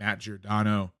safety Matt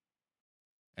Giordano.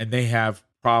 And they have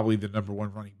probably the number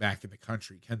one running back in the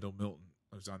country, Kendall Milton,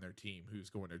 who's on their team,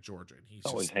 who's going to Georgia. And he's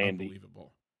always just handy.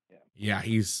 Unbelievable. Yeah,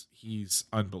 he's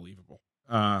unbelievable.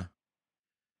 I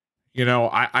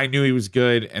knew he was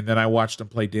good, and then I watched him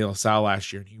play De La Salle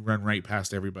last year, and he ran right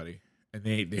past everybody. And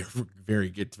they're a very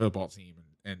good football team,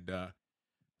 and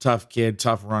tough kid,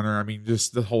 tough runner. I mean,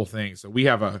 just the whole thing. So we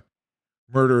have a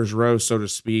murderer's row, so to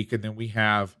speak, and then we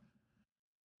have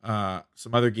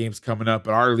some other games coming up.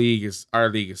 But our league is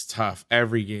tough.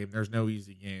 Every game, there's no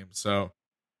easy game. So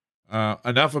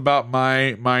enough about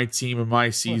my team and my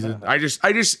season.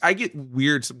 I get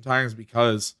weird sometimes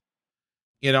because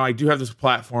I do have this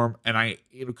platform, and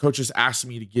coaches ask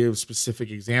me to give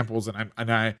specific examples, and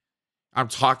I'm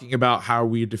talking about how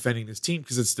we're defending this team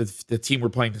because it's the team we're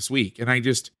playing this week. And I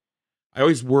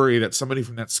always worry that somebody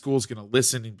from that school is going to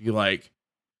listen and be like,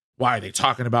 why are they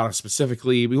talking about it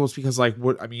specifically? Well, it's because I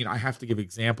have to give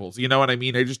examples. You know what I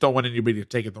mean? I just don't want anybody to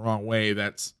take it the wrong way.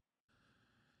 That's,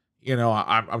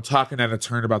 I'm talking at a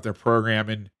turn about their program,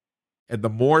 and the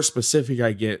more specific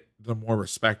I get, the more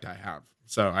respect I have.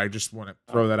 So I just want to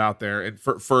throw that out there. And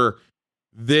for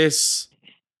this,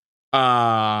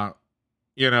 for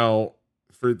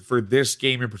this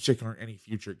game in particular, any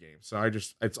future game. So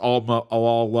it's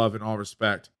all love and all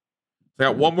respect. So I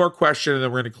got one more question, and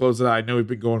then we're going to close it out. I know we've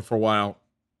been going for a while.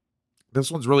 This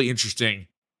one's really interesting.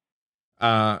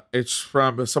 It's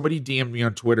from somebody DM'd me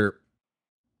on Twitter,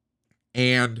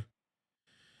 and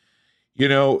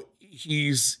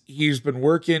he's been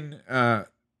working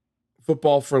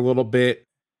football for a little bit.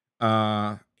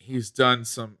 He's done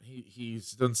some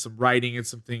writing and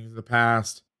some things in the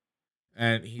past,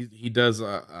 and he does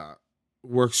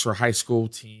works for a high school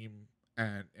team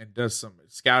and does some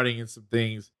scouting and some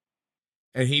things.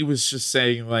 And he was just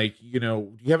saying, like, do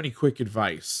you have any quick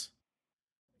advice?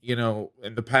 In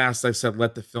the past I've said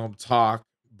let the film talk,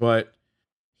 but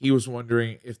he was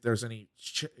wondering if there's any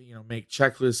make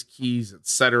checklists, keys,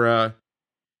 etc.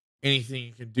 Anything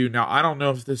you can do. Now, I don't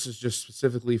know if this is just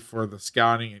specifically for the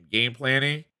scouting and game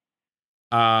planning,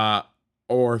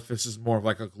 or if this is more of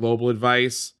like a global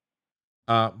advice.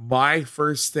 My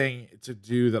first thing to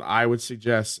do that I would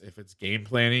suggest if it's game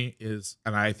planning is,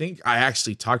 and I think I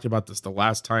actually talked about this the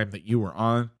last time that you were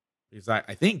on, because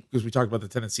because we talked about the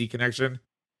Tennessee connection,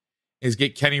 is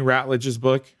get Kenny Ratledge's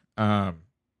book,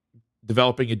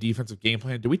 Developing a Defensive Game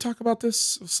Plan. Did we talk about this,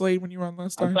 Slade, when you were on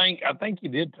last time? I think you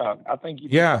did talk. I think you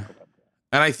did talk about that.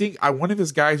 And I think one of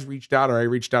his guys reached out, or I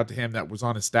reached out to him that was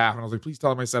on his staff, and I was like, please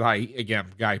tell him I said hi. Again,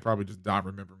 guy probably does not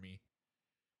remember me.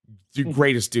 Dude,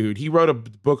 greatest dude. He wrote a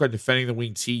book on defending the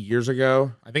wing T years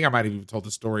ago. I think I might have even told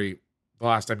the story the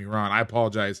last time you were on. I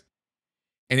apologize.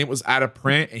 And it was out of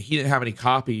print, and he didn't have any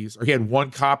copies, or he had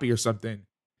one copy or something.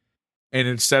 And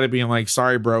instead of being like,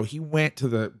 sorry, bro, he went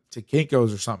to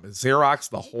Kinko's or something, Xerox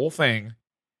the whole thing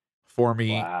for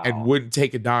me, and wouldn't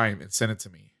take a dime and send it to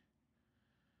me.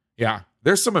 Yeah,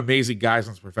 there's some amazing guys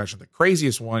in this profession. The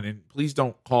craziest one, and please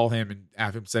don't call him and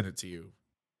have him send it to you.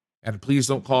 And please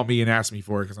don't call me and ask me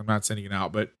for it because I'm not sending it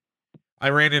out. But I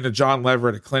ran into John Lever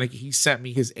at a clinic. He sent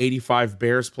me his 85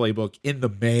 Bears playbook in the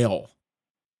mail.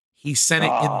 He sent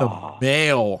it in the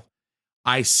mail.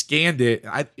 I scanned it.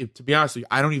 To be honest with you,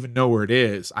 I don't even know where it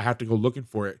is. I have to go looking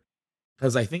for it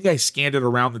because I think I scanned it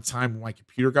around the time when my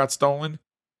computer got stolen.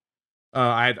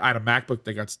 I had a MacBook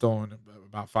that got stolen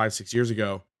about 5-6 years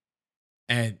ago.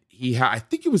 And I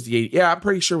think it was I'm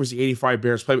pretty sure it was the 85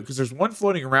 Bears playbook, because there's one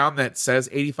floating around that says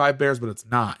 85 Bears, but it's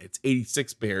not. It's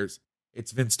 86 Bears.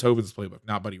 It's Vince Tobin's playbook,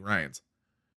 not Buddy Ryan's.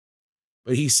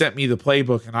 But he sent me the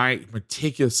playbook, and I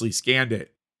meticulously scanned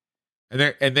it. And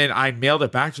then I mailed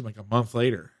it back to him like a month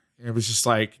later. And it was just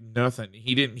like nothing.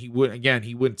 He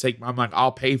wouldn't take I'm like,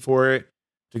 I'll pay for it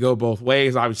to go both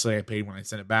ways. Obviously, I paid when I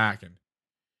sent it back. And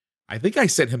I think I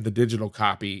sent him the digital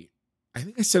copy. I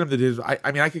think I sent him the digital.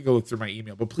 I mean, I could go look through my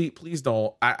email, but please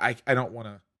don't. I don't want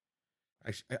to. I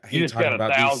You hate just talking got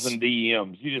about 1,000 these.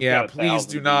 DMs. You just Yeah, got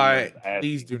 1,000 DMs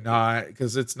please do asking. not,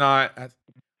 because it's not.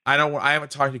 I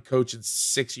haven't talked to coach in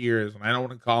 6 years, and I don't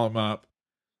want to call him up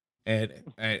and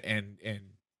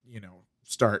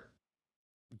start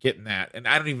getting that. And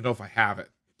I don't even know if I have it.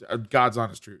 God's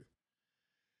honest truth.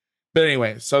 But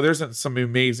anyway, so there's some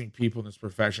amazing people in this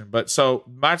profession. But so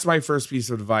that's my first piece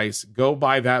of advice. Go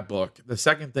buy that book. The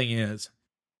second thing is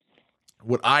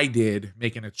what I did,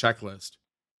 making a checklist.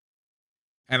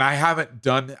 And I haven't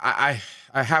done I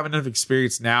have enough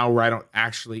experience now where I don't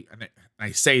actually, and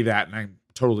I say that and I'm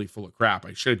totally full of crap.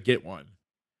 I should get one.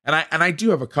 And I do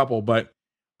have a couple, but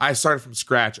I started from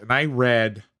scratch and I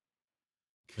read,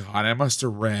 God, I must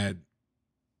have read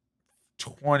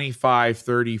 25,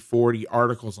 30, 40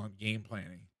 articles on game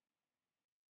planning.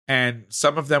 And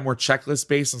some of them were checklist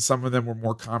based and some of them were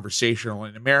more conversational.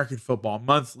 In American Football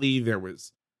Monthly, there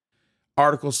was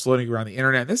articles floating around the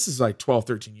internet. This is like 12,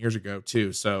 13 years ago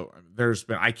too. So there's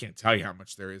been, I can't tell you how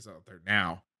much there is out there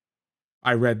now.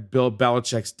 I read Bill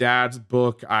Belichick's dad's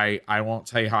book. I won't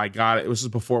tell you how I got it. It was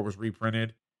just before it was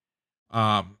reprinted.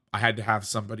 I had to have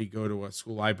somebody go to a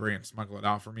school library and smuggle it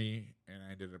out for me. And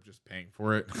I ended up just paying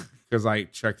for it because I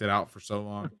checked it out for so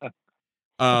long.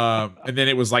 And then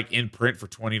it was like in print for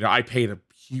 $20. I paid a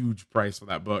huge price for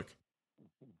that book.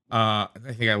 I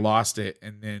think I lost it.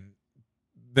 And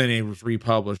then it was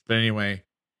republished. But anyway,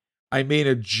 I made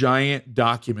a giant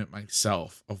document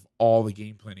myself of all the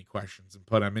game planning questions and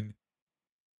put them in.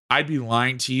 I'd be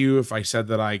lying to you if I said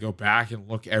that I go back and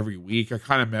look every week. I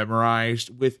kind of memorized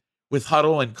with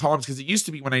Huddle and columns, because it used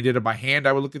to be when I did it by hand,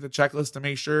 I would look at the checklist to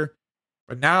make sure.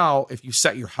 But now if you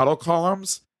set your Huddle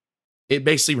columns, it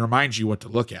basically reminds you what to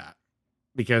look at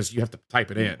because you have to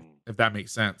type it in, if that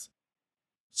makes sense.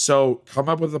 So come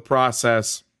up with a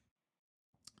process.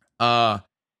 I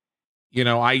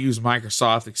use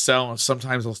Microsoft Excel, and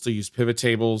sometimes I'll still use pivot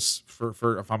tables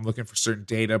for if I'm looking for certain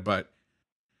data, but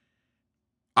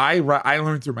I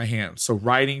learned through my hands. So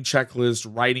writing checklists,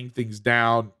 writing things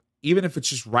down, even if it's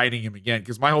just writing them again,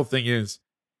 because my whole thing is,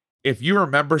 if you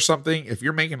remember something, if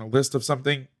you're making a list of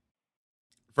something,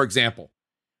 for example,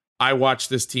 I watched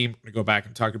this team, to go back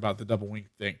and talk about the double wing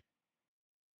thing.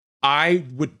 I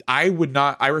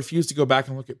refuse to go back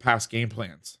and look at past game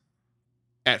plans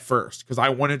at first, because I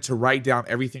wanted to write down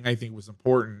everything I think was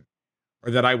important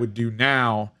or that I would do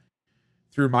now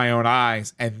through my own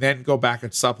eyes and then go back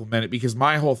and supplement it, because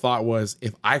my whole thought was,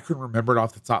 if I couldn't remember it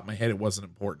off the top of my head, it wasn't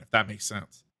important, if that makes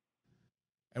sense.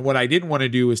 And what I didn't want to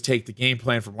do is take the game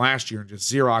plan from last year and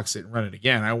just Xerox it and run it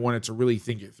again. I wanted to really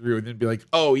think it through and then be like,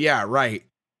 oh yeah, right.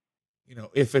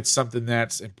 If it's something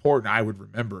that's important, I would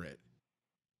remember it.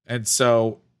 And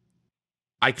so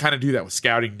I kind of do that with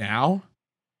scouting now.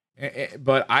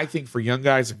 But I think for young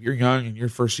guys, if you're young and you're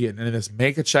first getting into this,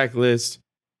 make a checklist.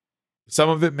 Some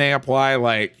of it may apply,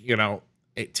 like,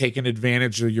 taking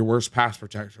advantage of your worst pass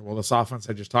protector. Well, this offense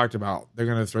I just talked about, they're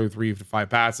going to throw 3 to 5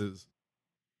 passes,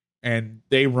 and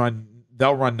they'll run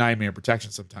 9-man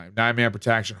protection sometime. 9-man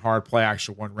protection, hard play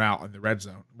action, 1 route in the red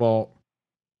zone. Well,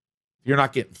 you're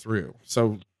not getting through.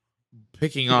 So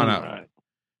picking on an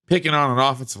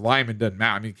offensive lineman doesn't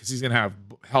matter. because he's going to have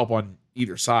help on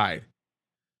either side.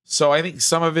 So I think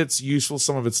some of it's useful,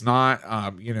 some of it's not.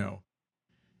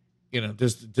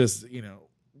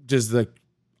 Does the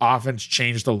offense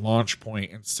change the launch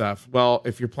point and stuff? Well,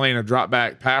 if you're playing a drop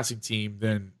back passing team,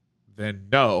 then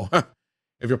no.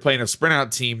 If you're playing a sprint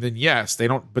out team, then yes, they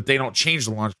don't change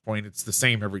the launch point. It's the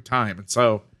same every time. And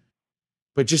so,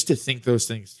 but just to think those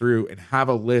things through and have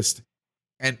a list.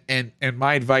 And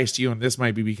my advice to you, and this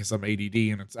might be because I'm ADD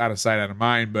and it's out of sight, out of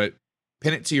mind, but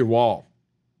pin it to your wall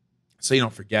so you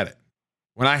don't forget it.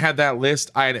 When I had that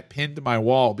list, I had it pinned to my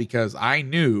wall because I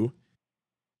knew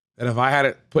that if I had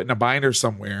it put in a binder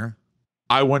somewhere,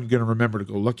 I wasn't going to remember to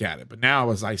go look at it. But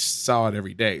now, as I saw it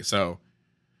every day. So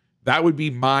that would be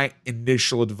my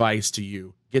initial advice to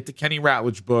you. Get the Kenny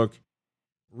Ratledge book.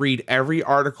 Read every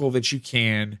article that you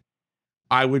can.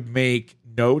 I would make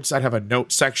notes. I'd have a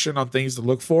note section on things to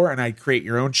look for, and I'd create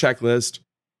your own checklist.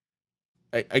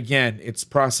 Again, it's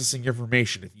processing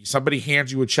information. If somebody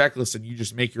hands you a checklist and you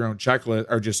just make your own checklist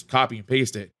or just copy and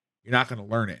paste it, you're not going to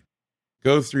learn it.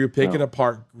 Go through, pick it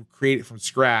apart, create it from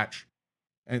scratch,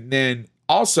 and then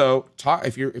also talk.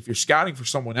 If you're scouting for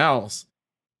someone else,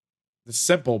 it's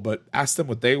simple, but ask them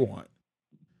what they want.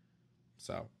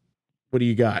 So, what do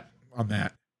you got on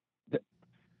that?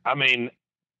 I mean,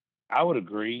 I would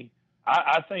agree.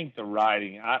 I think the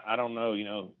writing, I don't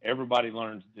know, everybody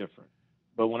learns different.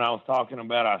 But when I was talking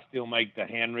about, I still make the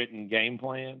handwritten game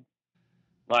plan.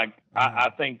 Like, I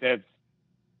think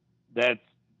that's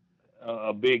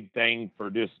a big thing for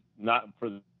just not for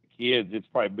the kids, it's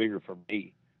probably bigger for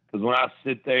me. Because when I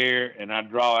sit there and I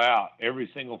draw out every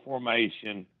single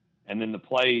formation and then the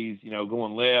plays,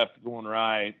 going left, going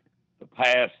right, the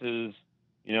passes,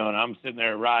 and I'm sitting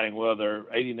there writing, well, they're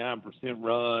 89%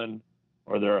 run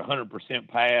or they're 100%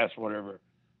 pass, or whatever.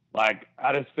 Like,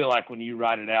 I just feel like when you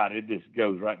write it out, it just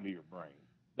goes right into your brain.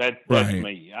 That's Right.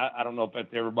 me. I don't know if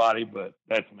that's everybody, but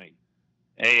that's me.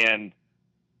 And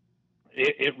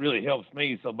it really helps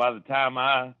me. So by the time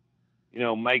I,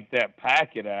 make that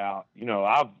packet out,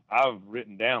 I've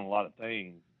written down a lot of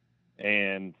things,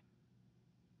 and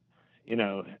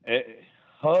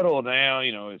Huddle now,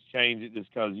 has changed it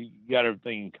just because you got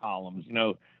everything in columns.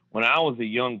 When I was a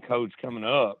young coach coming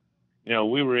up,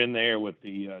 we were in there with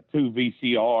the 2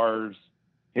 VCRs,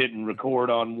 hitting record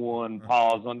on one,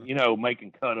 pause on,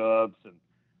 making cut ups, and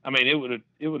I mean it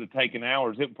would have taken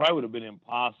hours. It probably would have been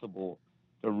impossible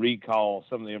to recall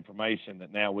some of the information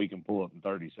that now we can pull up in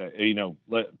 30 seconds,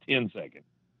 10 seconds.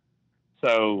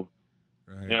 So,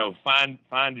 Right.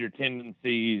 find your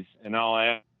tendencies and all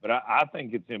that. But I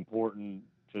think it's important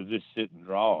to just sit and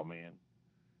draw, man.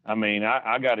 I mean,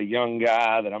 I got a young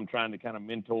guy that I'm trying to kind of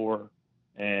mentor,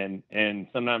 and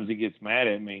sometimes he gets mad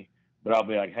at me, but I'll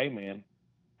be like, hey, man,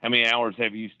 how many hours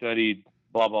have you studied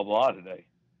blah, blah, blah today?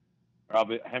 Or I'll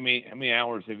be, how many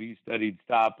hours have you studied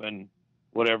stopping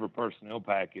whatever personnel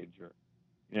package, or,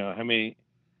 how many,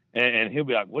 and he'll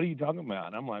be like, what are you talking about?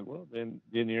 And I'm like, well, then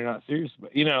you're not serious.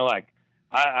 But, like,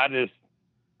 I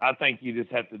think you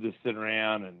just have to just sit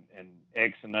around and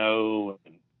X and O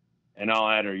and all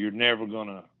that, or you're never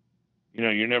gonna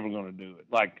do it.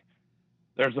 Like,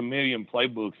 there's a million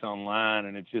playbooks online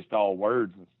and it's just all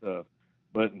words and stuff.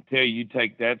 But until you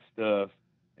take that stuff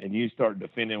and you start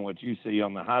defending what you see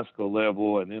on the high school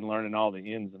level, and then learning all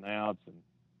the ins and outs, and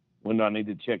when do I need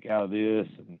to check out of this,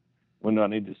 and when do I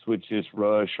need to switch this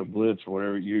rush or blitz or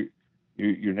whatever,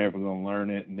 you're never going to learn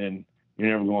it, and then you're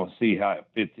never going to see how it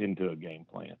fits into a game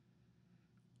plan.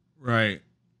 Right.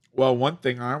 Well, one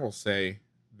thing I will say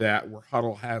that where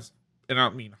Huddle has, and I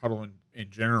don't mean Huddle in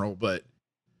general, but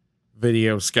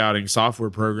video scouting software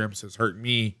programs has hurt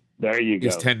me, There you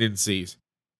is go. tendencies.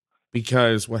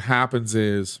 Because what happens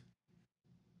is,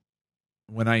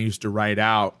 when I used to write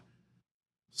out,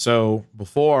 so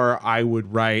before I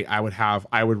would write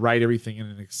everything in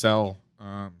an Excel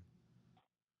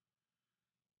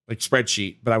like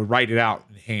spreadsheet, but I would write it out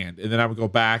in hand, and then I would go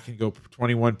back and go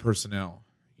 21 personnel,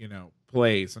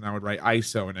 plays, and I would write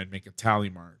ISO, and I'd make a tally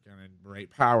mark, and I'd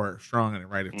write power strong, and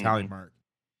I'd write a tally mark,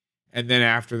 and then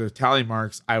after the tally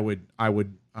marks, I would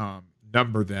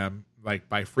number them like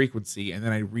by frequency, and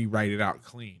then I rewrite it out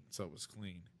clean, so it was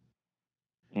clean.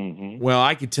 Mm-hmm. Well,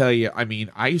 I could tell you, I mean,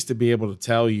 I used to be able to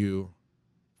tell you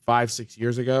 5-6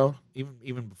 years ago,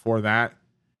 even before that,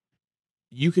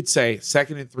 you could say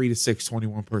 2nd and 3 to 6,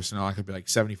 21 personnel. I could be like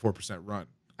 74% run.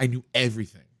 I knew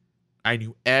everything. I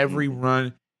knew every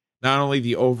run, not only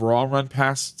the overall run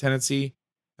pass tendency.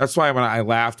 That's why when I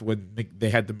laughed when they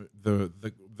had the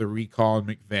recall in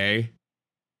McVay.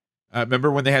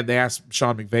 Remember when they asked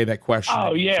Sean McVay that question?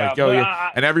 Oh, and yeah. like, oh,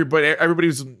 yeah. And everybody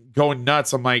was going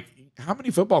nuts. I'm like, how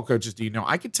many football coaches do you know?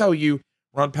 I could tell you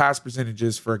run pass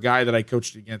percentages for a guy that I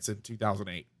coached against in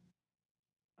 2008.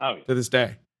 Oh, yeah. To this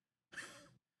day.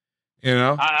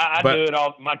 I do it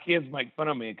all. My kids make fun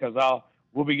of me because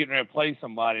we'll be getting ready to play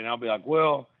somebody, and I'll be like,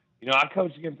 well, I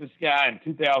coached against this guy in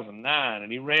 2009,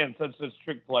 and he ran such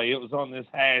trick play. It was on this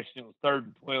hash, and it was 3rd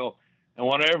and 12, and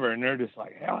whatever. And they're just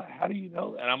like, how do you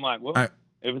know that? And I'm like, well, if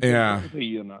it's important to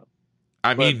you, know.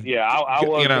 I mean, yeah, I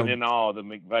wasn't in awe of the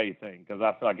McVay thing because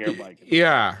I feel like everybody can.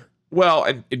 Yeah. Well,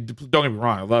 and don't get me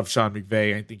wrong, I love Sean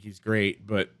McVay. I think he's great,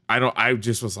 but I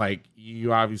just was like,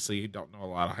 you obviously don't know a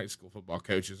lot of high school football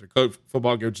coaches or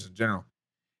football coaches in general,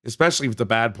 especially with the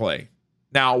bad play.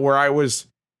 Now, where I was,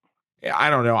 I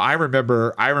don't know. I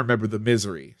remember the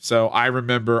misery. So I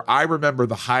remember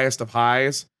the highest of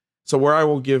highs. So where I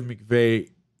will give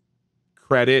McVay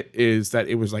credit is that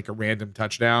it was like a random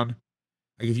touchdown.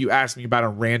 Like, if you ask me about a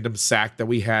random sack that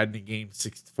we had in a game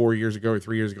 4 years ago or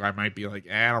 3 years ago, I might be like,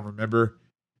 I don't remember.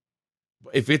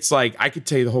 If it's like, I could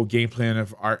tell you the whole game plan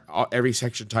of every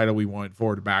section title we won,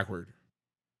 forward to backward,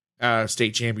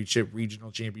 state championship,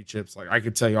 regional championships. Like, I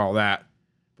could tell you all that.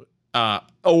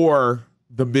 Or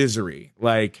the misery.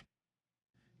 Like,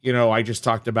 I just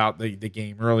talked about the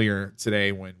game earlier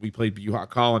today when we played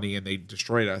Buhawk Colony and they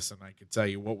destroyed us, and I could tell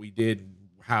you what we did and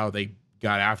how they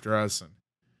got after us.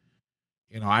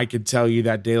 And I could tell you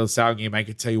that De La Salle game. I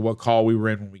could tell you what call we were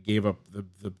in when we gave up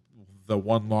the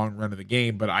one long run of the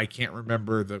game, but I can't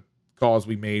remember the calls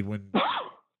we made when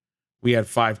we had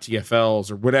 5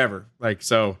 TFLs or whatever. Like,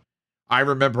 so I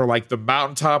remember like the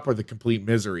mountaintop or the complete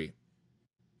misery.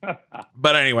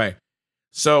 But anyway,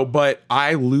 but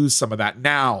I lose some of that.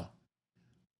 Now,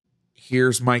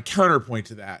 here's my counterpoint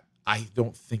to that. I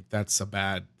don't think that's a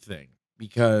bad thing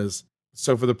because,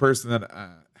 so for the person that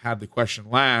had the question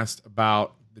last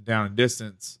about the down and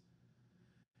distance,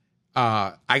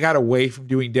 I got away from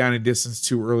doing down and distance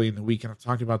too early in the week. And I've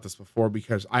talked about this before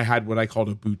because I had what I called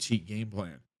a boutique game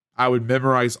plan. I would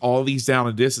memorize all these down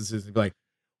and distances and be like,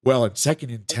 well, in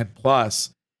 2nd and 10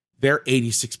 plus, they're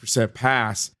 86%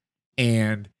 pass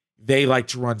and they like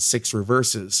to run 6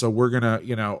 reverses. So we're going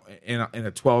to, in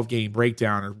a 12 game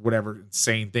breakdown or whatever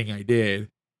insane thing I did.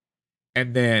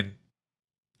 And then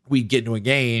we'd get into a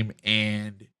game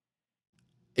and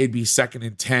it'd be 2nd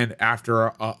and 10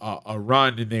 after a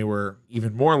run and they were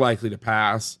even more likely to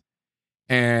pass.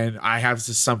 And I have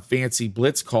some fancy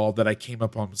blitz call that I came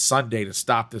up on Sunday to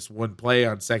stop this one play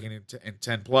on 2nd and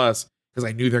 10 plus because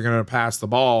I knew they're going to pass the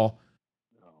ball.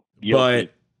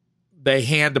 But they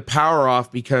hand the power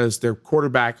off because their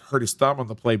quarterback hurt his thumb on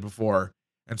the play before.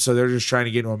 And so they're just trying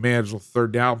to get into a manageable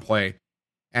 3rd down play.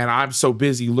 And I'm so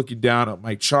busy looking down at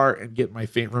my chart and getting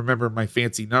remember my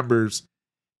fancy numbers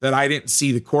that I didn't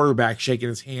see the quarterback shaking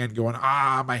his hand going,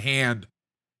 my hand.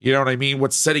 You know what I mean?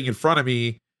 What's sitting in front of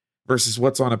me versus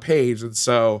what's on a page. And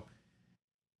so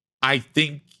I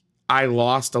think I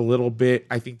lost a little bit.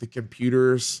 I think the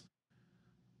computers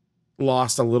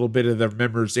lost a little bit of their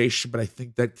memorization, but I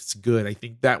think that's good. I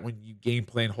think that when you game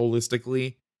plan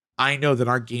holistically, I know that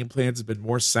our game plans have been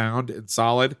more sound and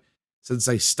solid since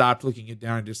I stopped looking at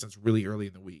down and distance really early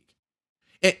in the week.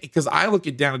 Because I look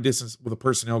at down and distance with a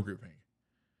personnel grouping.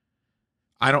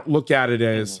 I don't look at it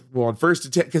as, well, in 1st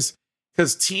and 10,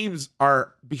 because teams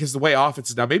are, because the way offense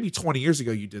is now, maybe 20 years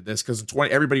ago you did this, because in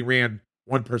 20, everybody ran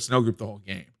one personnel group the whole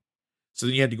game. So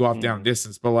then you had to go off down and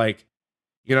distance. But like,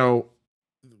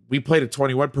 we played a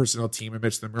 21 personnel team. I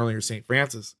mentioned them earlier, St.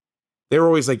 Francis. They were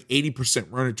always like 80%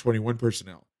 run in 21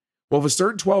 personnel. Well, if it's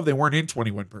 3rd and 12, they weren't in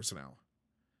 21 personnel.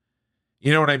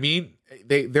 You know what I mean?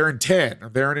 They're in 10 or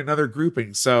they're in another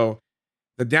grouping. So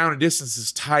the down and distance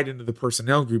is tied into the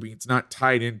personnel grouping. It's not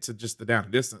tied into just the down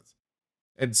and distance.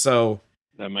 And so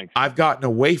I've gotten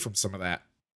away from some of that.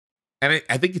 And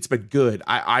I think it's been good.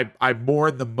 I'm more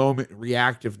in the moment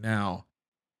reactive now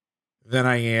than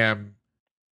I am.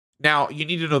 Now, you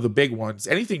need to know the big ones.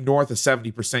 Anything north of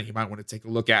 70%, you might want to take a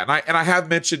look at. And I have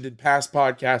mentioned in past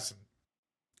podcasts,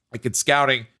 like in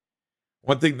scouting,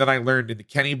 one thing that I learned in the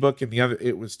Kenny book and the other,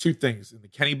 it was 2 things in the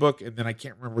Kenny book, and then I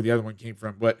can't remember where the other one came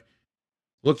from, but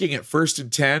looking at 1st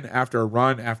and 10 after a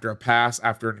run, after a pass,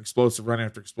 after an explosive run,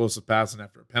 after explosive pass, and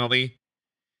after a penalty,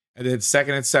 and then 2nd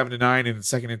and 7 to 9 and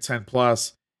 2nd and 10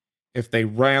 plus, if they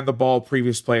ran the ball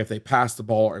previous play, if they passed the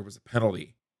ball, or it was a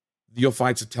penalty, you'll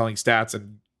find some telling stats.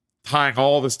 And tying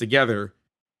all this together,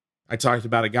 I talked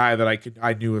about a guy that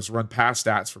I knew as run pass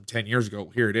stats from 10 years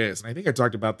ago. Here it is. And I think I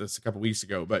talked about this a couple weeks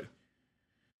ago, but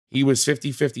he was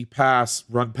 50-50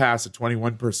 run pass at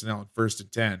 21 personnel in 1st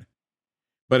and 10.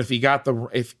 But if he got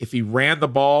if he ran the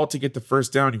ball to get the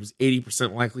 1st down, he was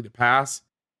 80% likely to pass.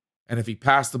 And if he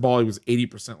passed the ball, he was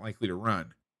 80% likely to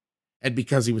run. And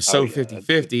because he was so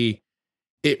 50-50,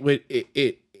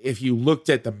 if you looked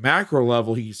at the macro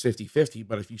level, he's 50-50.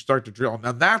 But if you start to drill,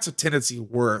 now that's a tendency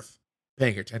worth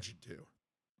paying attention to.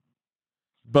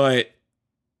 But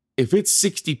if it's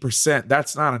 60%,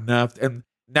 that's not enough. And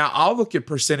now I'll look at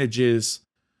percentages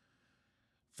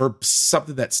for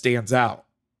something that stands out.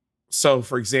 So,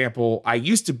 for example, I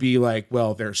used to be like,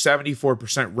 well, they're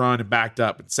 74% run and backed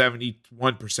up and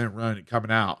 71% run and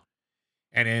coming out.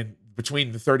 And in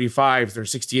between the 35s, they're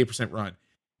 68% run.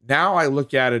 Now I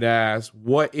look at it as,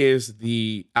 what is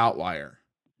the outlier?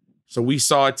 So we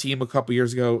saw a team a couple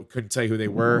years ago, couldn't tell you who they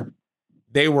were.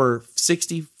 They were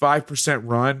 65%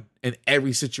 run in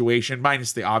every situation,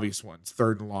 minus the obvious ones,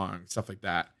 3rd and long, stuff like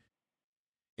that.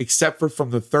 Except for from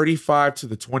the 35 to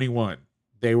the 21.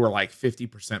 They were like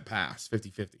 50% pass,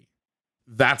 50-50.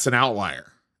 That's an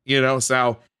outlier,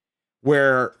 So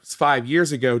where 5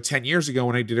 years ago, 10 years ago,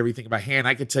 when I did everything by hand,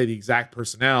 I could tell you the exact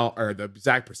personnel or the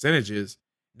exact percentages.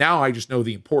 Now I just know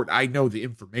I know the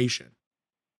information.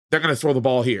 They're going to throw the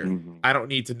ball here. Mm-hmm. I don't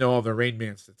need to know all the Rain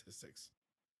Man statistics.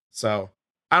 So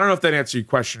I don't know if that answered your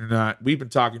question or not. We've been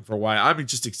talking for a while. I'm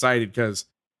just excited because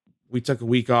we took a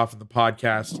week off in the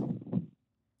podcast.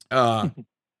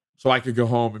 So I could go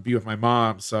home and be with my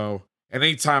mom. So, and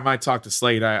anytime I talk to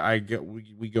Slade,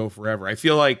 we go forever. I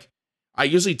feel like I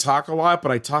usually talk a lot,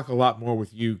 but I talk a lot more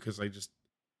with you because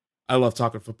I love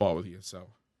talking football with you. So.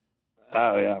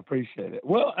 Oh yeah, I appreciate it.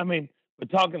 Well, I mean, we're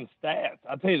talking stats.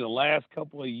 I'll tell you, the last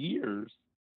couple of years,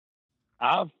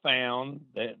 I've found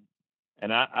that,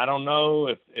 And I don't know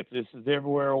if this is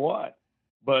everywhere or what,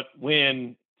 but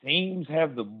when teams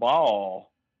have the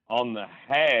ball on the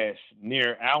hash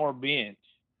near our bench,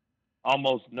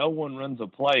 almost no one runs a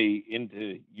play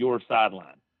into your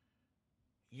sideline.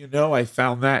 I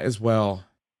found that as well.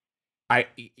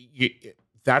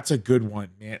 That's a good one,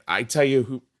 man. I tell you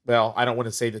who. Well, I don't want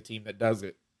to say the team that does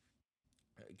it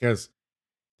because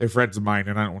they're friends of mine,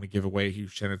 and I don't want to give away a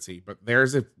huge tendency. But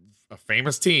there's a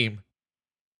famous team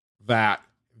that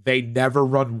they never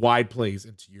run wide plays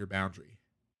into your boundary.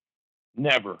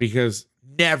 Never. Because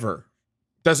never.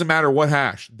 Doesn't matter what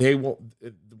hash. They will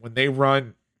when they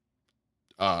run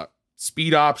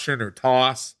speed option or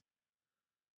toss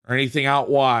or anything out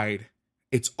wide,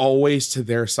 it's always to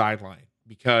their sideline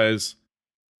because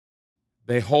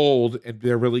they hold and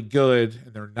they're really good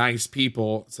and they're nice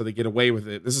people, so they get away with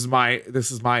it. This is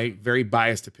my very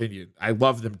biased opinion. I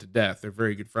love them to death. They're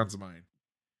very good friends of mine.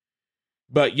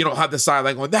 But you don't have the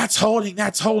sideline going, that's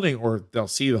holding, or they'll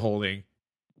see the holding.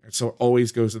 And so it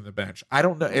always goes in the bench. I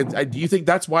don't know. Do you think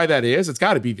that's why that is? It's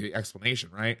got to be the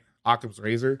explanation, right? Occam's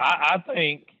razor. I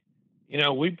think,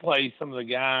 we play some of the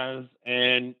guys,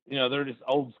 and, they're just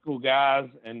old school guys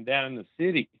and down in the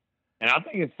city. And I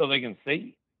think it's so they can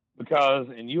see. Because,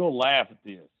 and you'll laugh at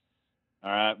this, all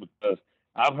right, because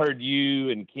I've heard you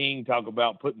and King talk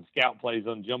about putting scout plays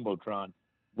on Jumbotron.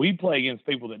 We play against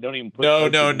people that don't even put No.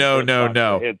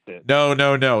 headset.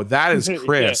 No. That is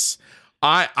Chris.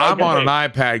 Yeah. I'm on an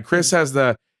iPad. Chris has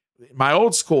my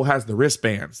old school has the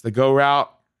wristbands, the go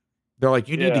route. They're like,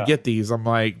 you need to get these. I'm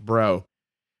like, bro,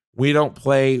 we don't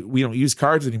use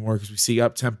cards anymore because we see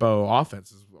up tempo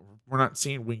offenses. We're not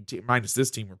seeing wing team minus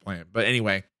this team we're playing. But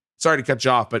anyway, sorry to cut you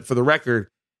off, but for the record,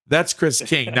 that's Chris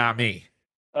King, not me.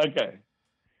 Okay.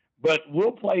 But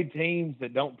we'll play teams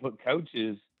that don't put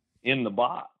coaches in the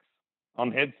box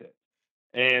on headsets.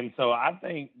 And so I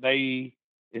think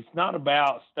it's not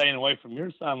about staying away from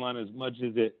your sideline as much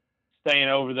as it staying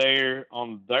over there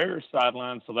on their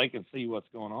sideline so they can see what's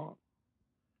going on.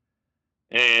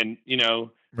 And,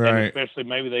 right. And especially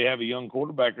maybe they have a young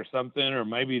quarterback or something, or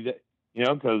maybe that,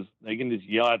 because they can just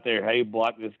yell out there, hey,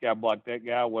 block this guy, block that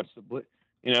guy, what's the blitz?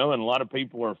 And a lot of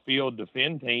people are field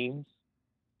defend teams,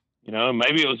 and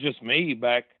maybe it was just me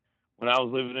back when I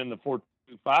was living in the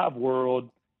 4-2-5 world,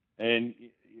 and,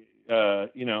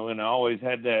 and I always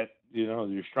had that,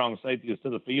 your strong safety is to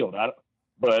the field.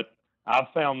 But I've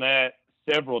found that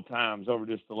several times over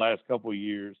just the last couple of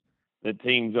years that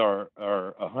teams are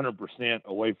 100%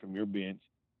 away from your bench.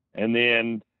 And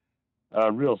then, a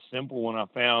real simple one I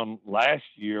found last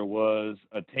year was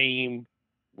a team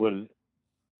would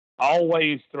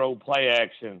always throw play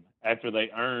action after they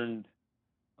earned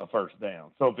a first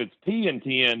down. So if it's P and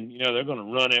 10, they're going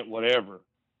to run it, whatever.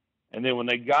 And then when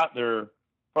they got their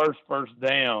first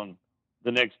down,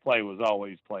 the next play was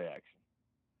always play action.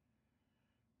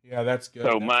 Yeah, that's good.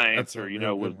 So my answer,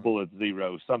 was bullet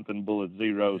zero, something bullet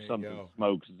zero, something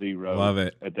smoke zero. Love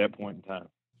it. At that point in time.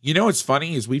 What's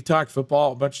funny is we've talked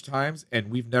football a bunch of times,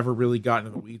 and we've never really gotten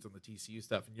in the weeds on the TCU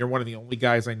stuff. And you're one of the only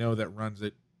guys I know that runs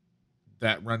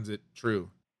it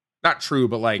true. Not true,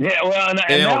 but like, yeah, well, and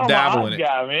they now don't dabble in it.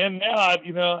 Guy, man.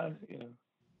 Now,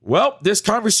 Well, this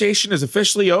conversation is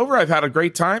officially over. I've had a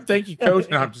great time. Thank you, Coach.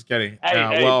 No, I'm just kidding.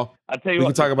 Well, I tell you we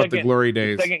what, can talk about the glory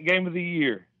days. The second game of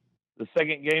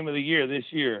the year this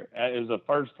year is the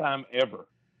first time ever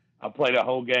I played a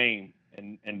whole game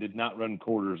and did not run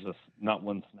quarters, not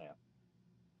one snap.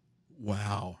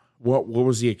 Wow. What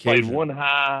was the occasion? Played one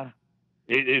high,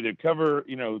 either cover,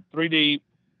 3 deep,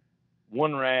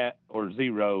 one rat, or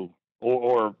zero,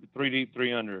 or 3 deep,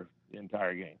 3 under the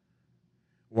entire game.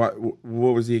 What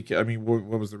was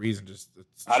what was the reason?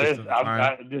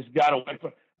 I just got away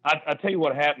from. I tell you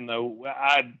what happened though.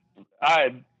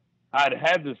 I'd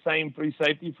had the same free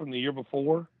safety from the year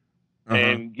before,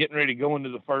 and getting ready to go into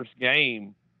the first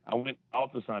game, I went to the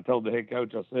office and I told the head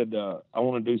coach, I said, I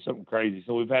want to do something crazy.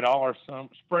 So we've had all our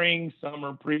spring,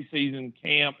 summer, preseason,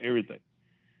 camp, everything.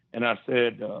 And I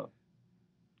said,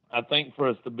 I think for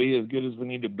us to be as good as we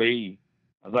need to be,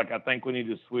 I was like, I think we need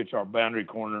to switch our boundary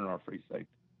corner and our free safety.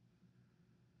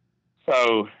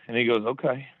 So, and he goes,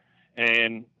 okay.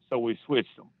 And so we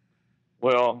switched them.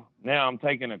 Well, now I'm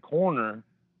taking a corner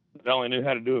that only knew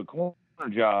how to do a corner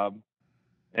job.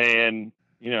 And,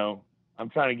 I'm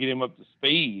trying to get him up to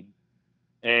speed.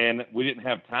 And we didn't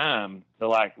have time to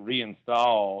like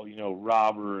reinstall,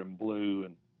 Robber and Blue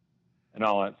and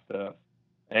all that stuff.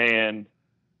 And,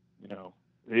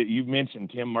 you mentioned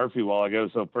Tim Murphy a while ago.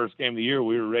 So first game of the year,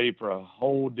 we were ready for a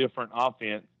whole different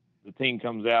offense. The team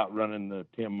comes out running the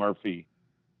Tim Murphy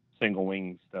single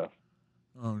wing stuff.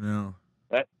 Oh no.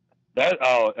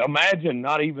 Imagine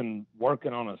not even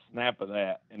working on a snap of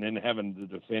that and then having to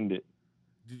defend it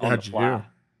on the How'd you fly.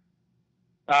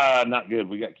 do? Not good.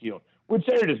 We got killed. Which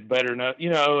they're just better enough,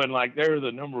 and like they're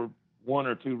the number 1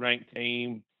 or 2 ranked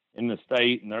team in the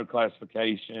state in their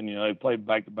classification. They played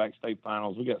back-to-back state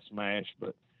finals. We got smashed,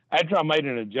 but after I made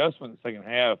an adjustment in the second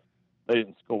half, they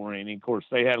didn't score any. Of course,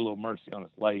 they had a little mercy on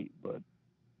us late, but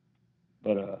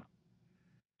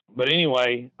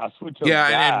anyway, I switched over.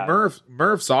 Yeah, and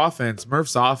Murph's offense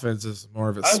is more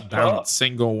of a balanced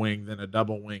single wing than a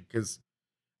double wing, because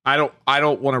I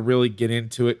don't want to really get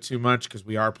into it too much because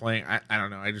we are playing. I don't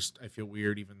know. I feel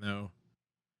weird, even though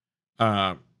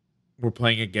we're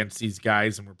playing against these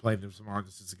guys and we're playing them tomorrow.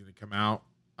 This is going to come out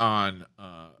on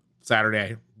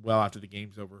Saturday, well after the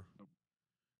game's over.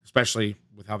 Especially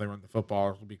with how they run the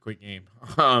football, it'll be a quick game.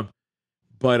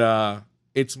 But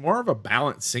it's more of a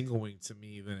balanced single wing to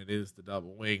me than it is the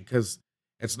double wing, because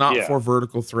it's not 4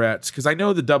 vertical threats. Because I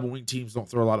know the double wing teams don't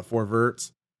throw a lot of 4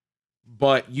 verts,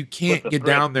 but you can't get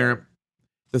down there.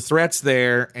 The threat's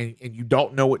there, and you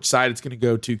don't know which side it's going to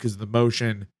go to because of the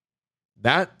motion.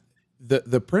 That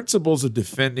the principles of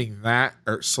defending that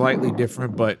are slightly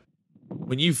different, but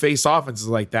when you face offenses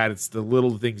like that, it's the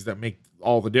little things that make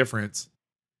all the difference.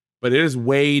 But it is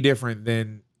way different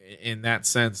than in that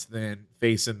sense than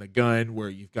facing the gun, where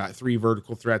you've got 3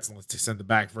 vertical threats and let's just send the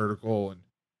back vertical, and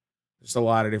just a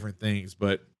lot of different things.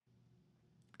 But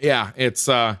yeah, it's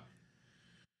well,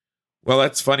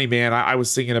 that's funny, man. I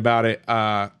was thinking about it.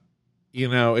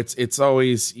 It's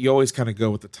always, you always kind of go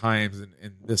with the times.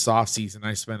 And this off season,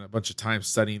 I spent a bunch of time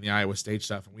studying the Iowa State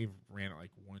stuff, and we ran it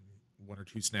like one or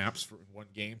two snaps for one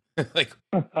game,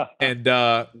 and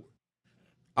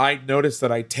I noticed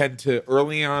that I tend to,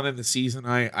 early on in the season,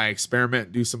 I experiment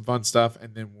and do some fun stuff.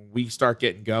 And then when we start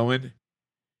getting going,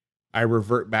 I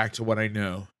revert back to what I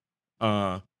know,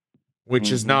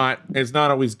 which is not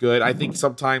always good. I think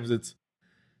sometimes it's,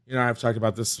 I've talked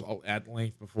about this at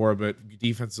length before, but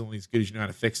defense is only as good as you know how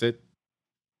to fix it.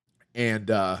 And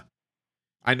I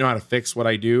know how to fix what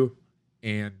I do.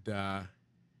 And,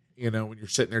 when you're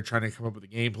sitting there trying to come up with a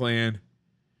game plan,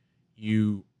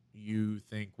 you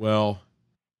think, well,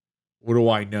 what do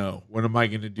I know? What am I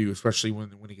going to do? Especially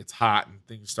when it gets hot and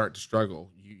things start to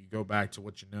struggle, you go back to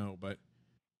what you know. But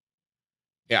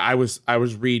yeah, I was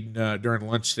reading during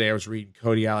lunch today. I was reading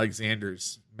Cody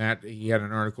Alexander's. Matt, he had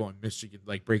an article on Michigan,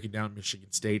 like breaking down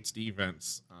Michigan State's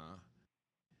defense,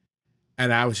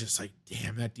 and I was just like,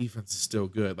 damn, that defense is still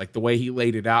good. Like the way he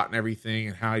laid it out and everything,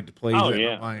 and how he plays it.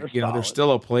 Yeah, like, there's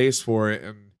still a place for it,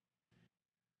 and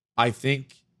I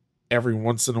think every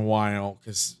once in a while,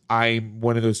 because I'm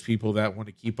one of those people that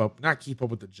want to not keep up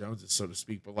with the Joneses, so to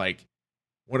speak, but like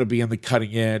want to be on the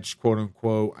cutting edge, quote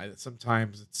unquote.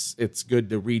 Sometimes it's good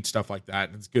to read stuff like that,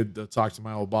 and it's good to talk to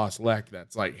my old boss Leck.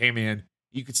 That's like, hey man,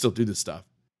 you could still do this stuff.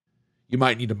 You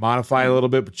might need to modify a little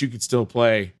bit, but you could still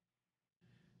play,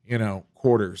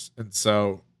 quarters. And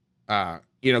so,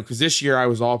 because this year I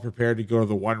was all prepared to go to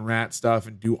the one rat stuff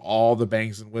and do all the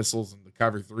bangs and whistles and the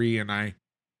cover 3, and I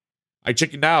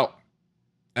chickened out.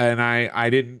 And I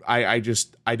didn't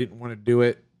want to do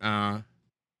it.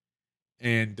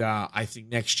 And I think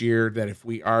next year that if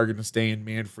we are going to stay in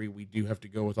man free, we do have to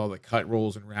go with all the cut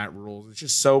rules and rat rules. It's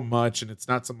just so much, and it's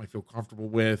not something I feel comfortable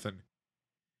with. And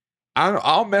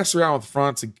I'll mess around with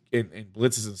fronts and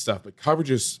blitzes and stuff, but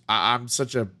coverages, I'm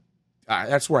such a,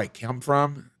 that's where I come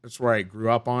from. That's where I grew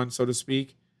up on, so to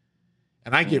speak.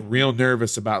 And I get real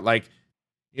nervous about, like,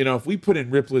 if we put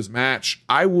in Ripley's match,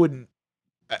 I wouldn't,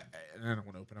 and I don't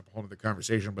want to open up a whole other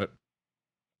conversation, but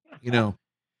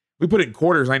we put it in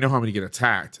quarters, I know how I'm going to get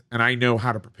attacked, and I know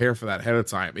how to prepare for that ahead of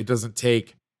time. It doesn't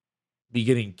take me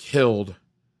getting killed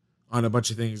on a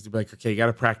bunch of things to be like, okay, you got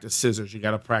to practice scissors, you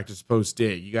got to practice post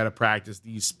dig, you got to practice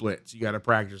these splits, you got to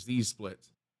practice these splits.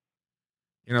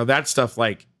 That stuff,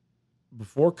 like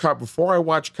before I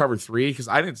watched cover 3, because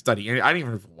I didn't study any, I didn't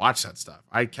even watch that stuff.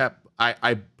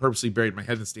 I purposely buried my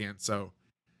head in the stand so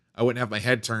I wouldn't have my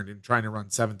head turned and trying to run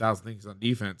 7,000 things on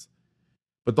defense.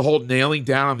 But the whole nailing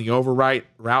down on the overright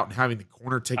route and having the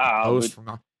corner take the post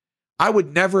from, I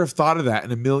would never have thought of that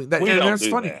in a million. That's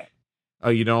funny. That. Oh,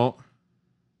 you don't?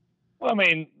 Well, I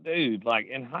mean, dude, like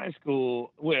in high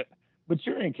school, but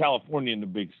you're in California in the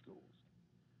big schools.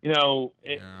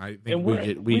 I think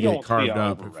we get carved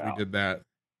up if we did that.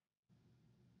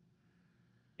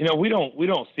 We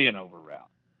don't see an over route.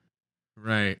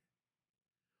 Right.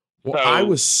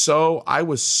 Well, so, I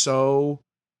was so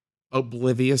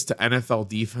oblivious to NFL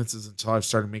defenses until I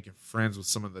started making friends with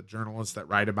some of the journalists that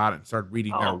write about it and started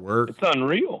reading their work. It's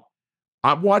unreal.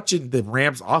 I'm watching the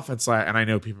Rams offense, and I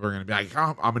know people are going to be like,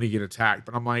 oh, I'm going to get attacked.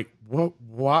 But I'm like, what?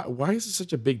 Why is this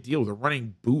such a big deal? They're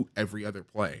running boot every other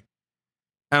play.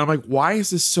 And I'm like, why is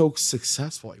this so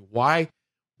successful? Like,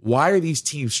 why are these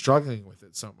teams struggling with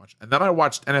it so much? And then I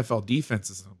watched NFL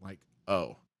defenses, and I'm like,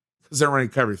 oh, because they're running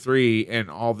cover 3 and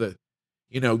all the,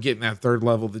 getting that third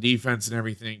level of the defense and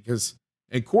everything. Because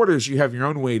in quarters, you have your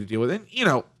own way to deal with it.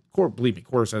 And, believe me,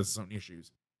 quarters has its own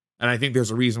issues. And I think there's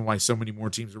a reason why so many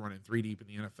more teams are running 3 deep in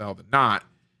the NFL than not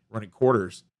running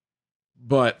quarters.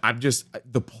 But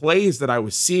the plays that I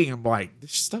was seeing, I'm like,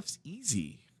 this stuff's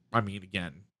easy. I mean,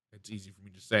 again, it's easy for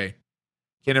me to say.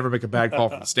 Can't ever make a bad call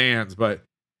from the stands, but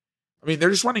I mean,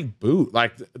 they're just running boot.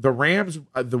 Like the Rams,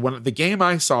 the game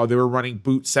I saw, they were running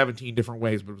boot 17 different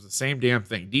ways, but it was the same damn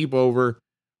thing. Deep over,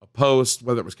 a post,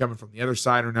 whether it was coming from the other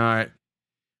side or not.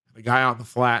 The guy out in the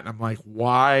flat, and I'm like,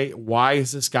 why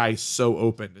is this guy so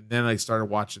open? And then I started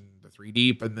watching the 3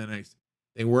 deep, and then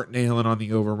they weren't nailing on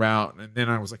the over route, and then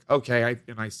I was like, okay,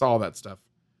 I saw that stuff,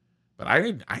 but I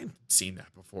hadn't seen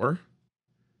that before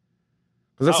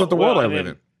because that's not the world I live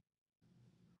in.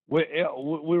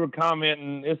 We were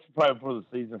commenting. It's probably before the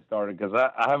season started because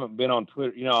I haven't been on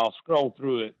Twitter. I'll scroll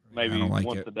through it maybe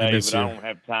once a day, but I don't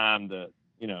have time to,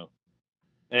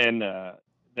 and.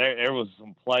 There was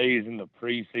some plays in the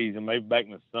preseason, maybe back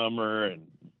in the summer, and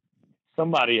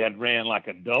somebody had ran like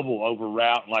a double over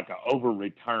route, like an over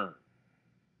return.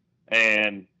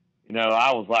 And,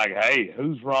 I was like, hey,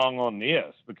 who's wrong on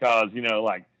this? Because,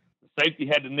 like the safety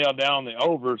had to nail down the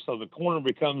over, so the corner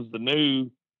becomes the new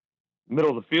middle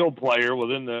of the field player. Well,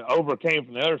 then the over came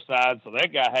from the other side, so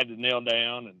that guy had to nail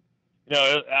down. And,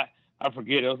 I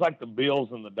forget, it was like the Bills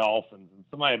and the Dolphins, and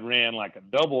somebody had ran like a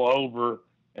double over.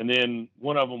 And then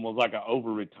one of them was like an over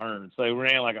return. So they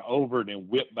ran like an over and then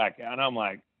whipped back out. And I'm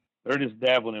like, they're just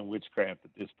dabbling in witchcraft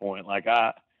at this point. Like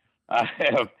I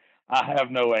have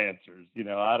no answers.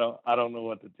 I don't know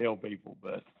what to tell people,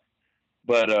 but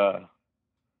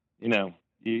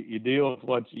you deal with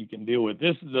what you can deal with.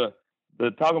 This is the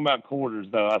talking about quarters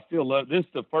though. I still love this.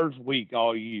 Is the first week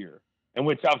all year in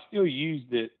which I've still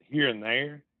used it here and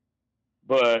there,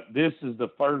 but this is the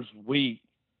first week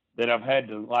that I've had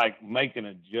to like make an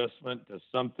adjustment to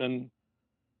something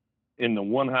in the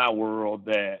one high world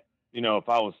that, if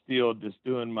I was still just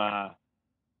doing my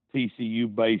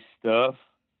TCU based stuff,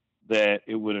 that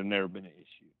it would have never been an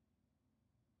issue.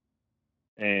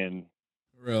 And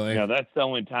really, that's the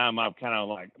only time I've kind of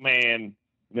like, man,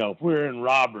 if we're in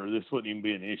robber, this wouldn't even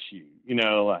be an issue,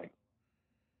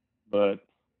 but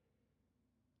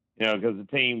because the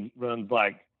team runs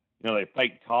like, they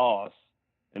fake toss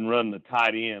and run the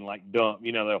tight end like dump.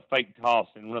 They'll fake toss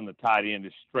and run the tight end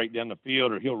just straight down the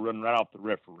field, or he'll run right off the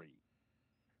referee.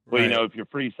 Right. Well, if your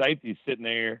free safety's sitting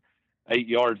there 8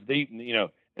 yards deep, and,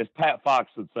 as Pat Fox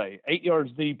would say, 8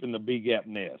 yards deep in the B gap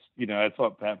nest. That's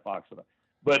what Pat Fox would say.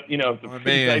 But, if the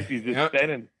free safety's just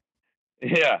standing,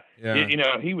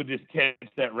 he would just catch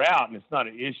that route, and it's not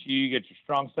an issue. You get your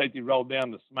strong safety rolled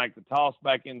down to smack the toss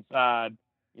back inside.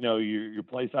 Your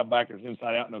play side backers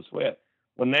inside out, no sweat.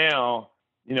 Well, now,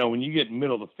 when you get in the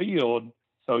middle of the field,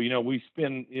 so, we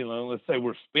spin, let's say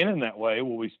we're spinning that way.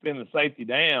 Well, we spin the safety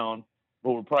down,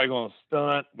 but we're probably going to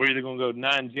stunt. We're either going to go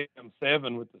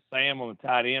 9-7 with the Sam on the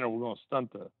tight end, or we're going to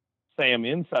stunt the Sam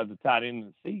inside the tight end in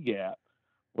the C gap.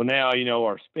 Well, now,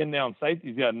 our spin down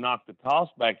safety's got to knock the toss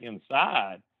back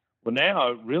inside. Well,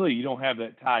 now, really, you don't have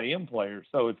that tight end player.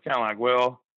 So it's kind of like,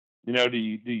 well, do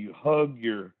you hug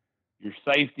your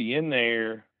safety in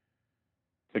there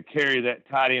to carry that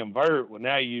tight end vert? Well,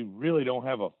 now you really don't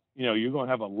have you're going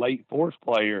to have a late force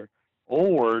player,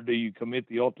 or do you commit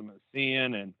the ultimate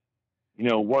sin and,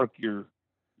 work your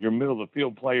middle of the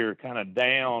field player kind of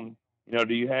down?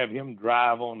 Do you have him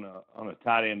drive on a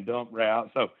tight end dump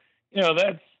route? So,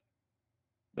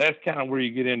 that's kind of where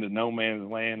you get into no man's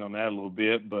land on that a little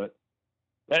bit, but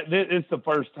it's the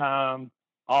first time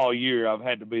all year I've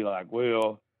had to be like,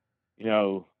 well,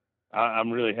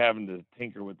 I'm really having to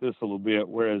tinker with this a little bit,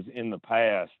 whereas in the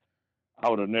past, I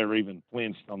would have never even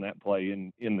flinched on that play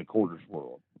in the quarters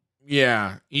world.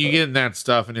 Yeah, you get in that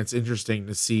stuff, and it's interesting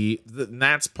to see. And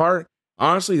that's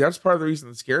honestly, that's part of the reason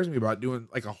that scares me about doing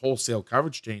like a wholesale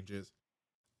coverage changes.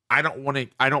 I don't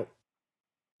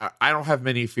have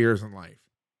many fears in life.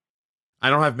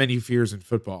 I don't have many fears in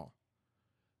football.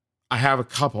 I have a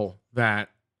couple that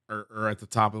are at the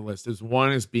top of the list.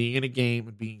 One is being in a game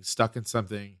and being stuck in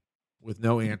something with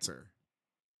no answer.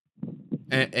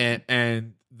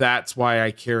 And that's why I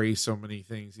carry so many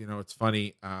things. It's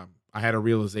funny. I had a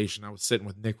realization. I was sitting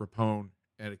with Nick Rapone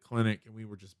at a clinic, and we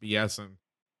were just BSing.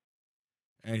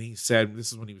 And he said,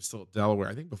 this is when he was still at Delaware,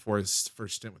 I think before his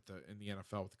first stint in the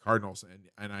NFL with the Cardinals.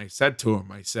 And I said to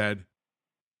him, I said,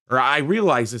 or I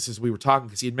realized this as we were talking,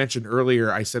 because he had mentioned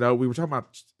earlier, I said, oh, we were talking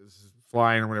about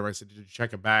flying or whatever. I said, did you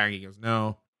check a bag? He goes,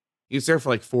 no. He was there for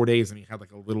like 4 days and he had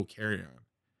like a little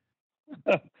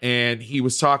carry-on. And he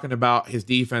was talking about his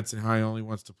defense and how he only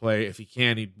wants to play, if he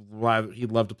can, he'd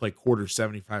love to play quarters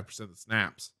 75% of the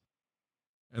snaps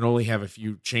and only have a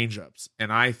few change-ups.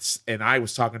 And I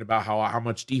was talking about how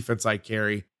much defense I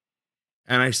carry.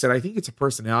 And I said, I think it's a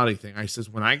personality thing. I says,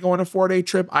 when I go on a 4-day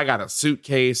trip, I got a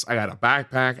suitcase, I got a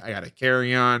backpack, I got a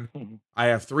carry-on. I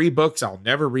have 3 books I'll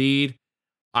never read.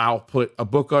 I'll put a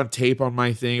book on tape on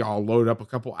my thing. I'll load up a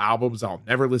couple albums I'll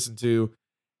never listen to.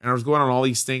 And I was going on all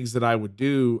these things that I would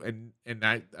do. And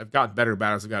I've gotten better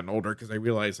about it as I've gotten older, because I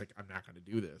realized, like, I'm not going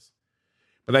to do this.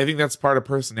 But I think that's part of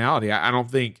personality.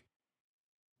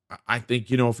 I think,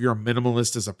 you know, if you're a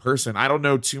minimalist as a person, I don't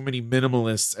know too many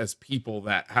minimalists as people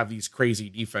that have these crazy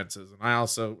defenses. And I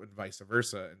also, and vice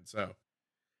versa. And so,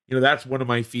 you know, that's one of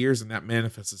my fears, and that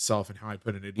manifests itself in how I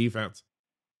put in a defense.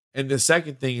 And the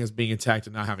second thing is being attacked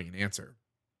and not having an answer.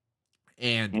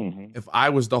 And if I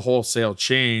was to wholesale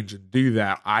change and do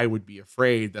that, I would be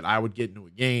afraid that I would get into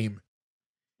a game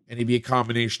and it'd be a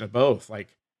combination of both.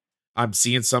 Like, I'm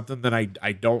seeing something that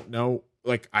I don't know,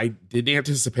 like I didn't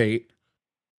anticipate,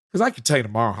 because I could tell you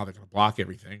tomorrow how they're going to block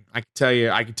everything. I can tell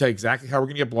you exactly how we're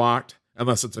going to get blocked,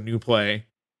 unless it's a new play.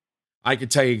 I could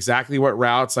tell you exactly what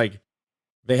routes. Like,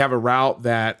 they have a route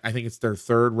that I think it's their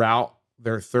third route,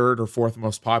 their third or fourth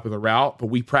most popular route, but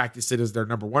we practice it as their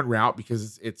number 1 route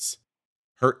because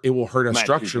it will hurt us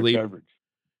structurally.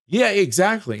 Yeah,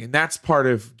 exactly. And that's part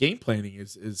of game planning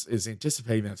is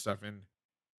anticipating that stuff. And,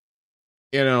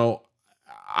 you know,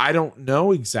 I don't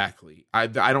know exactly. I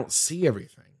don't see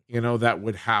everything, you know, that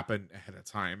would happen ahead of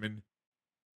time. And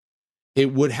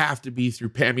it would have to be through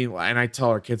pain. I mean, and I tell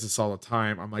our kids this all the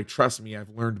time. I'm like, trust me, I've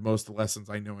learned most of the lessons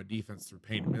I know in defense through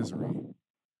pain and misery.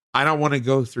 I don't want to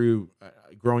go through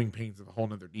growing pains of a whole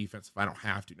nother defense if I don't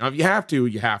have to. Now, if you have to,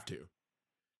 you have to.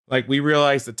 Like, we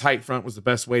realized the tight front was the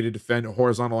best way to defend a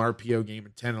horizontal RPO game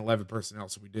in 10, 11 personnel.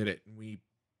 So we did it, and we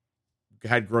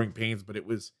had growing pains, but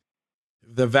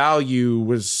the value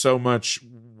was so much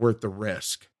worth the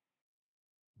risk.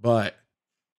 But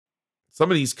some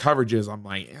of these coverages, I'm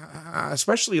like,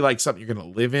 especially like something you're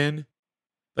going to live in.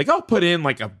 Like, I'll put in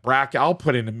like a bracket. I'll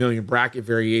put in a million bracket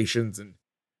variations and,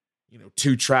 you know,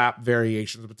 2 trap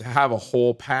variations, but to have a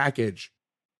whole package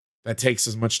that takes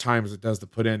as much time as it does to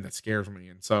put in, that scares me.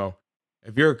 And so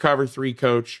if you're a cover 3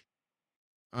 coach,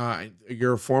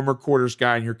 you're a former quarters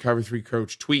guy and you're a cover 3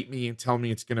 coach, tweet me and tell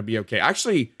me it's going to be okay.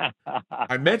 Actually,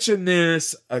 I mentioned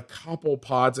this a couple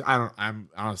pods. I'm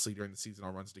honestly, during the season,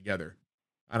 all runs together.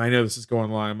 And I know this is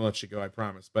going long. I'm going to let you go, I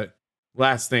promise. But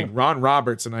last thing, Ron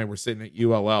Roberts and I were sitting at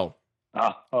ULL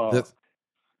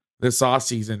this off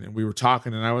season, and we were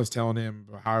talking, and I was telling him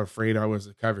how afraid I was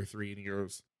of cover 3.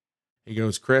 And he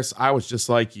goes, Chris, I was just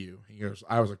like you. He goes,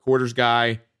 I was a quarters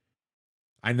guy.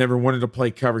 I never wanted to play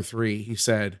cover 3. He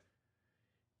said,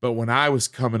 but when I was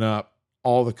coming up,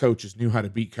 all the coaches knew how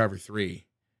to beat cover 3,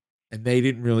 and they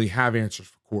didn't really have answers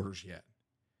for quarters yet.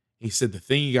 He said, the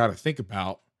thing you got to think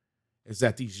about is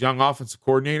that these young offensive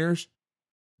coordinators,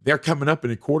 they're coming up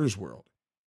in a quarters world,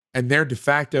 and they're de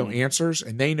facto answers,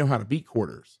 and they know how to beat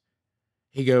quarters.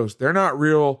 He goes, they're not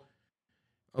real.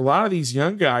 A lot of these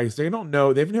young guys, they don't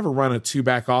know. They've never run a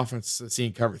 2-back offense that's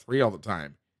seeing cover 3 all the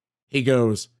time. He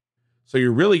goes, so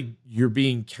you're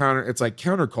being it's like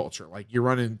counterculture. Like, you're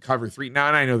running cover 3. Now,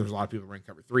 and I know there's a lot of people that run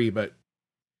cover 3, but,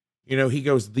 you know, he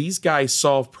goes, these guys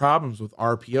solve problems with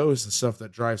RPOs and stuff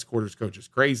that drives quarters coaches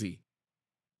crazy.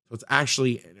 So it's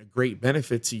actually a great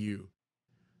benefit to you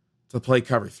to play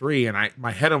cover 3. And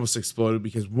my head almost exploded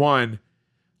because, one,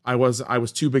 I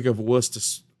was too big of a wuss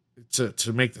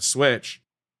to make the switch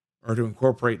or to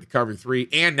incorporate the cover 3.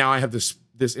 And now I have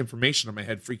this information in my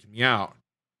head freaking me out.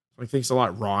 Like, thanks a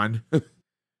lot, Ron.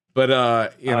 But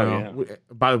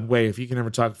by the way, if you can ever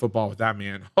talk football with that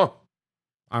man, I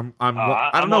don't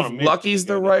know if lucky's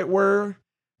the right word.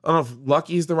 I don't know if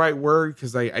lucky's the right word,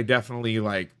 because I definitely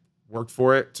like worked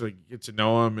for it to get to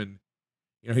know him, and,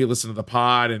 you know, he listened to the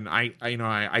pod, and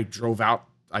I drove out.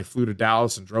 I flew to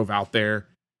Dallas and drove out there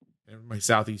in my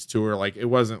Southeast tour. Like, it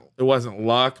wasn't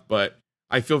luck, but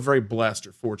I feel very blessed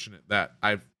or fortunate that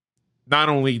not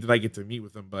only did I get to meet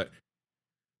with him, but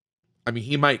I mean,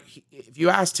 if you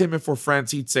asked him if we're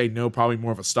friends, he'd say no, probably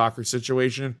more of a stalker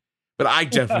situation, but I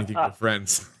definitely think we're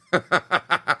friends.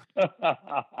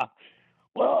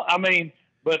 Well, I mean,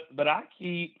 but I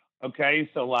keep, okay,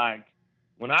 so like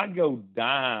when I go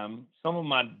dime, some of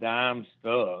my dime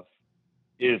stuff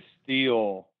is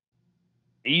still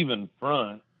even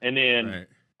front, and then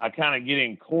I kind of get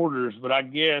in quarters. But I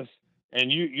guess,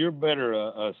 and you're better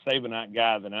a Sabanite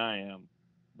guy than I am,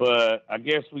 but I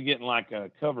guess we get in like a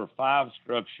cover 5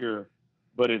 structure,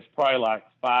 but it's probably like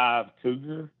 5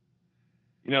 cougar.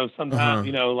 Sometimes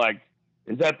like.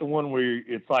 Is that the one where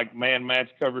it's like man match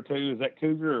cover 2? Is that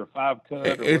cougar or 5 cut?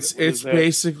 Or it's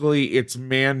basically it's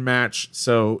man match.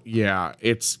 So yeah,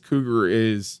 it's cougar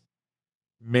is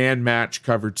man match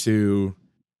cover 2.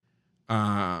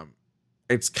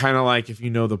 It's kind of like if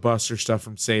you know the Buster stuff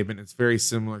from Saban, it's very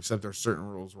similar, except there's certain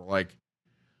rules where like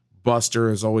Buster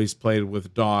is always played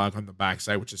with dog on the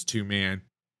backside, which is 2-man.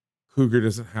 Cougar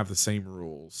doesn't have the same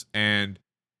rules, and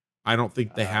I don't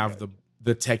think they have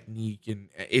the technique, and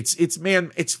it's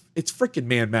freaking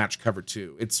man match cover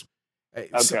 2. It's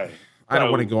okay. I don't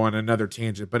want to go on another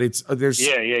tangent, but there's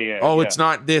yeah. Oh, it's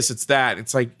not this, it's that.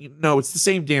 It's like, no, it's the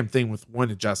same damn thing with one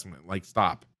adjustment. Like,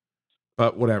 stop.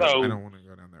 But whatever. I don't want to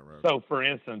go down that road. So for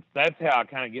instance, that's how I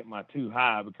kind of get my 2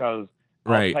 high, because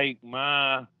I'll take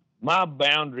my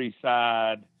boundary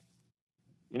side,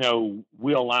 wheel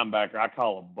linebacker, I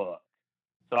call a buck.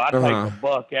 So I take a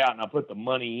buck out and I put the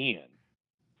money in.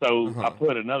 So I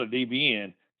put another DB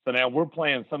in. So now we're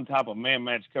playing some type of man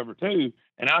match cover 2,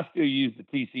 and I still use the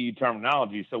TCU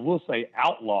terminology. So we'll say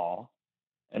outlaw,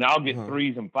 and I'll get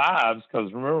 3s and 5s,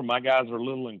 because remember, my guys are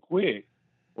little and quick.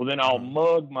 Well, then I'll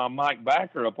mug my Mike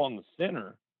backer up on the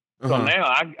center. So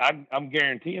now I'm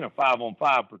guaranteeing a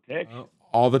 5-on-5 protection.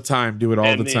 All the time. Do it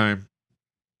all the time.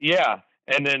 Yeah.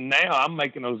 And then now I'm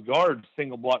making those guards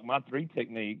single block my 3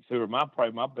 techniques, who are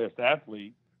probably my best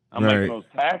athletes. I'm making those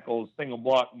tackles single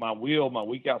block my wheel, my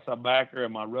weak outside backer,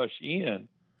 and my rush in.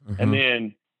 And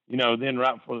then, then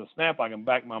right before the snap, I can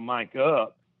back my mic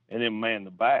up and then man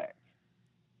the back.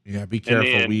 Yeah, be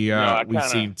careful. Then, we've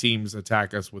seen teams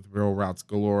attack us with real routes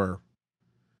galore.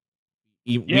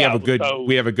 We have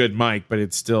a good mic, but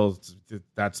it's still,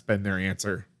 that's been their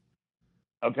answer.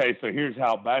 Okay, so here's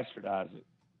how I bastardize it.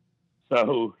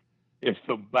 So if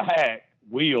the back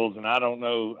wheels, and I don't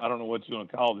know what you want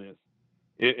to call this.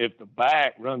 If the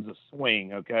back runs a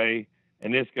swing, okay,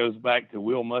 and this goes back to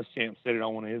Will Muschamp said it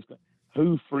on one of his,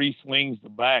 who free swings the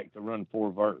back to run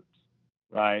 4 verts,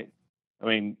 right? I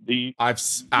mean, I've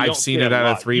seen it out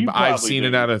of 3. I've seen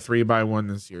it out of 3x1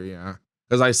 this year, yeah,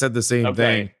 because I said the same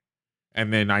thing,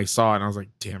 and then I saw it and I was like,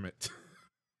 damn it.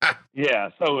 Yeah,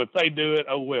 so if they do it,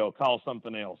 oh well, call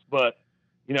something else. But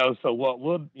so what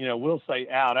we'll say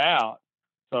out.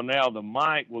 So now the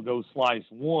mic will go slice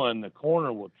 1, the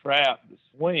corner will trap the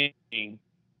swing,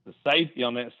 the safety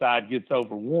on that side gets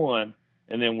over 1,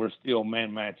 and then we're still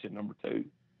man match at number 2.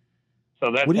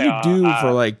 So that's what do you do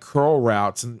for like curl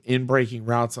routes and in breaking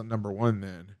routes on number 1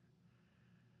 then?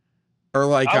 Or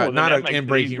like not an in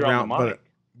breaking route,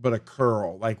 but a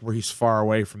curl, like where he's far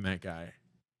away from that guy.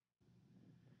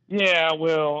 Yeah,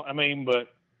 well, I mean, but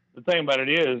the thing about it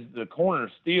is the corner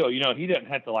still, he doesn't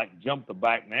have to like jump the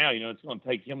back now. It's going to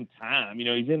take him time.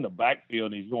 He's in the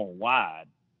backfield and he's going wide.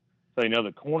 So,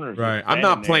 the corner's right. I'm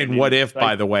not playing what if,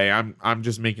 by the way. I'm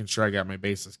just making sure I got my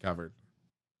bases covered.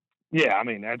 Yeah, I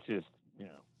mean, that's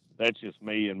just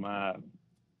me and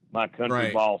my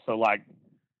country ball. So like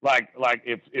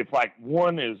if like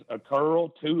 1 is a curl,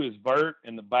 2 is vert,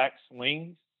 and the back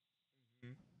swings.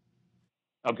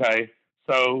 Okay,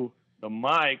 so the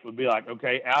mic would be like,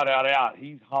 okay, out.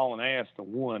 He's hauling ass to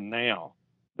 1 now.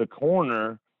 The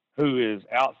corner, who is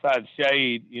outside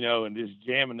shade, and just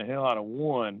jamming the hell out of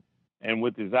 1, and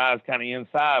with his eyes kind of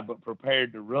inside, but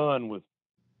prepared to run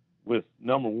with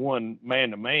number 1 man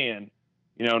to man,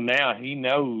 now he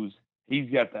knows he's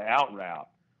got the out route.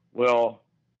 Well,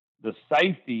 the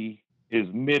safety is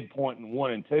midpoint in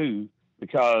 1 and 2,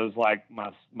 because like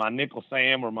my nickel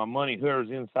Sam or my money whoever's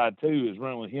inside 2 is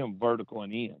running with him vertical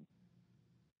and in.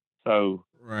 So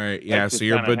right, yeah. So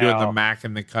you're doing the Mac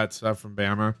and the cut stuff from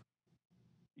Bama.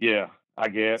 Yeah, I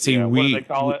guess. See, what do they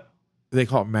call it? They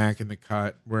call it Mac and the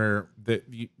cut, where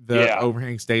the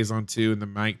overhang stays on 2 and the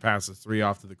mic passes 3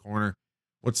 off to the corner.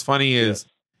 What's funny is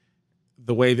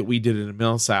the way that we did it in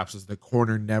Millsaps is the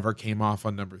corner never came off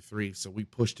on number 3, so we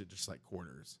pushed it just like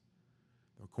corners.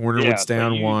 The corner would stay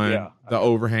on 1, the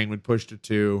overhang would push to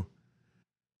 2.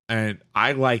 And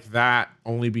I like that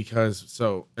only because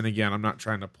and again, I'm not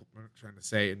trying to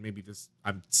say, and maybe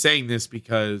I'm saying this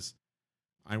because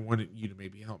I wanted you to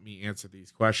maybe help me answer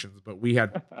these questions, but we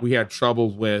had trouble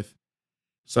with,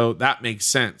 so that makes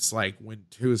sense. Like when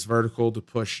 2 is vertical to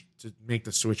push to make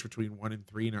the switch between 1 and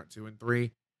 3, not 2 and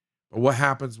 3. But what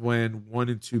happens when 1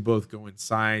 and 2 both go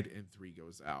inside and 3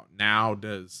 goes out? Now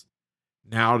does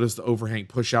the overhang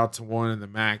push out to 1 and the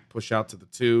Mac push out to the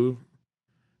 2?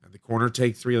 the corner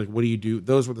take 3. Like, what do you do?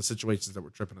 Those were the situations that were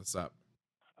tripping us up.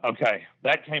 Okay,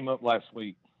 that came up last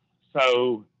week.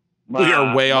 So we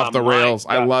are way off the rails.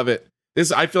 I love it.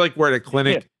 I feel like we're at a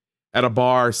clinic at a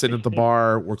bar, sitting at the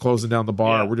bar. We're closing down the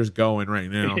bar. We're just going right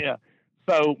now. Yeah.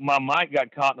 So my mic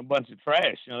got caught in a bunch of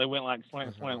trash. They went like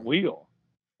slant wheel.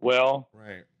 Well,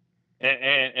 right.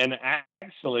 And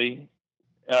actually,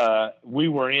 we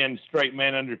were in straight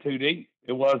man under 2 deep.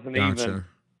 It wasn't even.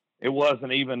 It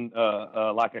wasn't even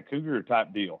like a cougar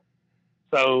type deal.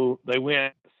 So they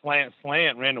went slant,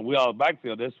 ran the wheel out of the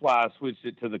backfield. That's why I switched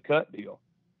it to the cut deal.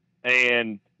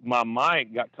 And my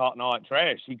mic got caught in all that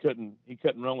trash. He couldn't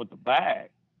run with the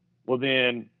back. Well,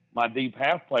 then my deep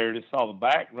half player just saw the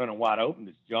back running wide open,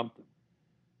 just jumped him.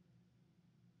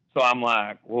 So I'm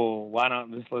like, well, why not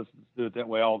let's do it that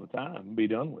way all the time and be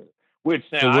done with it. Which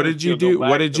now, so what did you do?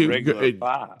 What did you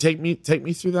take me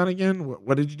through that again?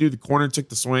 What did you do? The corner took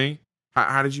the swing.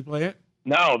 How did you play it?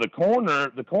 No, the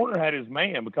corner had his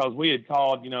man because we had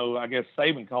called, I guess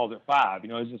Saban calls it 5.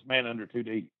 It's just man under 2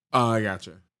 deep. Oh, I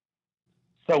gotcha.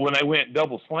 So when they went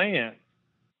double slant,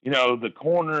 the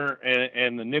corner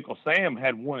and the nickel Sam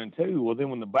had 1 and 2. Well, then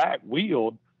when the back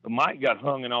wheeled, the mic got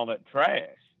hung in all that trash.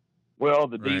 Well,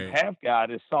 the deep half guy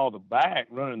just saw the back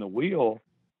running the wheel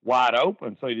wide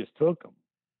open, so he just took him.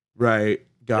 Right.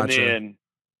 Gotcha. And then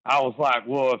I was like,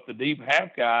 well, if the deep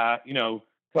half guy,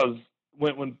 because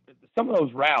when some of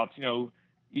those routes,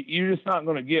 you're just not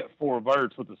going to get 4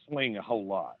 verts with the swing a whole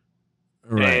lot.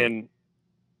 Right. And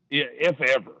if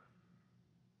ever.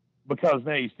 Because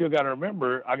now you still got to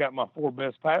remember, I got my 4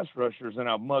 best pass rushers and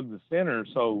I've mugged the center.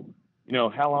 So,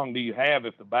 how long do you have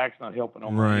if the back's not helping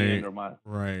on my end or my,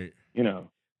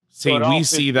 See, we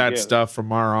see that stuff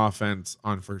from our offense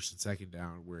on first and second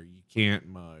down where you can't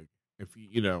mug if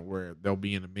where they'll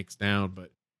be in a mix down,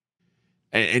 but,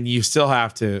 and you still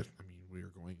have to, we are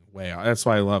going way out. That's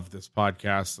why I love this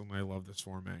podcast and I love this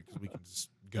format because we can just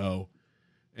go.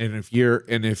 And if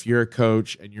you're a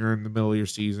coach and you're in the middle of your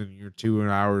season, you're 2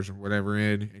 hours or whatever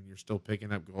in, and you're still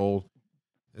picking up gold,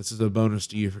 this is a bonus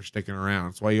to you for sticking around.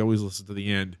 That's why you always listen to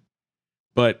the end.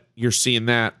 But you're seeing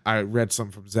that. I read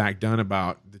something from Zach Dunn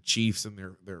about the Chiefs and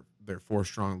their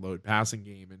 4-strong load passing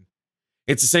game, and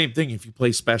it's the same thing. If you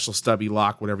play special, stubby,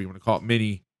 lock, whatever you want to call it,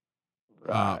 mini,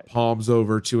 palms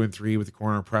over 2 and 3 with the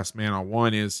corner press man on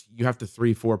 1 is you have to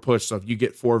 3-4 push. So if you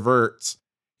get 4 verts,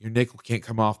 your nickel can't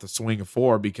come off the swing of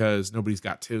 4 because nobody's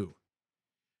got 2.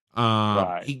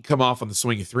 He can come off on the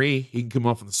swing of 3. He can come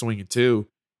off on the swing of 2.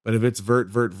 But if it's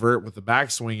vert with the back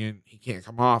swinging, he can't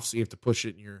come off. So you have to push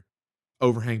it, and your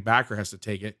overhang backer has to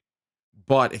take it.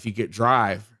 But if you get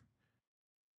drive,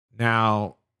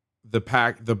 now the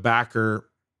backer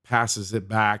passes it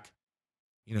back.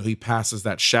 He passes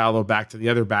that shallow back to the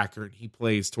other backer, and he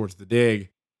plays towards the dig.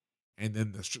 And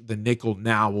then the nickel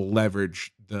now will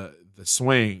leverage the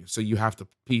swing. So you have to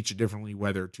pitch it differently,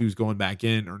 whether 2's going back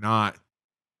in or not.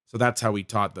 So that's how we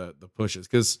taught the pushes.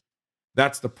 Because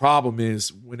that's the problem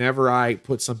is whenever I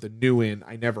put something new in,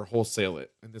 I never wholesale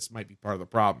it. And this might be part of the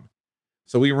problem.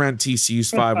 So we ran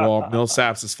TCU's 5 wall,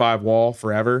 Millsap's 5 wall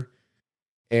forever.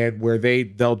 And where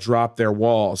they'll drop their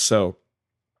wall. So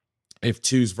if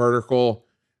 2's vertical,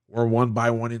 we're 1 by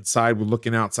 1 inside. We're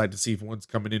looking outside to see if 1's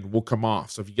coming in. We'll come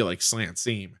off. So if you get like slant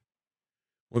seam.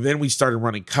 Well, then we started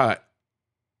running cut.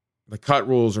 The cut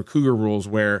rules or cougar rules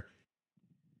where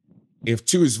if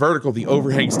 2 is vertical, the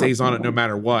overhang stays on it no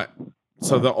matter what.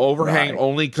 So the overhang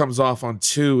only comes off on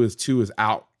 2 if 2 is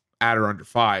out at or under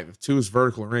 5. If 2 is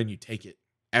vertical or in, you take it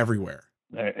everywhere.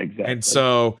 Exactly. And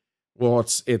so,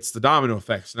 it's the domino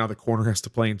effect. So now the corner has to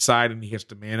play inside and he has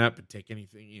to man up and take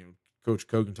anything. Coach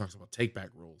Kogan talks about take back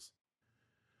rules.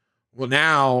 Well,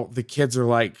 now the kids are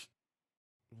like,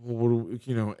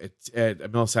 at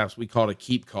Millsaps, we called it a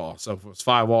keep call. So if it was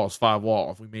 5 wall, it's 5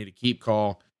 wall. If we made a keep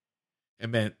call, it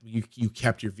meant you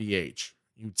kept your VH.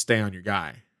 You'd stay on your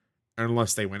guy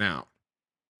unless they went out.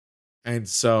 And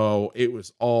so it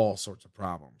was all sorts of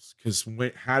problems. Because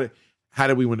how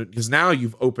did we win it? Because now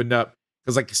you've opened up.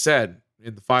 Because like I said,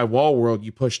 in the 5 wall world,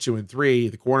 you push 2 and 3.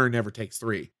 The corner never takes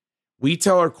 3. We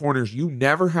tell our corners, you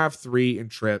never have 3 in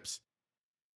trips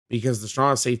because the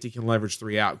strongest safety can leverage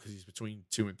 3 out because he's between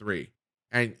 2 and 3.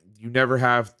 And you never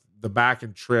have the back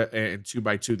and trip and 2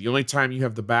 by 2. The only time you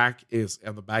have the back is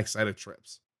on the backside of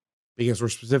trips because we're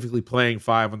specifically playing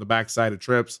 5 on the backside of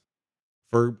trips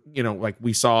for, like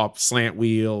we saw slant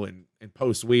wheel and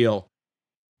post wheel,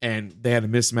 and they had a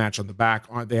mismatch on the back.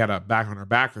 They had a back on our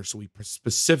backer. So we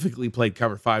specifically played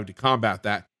cover 5 to combat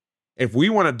that. If we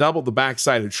want to double the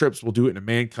backside of trips, we'll do it in a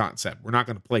man concept. We're not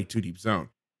going to play 2 deep zone.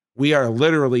 We are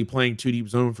literally playing 2 deep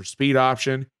zone for speed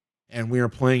option, and we are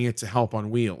playing it to help on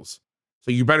wheels.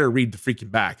 So you better read the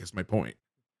freaking back is my point.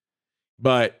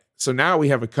 But so now we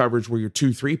have a coverage where you're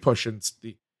 2-3 pushing,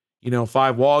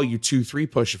 5 wall, you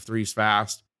 2-3 push if three's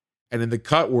fast. And in the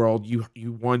cut world, you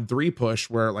 1-3 push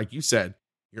where, like you said,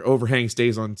 your overhang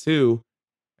stays on 2.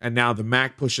 And now the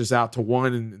Mac pushes out to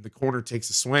 1 and the corner takes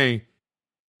a swing.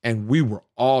 And we were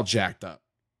all jacked up.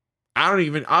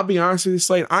 I'll be honest with you,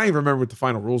 Slade, I don't even remember what the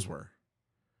final rules were.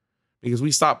 Because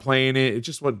we stopped playing it. It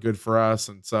just wasn't good for us.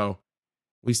 And so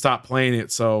we stopped playing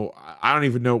it. So I don't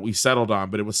even know what we settled on,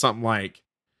 but it was something like,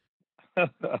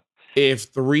 if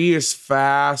 3 is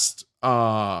fast,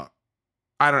 I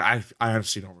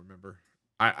honestly don't remember.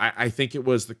 I think it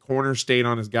was the corner stayed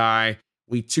on his guy.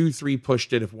 We 2-3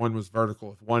 pushed it if 1 was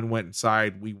vertical. If 1 went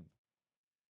inside, we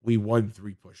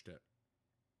 1-3 pushed it.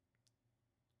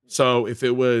 So if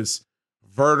it was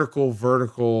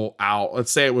vertical out,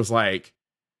 let's say it was like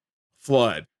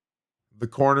flood, the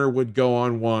corner would go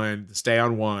on 1 to stay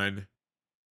on 1.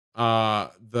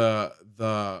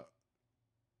 The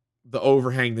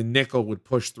overhang, the nickel would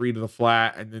push 3 to the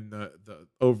flat, and then the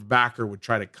overbacker would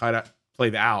try to play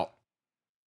the out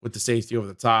with the safety over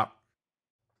the top.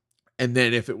 And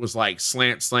then if it was like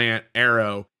slant,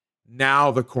 arrow,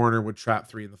 now the corner would trap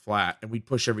 3 in the flat, and we'd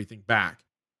push everything back.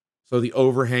 So the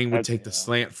overhang would take the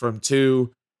slant from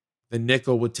 2, the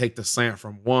nickel would take the slant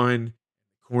from 1,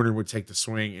 corner would take the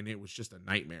swing, and it was just a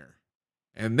nightmare.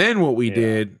 And then what we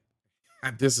did,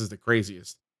 this is the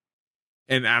craziest.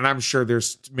 And I'm sure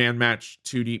there's man match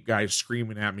 2 deep guys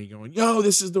screaming at me going, yo,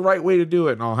 this is the right way to do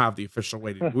it. And I'll have the official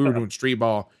way to do it. We were doing street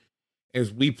ball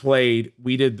as we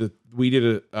did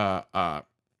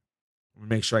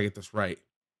make sure I get this right.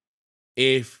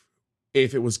 If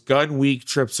it was gun weak,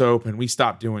 trips open, we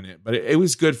stopped doing it, but it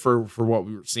was good for what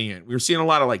we were seeing. We were seeing a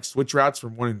lot of like switch routes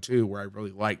from 1 and 2 where I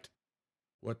really liked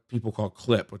what people call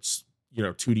clip, which,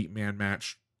 2 deep man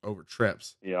match over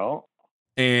trips. Yeah.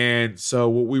 And so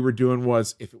what we were doing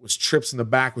was if it was trips in the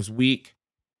back was weak,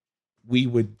 we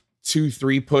would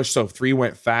 2-3 push. So if 3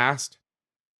 went fast,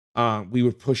 we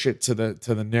would push it to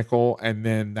the nickel, and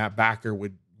then that backer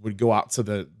would go out to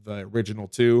the original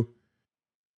 2.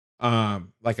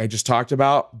 Like I just talked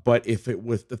about. But if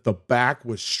the back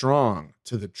was strong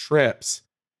to the trips,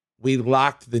 we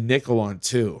locked the nickel on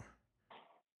 2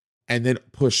 and then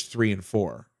pushed 3 and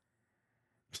 4.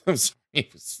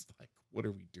 It was like, what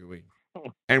are we doing?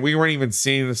 And we weren't even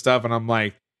seeing the stuff. And I'm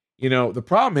like, the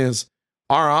problem is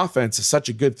our offense is such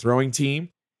a good throwing team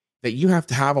that you have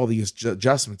to have all these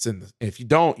adjustments in. If you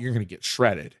don't, you're going to get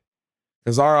shredded,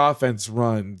 because our offense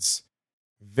runs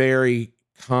very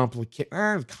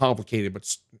complicated,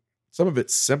 but some of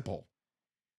it's simple,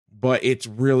 but it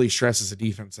really stresses the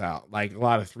defense out. Like a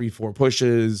lot of 3-4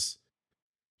 pushes,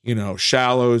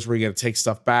 shallows where you got to take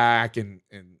stuff back and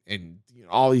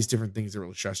all these different things that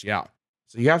really stress you out.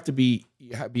 So you have to be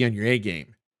on your A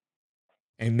game.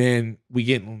 And then we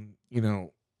get,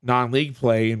 non-league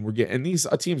play, and these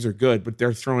teams are good, but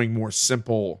they're throwing more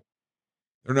simple.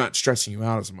 They're not stressing you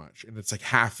out as much. And it's like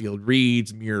half field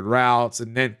reads, mirrored routes.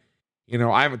 And then,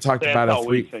 I haven't talked about a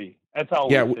 3. That's all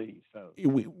we see. So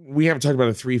we haven't talked about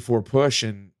a 3-4 push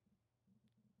in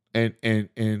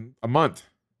a month.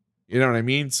 You know what I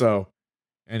mean? So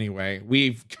anyway,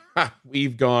 we've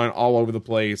gone all over the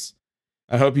place.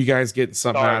 I hope you guys get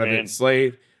something out of it.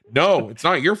 Slade. No, it's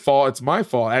not your fault. It's my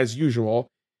fault, as usual.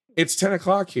 It's 10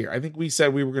 o'clock here. I think we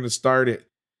said we were going to start at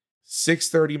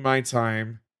 6:30 my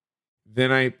time.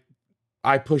 Then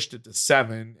I pushed it to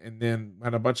 7, and then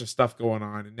had a bunch of stuff going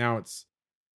on, and now it's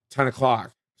 10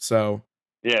 o'clock. So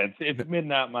yeah, it's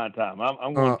midnight my time.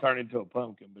 I'm going to turn into a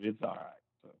pumpkin, but it's all right.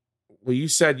 So. Well, you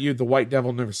said the white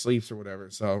devil never sleeps or whatever.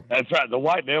 So that's right. The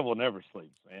white devil never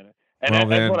sleeps, man.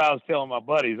 And that's what I was telling my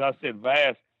buddies. I said,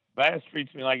 Vass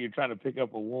treats me like you're trying to pick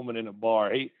up a woman in a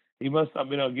bar. He must not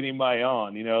be able to get anybody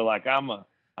on. Like I'm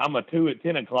a 2 at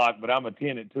 10 o'clock, but I'm a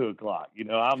 10 at 2 o'clock.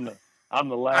 I'm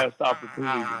the last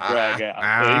opportunity to drag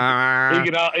out.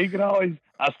 So he can always.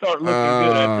 I start looking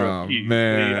good after a few.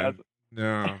 Man,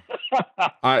 no.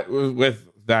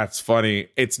 That's funny.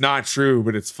 It's not true,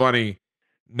 but it's funny.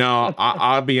 No,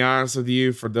 I'll be honest with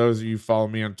you. For those of you who follow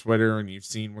me on Twitter and you've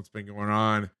seen what's been going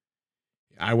on,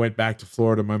 I went back to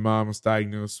Florida. My mom was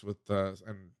diagnosed with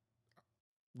and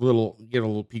get a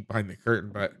little peek behind the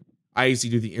curtain, but I usually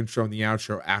do the intro and the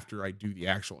outro after I do the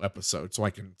actual episode, so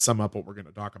I can sum up what we're going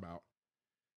to talk about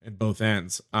in both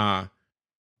ends. But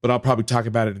I'll probably talk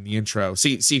about it in the intro.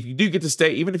 See if you do get to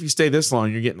stay, even if you stay this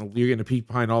long, you're getting a peek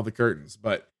behind all the curtains.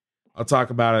 But I'll talk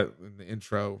about it in the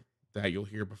intro that you'll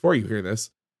hear before you hear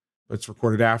this. But it's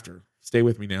recorded after. Stay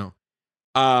with me now.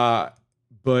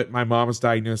 But my mom was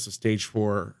diagnosed with stage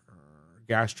 4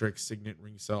 gastric signet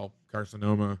ring cell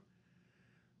carcinoma.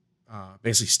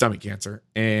 basically stomach cancer.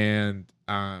 And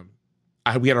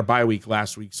we had our bye week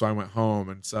last week, so I went home.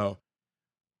 And so,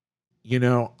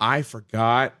 I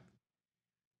forgot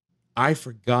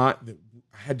that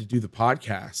I had to do the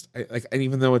podcast. And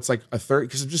even though it's like a third,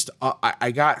 because I'm just,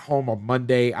 I got home on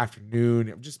Monday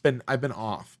afternoon. I've been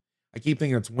off. I keep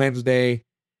thinking it's Wednesday.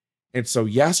 And so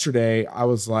yesterday I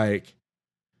was like,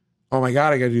 oh my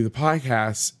God, I got to do the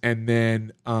podcast. And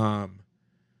then I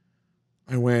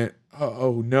went,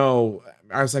 oh no.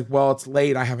 I was like, well, it's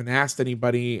late. I haven't asked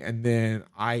anybody. And then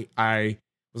I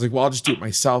was like, well, I'll just do it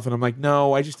myself. And I'm like,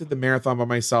 no, I just did the marathon by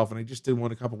myself. And I just did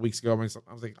one a couple weeks ago myself.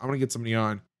 I was like, I'm going to get somebody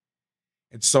on.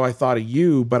 And so I thought of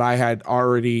you, but I had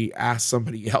already asked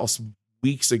somebody else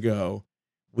weeks ago.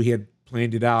 We had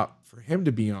planned it out for him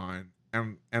to be on.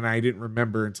 And I didn't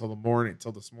remember until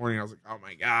this morning. I was like, oh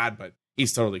my God, but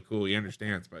he's totally cool. He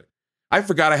understands. But I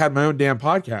forgot I had my own damn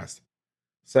podcast.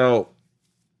 So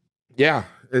yeah,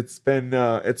 it's been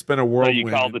a whirlwind. So you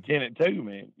called the tenant too,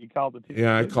 man. You called the tenant.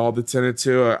 Yeah, I called the tenant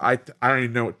too. I don't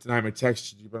even know what time I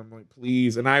texted you, but I'm like,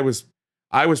 please. And I was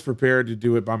prepared to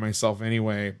do it by myself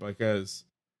anyway, because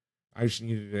I just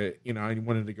needed to, I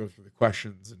wanted to go through the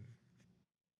questions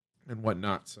and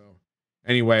whatnot. So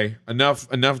anyway, enough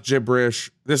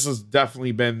gibberish. This has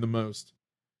definitely been the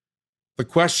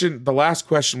last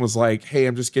question was like, hey,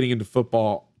 I'm just getting into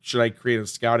football. Should I create a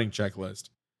scouting checklist?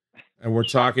 And we're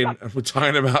talking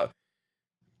about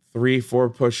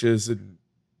 3-4 pushes and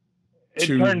it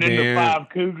turned into 5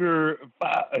 cougar,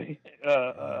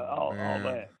 all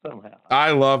that somehow.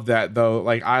 I love that though.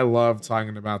 Like, I love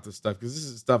talking about this stuff because this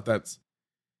is stuff that's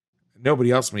nobody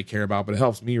else may care about, but it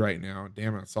helps me right now.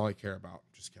 Damn it, that's all I care about.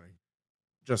 Just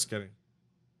kidding.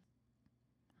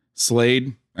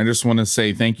 Slade, I just want to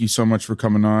say thank you so much for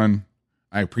coming on.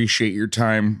 I appreciate your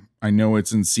time. I know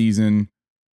it's in season.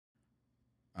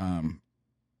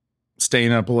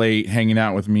 Staying up late, hanging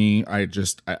out with me. I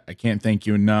can't thank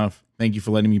you enough. Thank you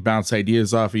for letting me bounce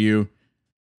ideas off of you.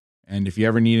 And if you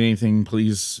ever need anything,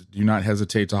 please do not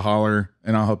hesitate to holler,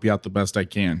 and I'll help you out the best I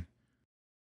can.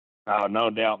 Oh, no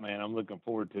doubt, man. I'm looking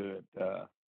forward to it.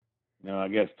 I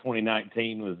guess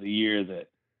 2019 was the year that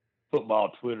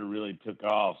football Twitter really took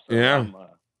off. So yeah.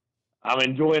 I'm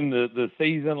enjoying the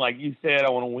season. Like you said,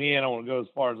 I want to win. I want to go as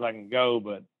far as I can go,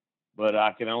 but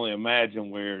I can only imagine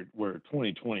where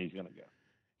 2020 is going to go.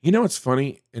 What's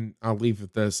funny, and I'll leave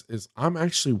with this, is I'm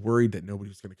actually worried that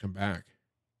nobody's going to come back.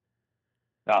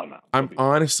 Oh, no. I'm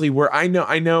honestly worried. I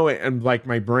know it, and like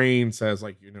my brain says,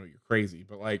 like, you're crazy.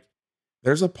 But like,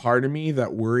 there's a part of me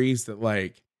that worries that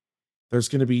like there's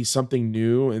going to be something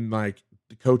new, and like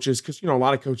the coaches, because, a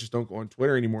lot of coaches don't go on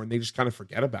Twitter anymore, and they just kind of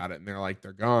forget about it, and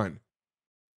they're gone.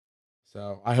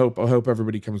 So I hope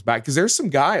everybody comes back, because there's some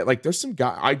guy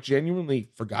I genuinely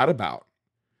forgot about.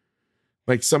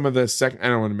 Like some of the I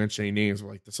don't want to mention any names, but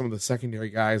like some of the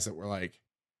secondary guys that were like,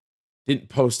 didn't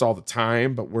post all the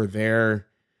time, but were there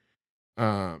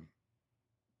a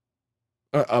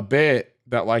bit,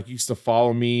 that like used to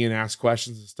follow me and ask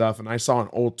questions and stuff. And I saw an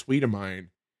old tweet of mine.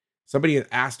 Somebody had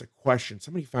asked a question.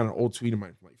 Somebody found an old tweet of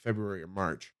mine from like February or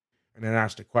March and had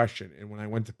asked a question. And when I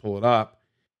went to pull it up,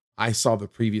 I saw the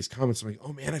previous comments. I'm like,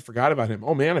 oh man, I forgot about him.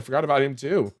 Oh man, I forgot about him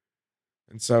too.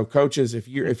 And so coaches, if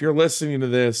you're listening to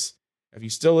this, if you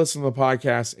still listen to the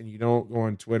podcast and you don't go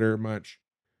on Twitter much,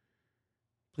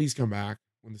 please come back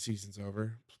when the season's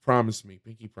over. Promise me,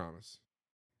 pinky promise.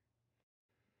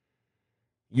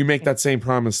 You make that same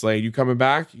promise, Slade. You coming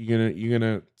back? You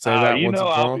gonna say that once and for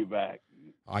all? I'll be back.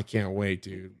 I can't wait,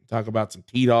 dude. Talk about some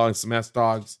T-Dogs, some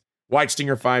S-Dogs. White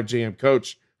Stinger 5 JM.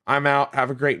 Coach, I'm out.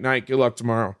 Have a great night. Good luck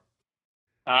tomorrow.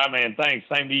 All right, man. Thanks.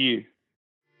 Same to you.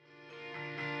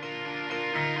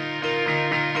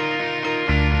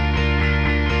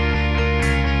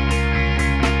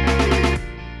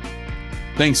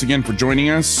 Thanks again for joining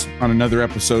us on another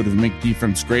episode of Make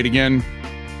Defense Great Again.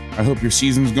 I hope your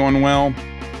season's going well.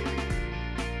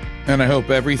 And I hope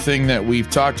everything that we've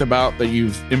talked about that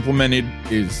you've implemented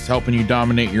is helping you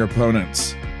dominate your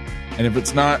opponents. And if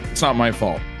it's not my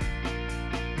fault.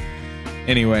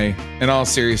 Anyway, in all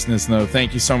seriousness, though,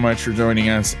 thank you so much for joining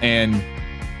us. And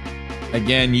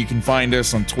again, you can find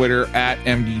us on Twitter at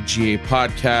MDGA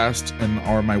Podcast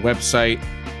or my website,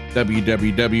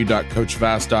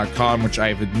 www.coachvass.com, which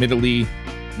I have admittedly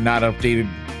not updated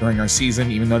during our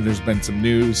season, even though there's been some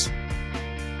news.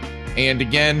 And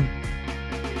again,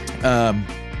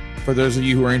 for those of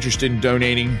you who are interested in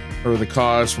donating for the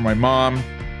cause for my mom,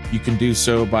 you can do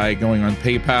so by going on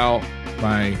PayPal.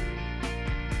 My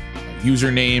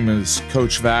username is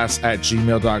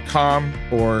coachvass@gmail.com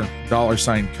or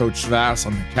 $Coach Vass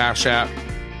on the Cash App.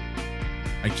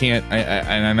 I can't.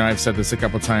 And I know I've said this a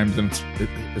couple times, and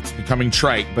it's becoming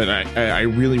trite, but I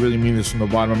really, really mean this from the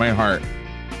bottom of my heart.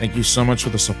 Thank you so much for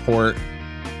the support.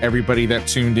 Everybody that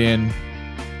tuned in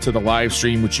to the live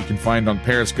stream, which you can find on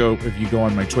Periscope if you go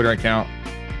on my Twitter account.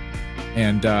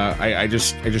 And I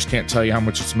just can't tell you how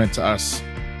much it's meant to us.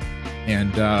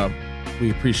 And we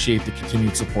appreciate the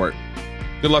continued support.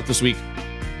 Good luck this week.